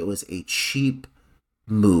feel like it was a cheap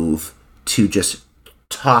move to just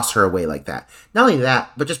toss her away like that. Not only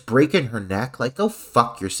that, but just breaking her neck. Like, go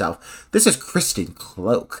fuck yourself. This is Kristen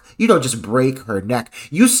Cloak. You don't just break her neck.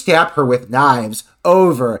 You stab her with knives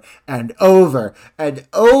over and over and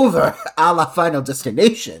over, a la Final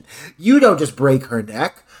Destination. You don't just break her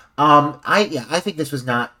neck. I think this was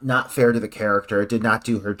not fair to the character. It did not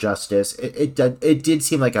do her justice. It did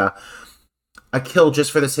seem like a kill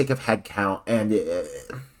just for the sake of head count, and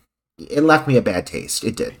it left me a bad taste.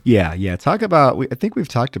 It did. Yeah. Talk about. I think we've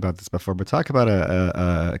talked about this before, but talk about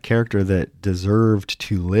a character that deserved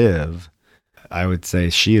to live. I would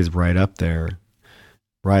say she is right up there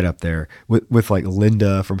with like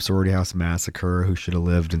Linda from Sorority House Massacre, who should have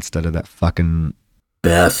lived instead of that fucking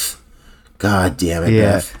Beth. God damn it,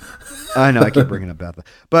 yeah. Beth. I know, I keep bringing up Beth.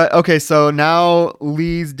 But, okay, so now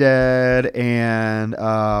Lee's dead, and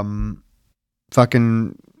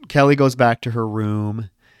fucking Kelly goes back to her room,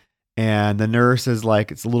 and the nurse is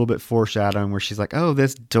like, it's a little bit foreshadowing where she's like, oh,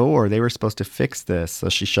 this door, they were supposed to fix this. So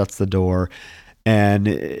she shuts the door,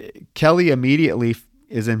 and Kelly immediately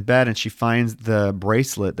is in bed, and she finds the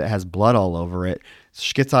bracelet that has blood all over it. So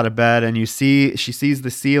she gets out of bed, and she sees the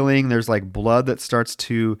ceiling. There's like blood that starts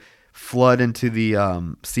to flood into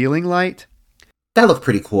the ceiling light. That looked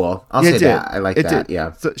pretty cool. I'll say that. I like that. Did.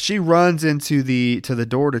 Yeah. So she runs into the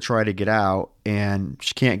door to try to get out, and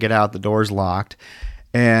she can't get out. The door's locked.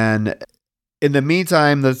 And in the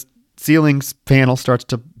meantime, the ceiling panel starts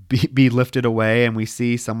to be lifted away, and we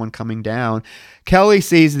see someone coming down. Kelly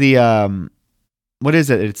sees the what is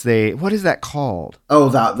it? What is that called? Oh,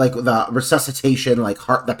 the resuscitation, like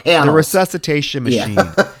heart, the panels. The resuscitation machine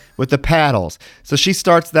with the paddles. So she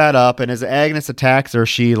starts that up, and as Agnes attacks her,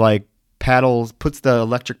 she like puts the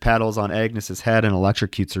electric paddles on Agnes's head and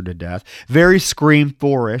electrocutes her to death. Very Scream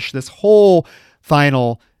 4-ish. This whole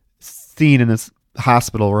final scene in this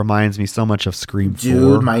hospital reminds me so much of Scream 4.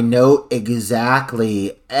 Dude, my note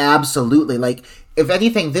exactly. Absolutely. Like, if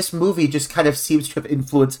anything, this movie just kind of seems to have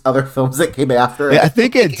influenced other films that came after it. I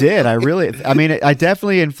think it did. I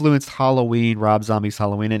definitely influenced Halloween, Rob Zombie's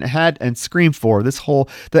Halloween, and Scream 4. The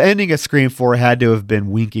ending of Scream 4 had to have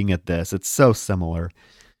been winking at this. It's so similar.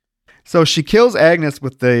 So she kills Agnes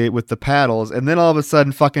with the paddles, and then all of a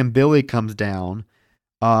sudden fucking Billy comes down.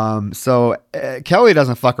 So Kelly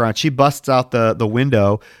doesn't fuck around. She busts out the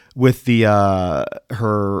window with the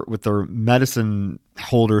medicine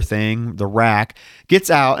holder thing, the rack, gets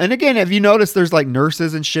out. And again, have you noticed there's like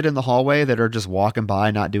nurses and shit in the hallway that are just walking by,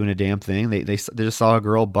 not doing a damn thing? They just saw a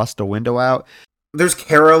girl bust a window out. There's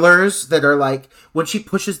carolers that are like, when she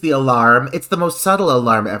pushes the alarm, it's the most subtle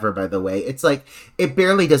alarm ever, by the way. It's like, it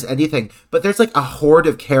barely does anything, but there's like a horde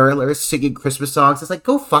of carolers singing Christmas songs. It's like,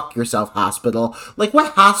 go fuck yourself, hospital. Like,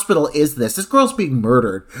 what hospital is this? This girl's being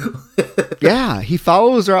murdered. Yeah, he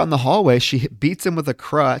follows her out in the hallway. She beats him with a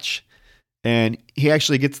crutch, and he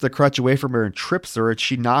actually gets the crutch away from her and trips her, and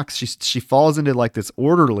she falls into like this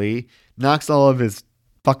orderly, knocks all of his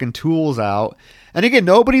fucking tools out. And again,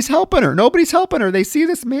 nobody's helping her. They see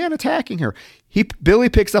this man attacking her. Billy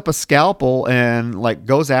picks up a scalpel and like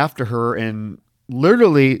goes after her, and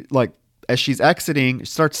literally like as she's exiting,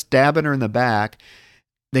 starts stabbing her in the back.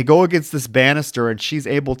 They go against this banister, and she's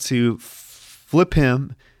able to flip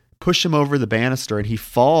him, push him over the banister, and he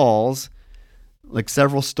falls like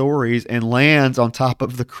several stories and lands on top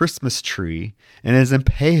of the Christmas tree and is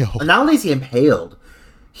impaled. Not only is he impaled,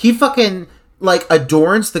 he fucking like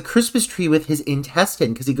adorns the Christmas tree with his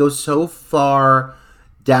intestine because he goes so far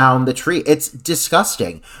down the tree. It's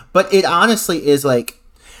disgusting. But it honestly is like,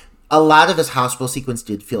 a lot of this hospital sequence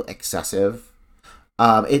did feel excessive.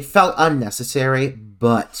 It felt unnecessary,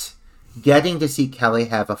 but getting to see Kelly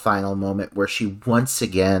have a final moment where she once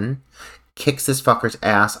again kicks this fucker's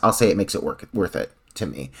ass, I'll say it makes it worth it to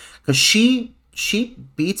me. Because she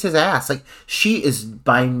beats his ass. Like, she is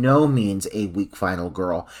by no means a weak final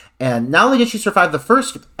girl. And not only did she survive the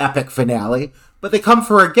first epic finale, but they come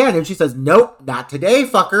for her again, and she says, nope, not today,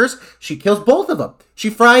 fuckers. She kills both of them. She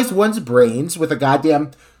fries one's brains with a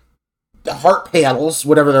goddamn heart panels,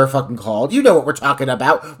 whatever they're fucking called. You know what we're talking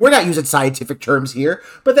about. We're not using scientific terms here.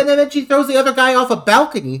 But then she throws the other guy off a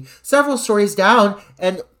balcony several stories down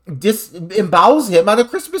and disembowels him on a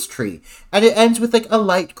Christmas tree. And it ends with like a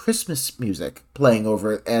light Christmas music playing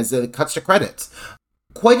over it as it cuts to credits.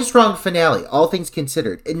 Quite a strong finale, all things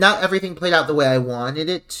considered. And not everything played out the way I wanted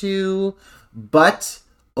it to, but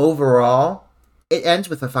overall, it ends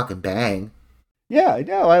with a fucking bang. Yeah,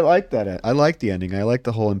 no, I like that. I like the ending. I like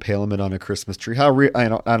the whole impalement on a Christmas tree. I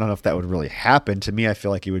don't know if that would really happen. To me, I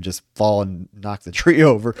feel like he would just fall and knock the tree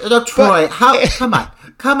over. No, Troy, come on.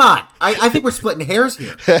 I think we're splitting hairs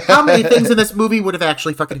here. How many things in this movie would have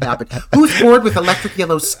actually fucking happened? Who's born with electric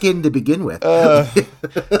yellow skin to begin with? But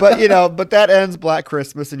that ends Black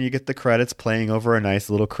Christmas, and you get the credits playing over a nice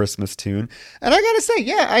little Christmas tune. And I gotta say,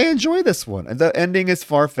 yeah, I enjoy this one. The ending is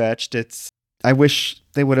far-fetched. I wish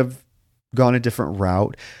they would have gone a different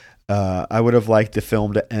route. I would have liked the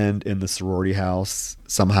film to end in the sorority house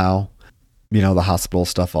somehow. The hospital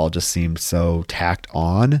stuff all just seemed so tacked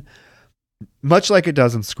on, much like it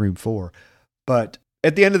does in Scream 4. But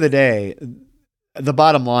at the end of the day, the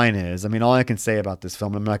bottom line is, all I can say about this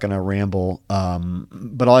film, I'm not going to ramble,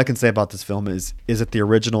 but all I can say about this film is it the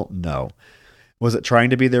original? No. Was it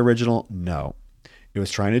trying to be the original? No. It was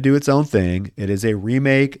trying to do its own thing. It is a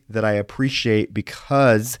remake that I appreciate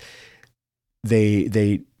because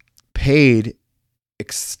they paid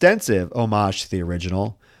extensive homage to the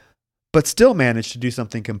original, but still managed to do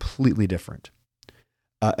something completely different.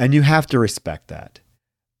 And you have to respect that.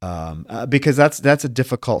 Because that's a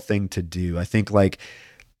difficult thing to do. I think I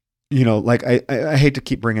hate to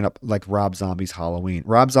keep bringing up like Rob Zombie's Halloween.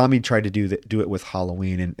 Rob Zombie tried to do it with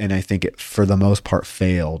Halloween, and I think it, for the most part,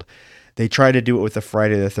 failed. They tried to do it with the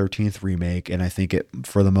Friday the 13th remake, and I think it,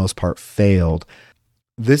 for the most part, failed.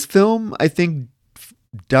 This film, I think,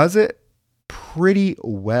 does it pretty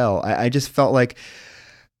well. I just felt like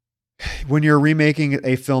when you're remaking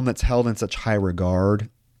a film that's held in such high regard,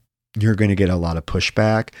 you're going to get a lot of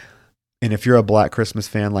pushback. And if you're a Black Christmas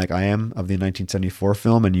fan like I am of the 1974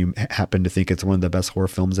 film, and you happen to think it's one of the best horror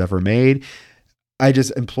films ever made, I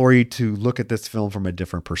just implore you to look at this film from a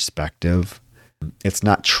different perspective. It's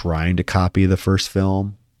not trying to copy the first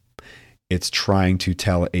film. It's trying to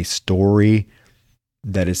tell a story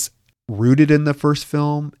that is rooted in the first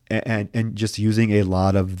film, and just using a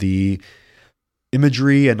lot of the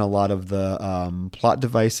imagery and a lot of the plot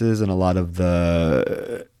devices and a lot of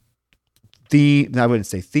the I wouldn't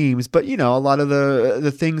say themes, but a lot of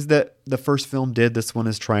the things that the first film did, this one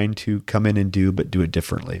is trying to come in and do, but do it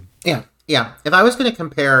differently. Yeah. If I was going to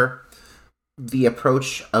compare the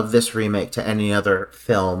approach of this remake to any other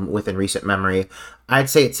film within recent memory, I'd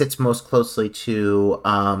say it sits most closely to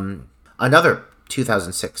another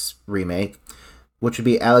 2006 remake, which would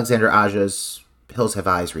be Alexander Aja's Hills Have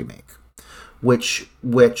Eyes remake, which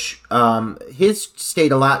his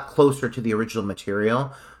stayed a lot closer to the original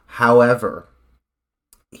material. However,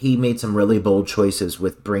 he made some really bold choices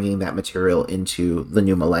with bringing that material into the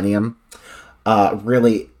new millennium,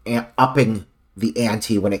 really upping the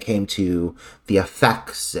ante when it came to the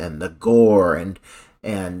effects and the gore and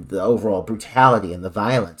the overall brutality and the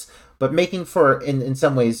violence, but making for, in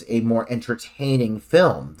some ways, a more entertaining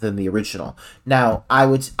film than the original. Now, I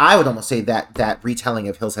would almost say that retelling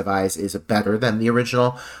of Hills Have Eyes is better than the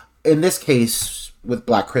original. In this case, with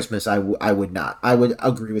Black Christmas, I would not. I would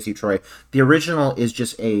agree with you, Troy. The original is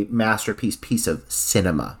just a masterpiece piece of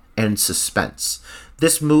cinema and suspense.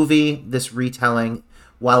 This movie, this retelling,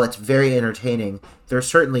 while it's very entertaining, there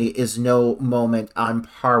certainly is no moment on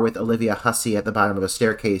par with Olivia Hussey at the bottom of a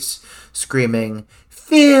staircase screaming,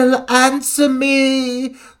 "Phil, answer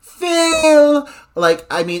me! Phil!"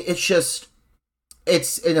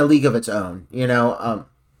 It's in a league of its own,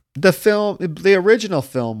 The original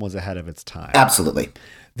film was ahead of its time. Absolutely.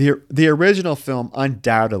 The original film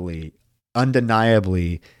undoubtedly,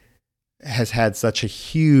 undeniably has had such a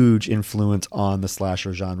huge influence on the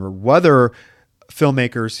slasher genre, whether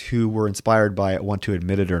filmmakers who were inspired by it want to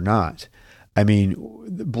admit it or not. I mean,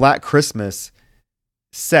 Black Christmas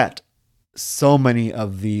set so many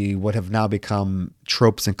of the what have now become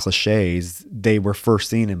tropes and cliches. They were first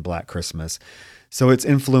seen in Black Christmas. So its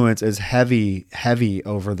influence is heavy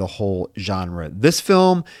over the whole genre. This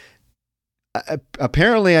film,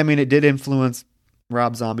 apparently, it did influence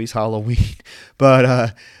Rob Zombie's Halloween, but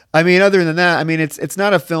other than that, it's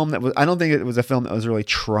not a film that was. I don't think it was a film that was really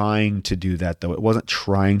trying to do that, though. It wasn't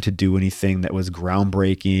trying to do anything that was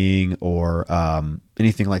groundbreaking or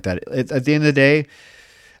anything like that. At the end of the day,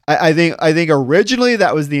 I think originally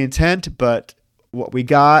that was the intent, but what we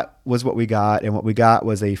got was what we got, and what we got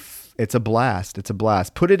was it's a blast. It's a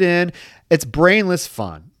blast. Put it in. It's brainless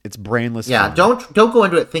fun. Yeah, don't go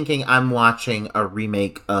into it thinking I'm watching a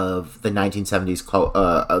remake of the 1970s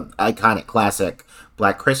iconic classic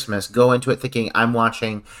Black Christmas. Go into it thinking I'm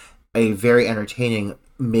watching a very entertaining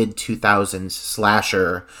mid-2000s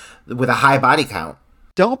slasher with a high body count.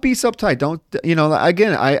 Don't be so uptight. Don't,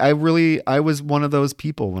 again, I was one of those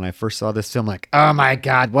people when I first saw this film, like, oh my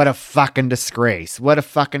God, what a fucking disgrace. What a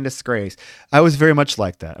fucking disgrace. I was very much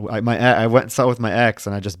like that. I went and saw it with my ex,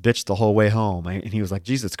 and I just bitched the whole way home. And he was like,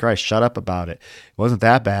 Jesus Christ, shut up about it. It wasn't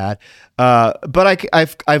that bad. But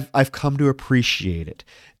I've come to appreciate it.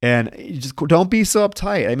 And you just don't be so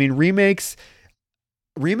uptight.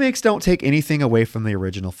 Remakes don't take anything away from the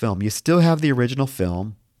original film. You still have the original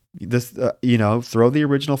film. This, throw the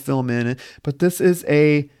original film in, but this is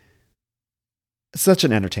such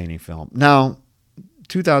an entertaining film. Now,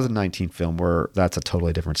 2019 film, where that's a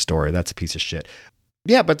totally different story. That's a piece of shit.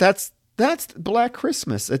 Yeah, but that's Black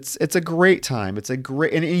Christmas. It's a great time.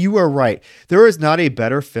 And you are right. There is not a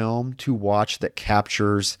better film to watch that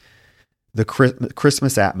captures the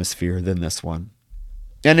Christmas atmosphere than this one.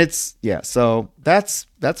 And so that's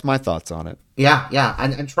my thoughts on it. Yeah.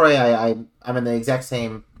 And Troy, I'm in the exact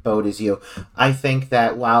same boat as you. I think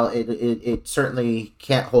that while it certainly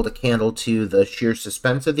can't hold a candle to the sheer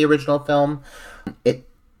suspense of the original film, it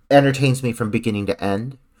entertains me from beginning to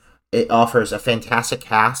end. It offers a fantastic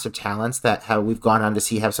cast of talents that we've gone on to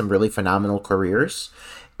see have some really phenomenal careers.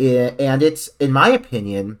 And it's, in my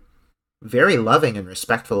opinion, very loving and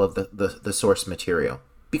respectful of the source material,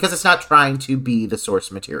 because it's not trying to be the source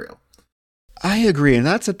material. I agree. And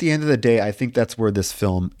that's, at the end of the day, I think that's where this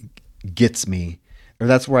film gets me. Or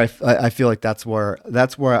that's where I feel like that's where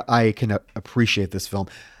I can appreciate this film,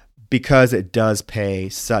 because it does pay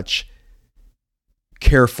such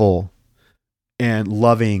careful and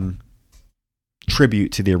loving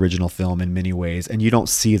tribute to the original film in many ways, and you don't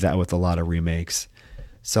see that with a lot of remakes.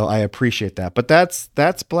 So I appreciate that. But that's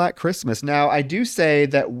Black Christmas. Now, I do say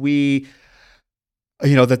that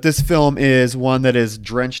that this film is one that is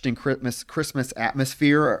drenched in Christmas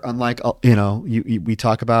atmosphere. Unlike, we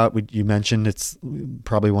talk about, you mentioned it's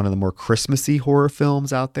probably one of the more Christmassy horror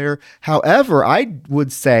films out there. However, I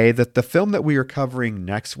would say that the film that we are covering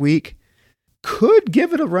next week could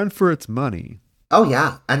give it a run for its money. Oh,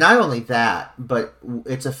 yeah. And not only that, but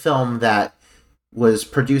it's a film that was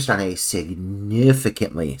produced on a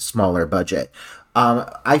significantly smaller budget.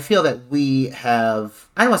 I feel that we have,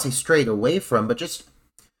 I don't want to say strayed away from, but just,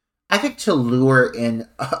 I think to lure in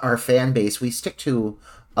our fan base, we stick to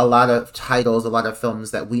a lot of titles, a lot of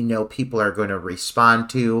films that we know people are going to respond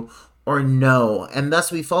to or know. And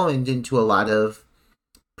thus we fall into a lot of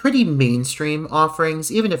pretty mainstream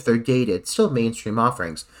offerings, even if they're dated, still mainstream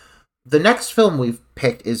offerings. The next film we've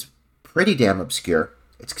picked is pretty damn obscure.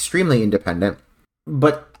 It's extremely independent,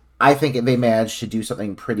 but I think they managed to do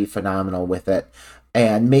something pretty phenomenal with it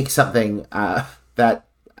and make something that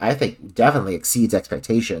I think definitely exceeds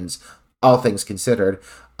expectations, all things considered.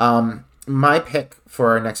 My pick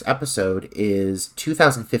for our next episode is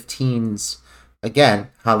 2015's, again,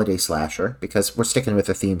 holiday slasher, because we're sticking with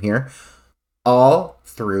the theme here, All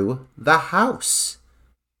Through the House,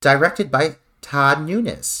 directed by Todd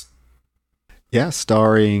Nunes. Yeah,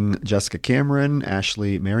 starring Jessica Cameron,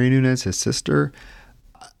 Ashley Mary Nunes, his sister.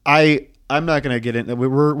 I'm not going to get into,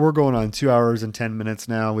 we're going on 2 hours and 10 minutes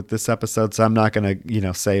now with this episode, so I'm not going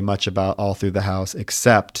to, say much about All Through the House,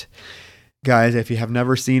 except, guys, if you have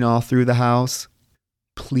never seen All Through the House,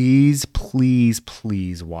 please, please,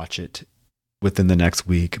 please watch it within the next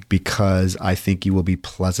week, because I think you will be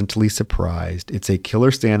pleasantly surprised. It's a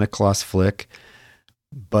killer Santa Claus flick,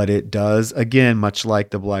 but it does, again, much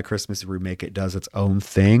like the Black Christmas remake, it does its own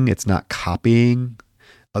thing. It's not copying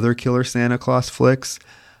other killer Santa Claus flicks.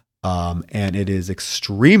 And it is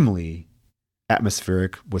extremely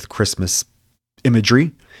atmospheric with Christmas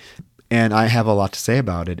imagery. And I have a lot to say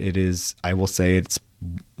about it. I will say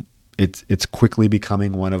it's quickly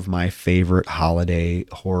becoming one of my favorite holiday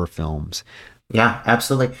horror films. Yeah,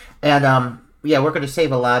 absolutely. And, we're going to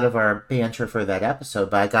save a lot of our banter for that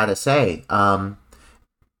episode, but I gotta say,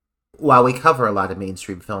 while we cover a lot of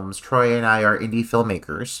mainstream films, Troy and I are indie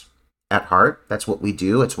filmmakers at heart. That's what we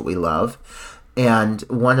do. It's what we love. And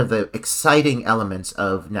one of the exciting elements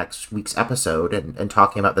of next week's episode and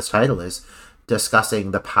talking about this title is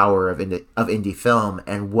discussing the power of indie film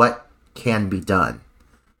and what can be done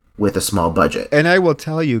with a small budget. And I will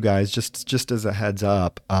tell you guys, just as a heads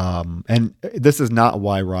up, and this is not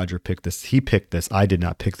why Roger picked this. He picked this. I did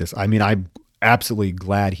not pick this. I mean, I'm absolutely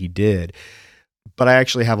glad he did. But I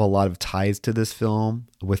actually have a lot of ties to this film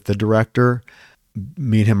with the director.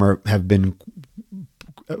 Me and him have been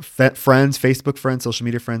friends, Facebook friends, social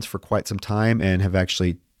media friends for quite some time, and have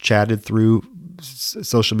actually chatted through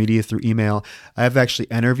social media, through email. I have actually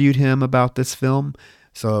interviewed him about this film.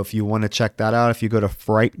 So if you want to check that out, if you go to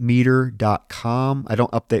frightmeter.com, I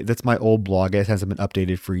don't update, that's my old blog. It hasn't been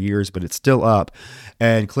updated for years, but it's still up.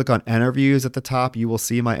 And click on interviews at the top. You will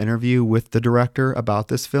see my interview with the director about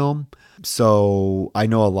this film. So I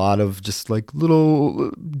know a lot of just like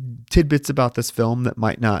little tidbits about this film that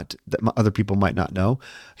other people might not know.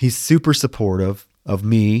 He's super supportive of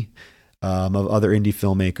me, of other indie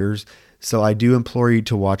filmmakers. So I do implore you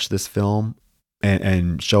to watch this film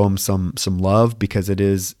and show him some love, because it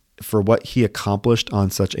is, for what he accomplished on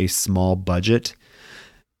such a small budget,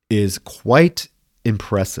 is quite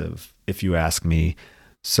impressive, if you ask me.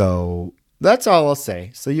 So that's all I'll say.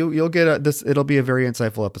 So you'll get this. It'll be a very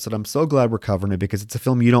insightful episode. I'm so glad we're covering it, because it's a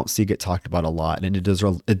film you don't see get talked about a lot, and it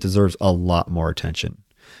deserves a lot more attention.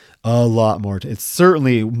 A lot more. It's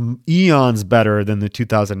certainly eons better than the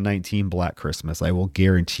 2019 Black Christmas. I will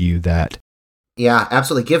guarantee you that. Yeah,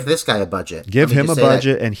 absolutely. Give this guy a budget. Give him a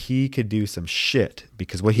budget, and he could do some shit,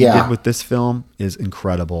 because what he did with this film is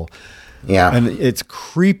incredible. Yeah. And it's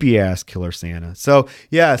creepy ass Killer Santa. So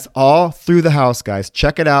yes, All Through the House, guys.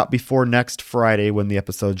 Check it out before next Friday when the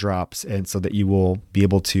episode drops, and so that you will be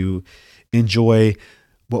able to enjoy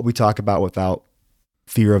what we talk about without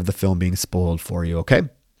fear of the film being spoiled for you. Okay.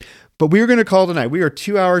 But we are going to call tonight. We are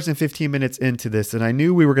 2 hours and 15 minutes into this, and I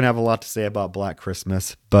knew we were going to have a lot to say about Black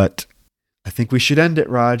Christmas, but I think we should end it,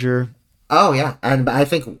 Roger. Oh yeah, and I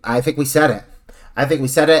think we said it. I think we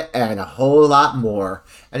said it, and a whole lot more.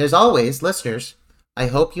 And as always, listeners, I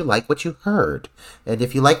hope you like what you heard. And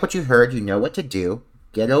if you like what you heard, you know what to do.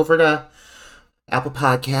 Get over to Apple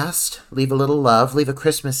Podcast, leave a little love, leave a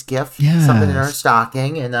Christmas gift, something in our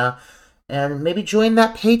stocking, and And maybe join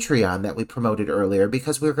that Patreon that we promoted earlier,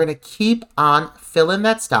 because we're going to keep on filling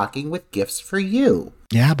that stocking with gifts for you.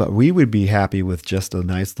 Yeah, but we would be happy with just a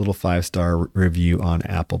nice little 5-star review on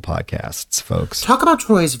Apple Podcasts, folks. Talk about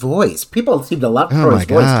Troy's voice. People seem to love Troy's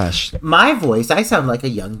voice. Gosh. My voice, I sound like a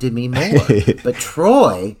young Demi Moore. But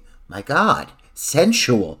Troy, my God,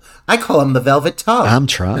 sensual. I call him the Velvet Tongue. I'm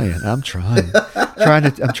trying. I'm trying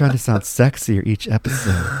to sound sexier each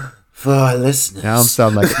episode. For our listeners. Now I'm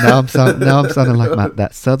sounding like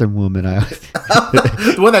that Southern woman.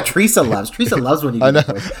 The one that Teresa loves. Teresa loves when you do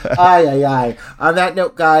that. Aye. On that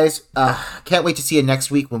note, guys, can't wait to see you next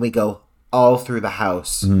week when we go all through the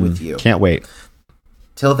house with you. Can't wait.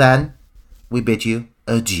 Till then, we bid you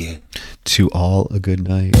adieu. To all a good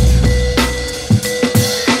night.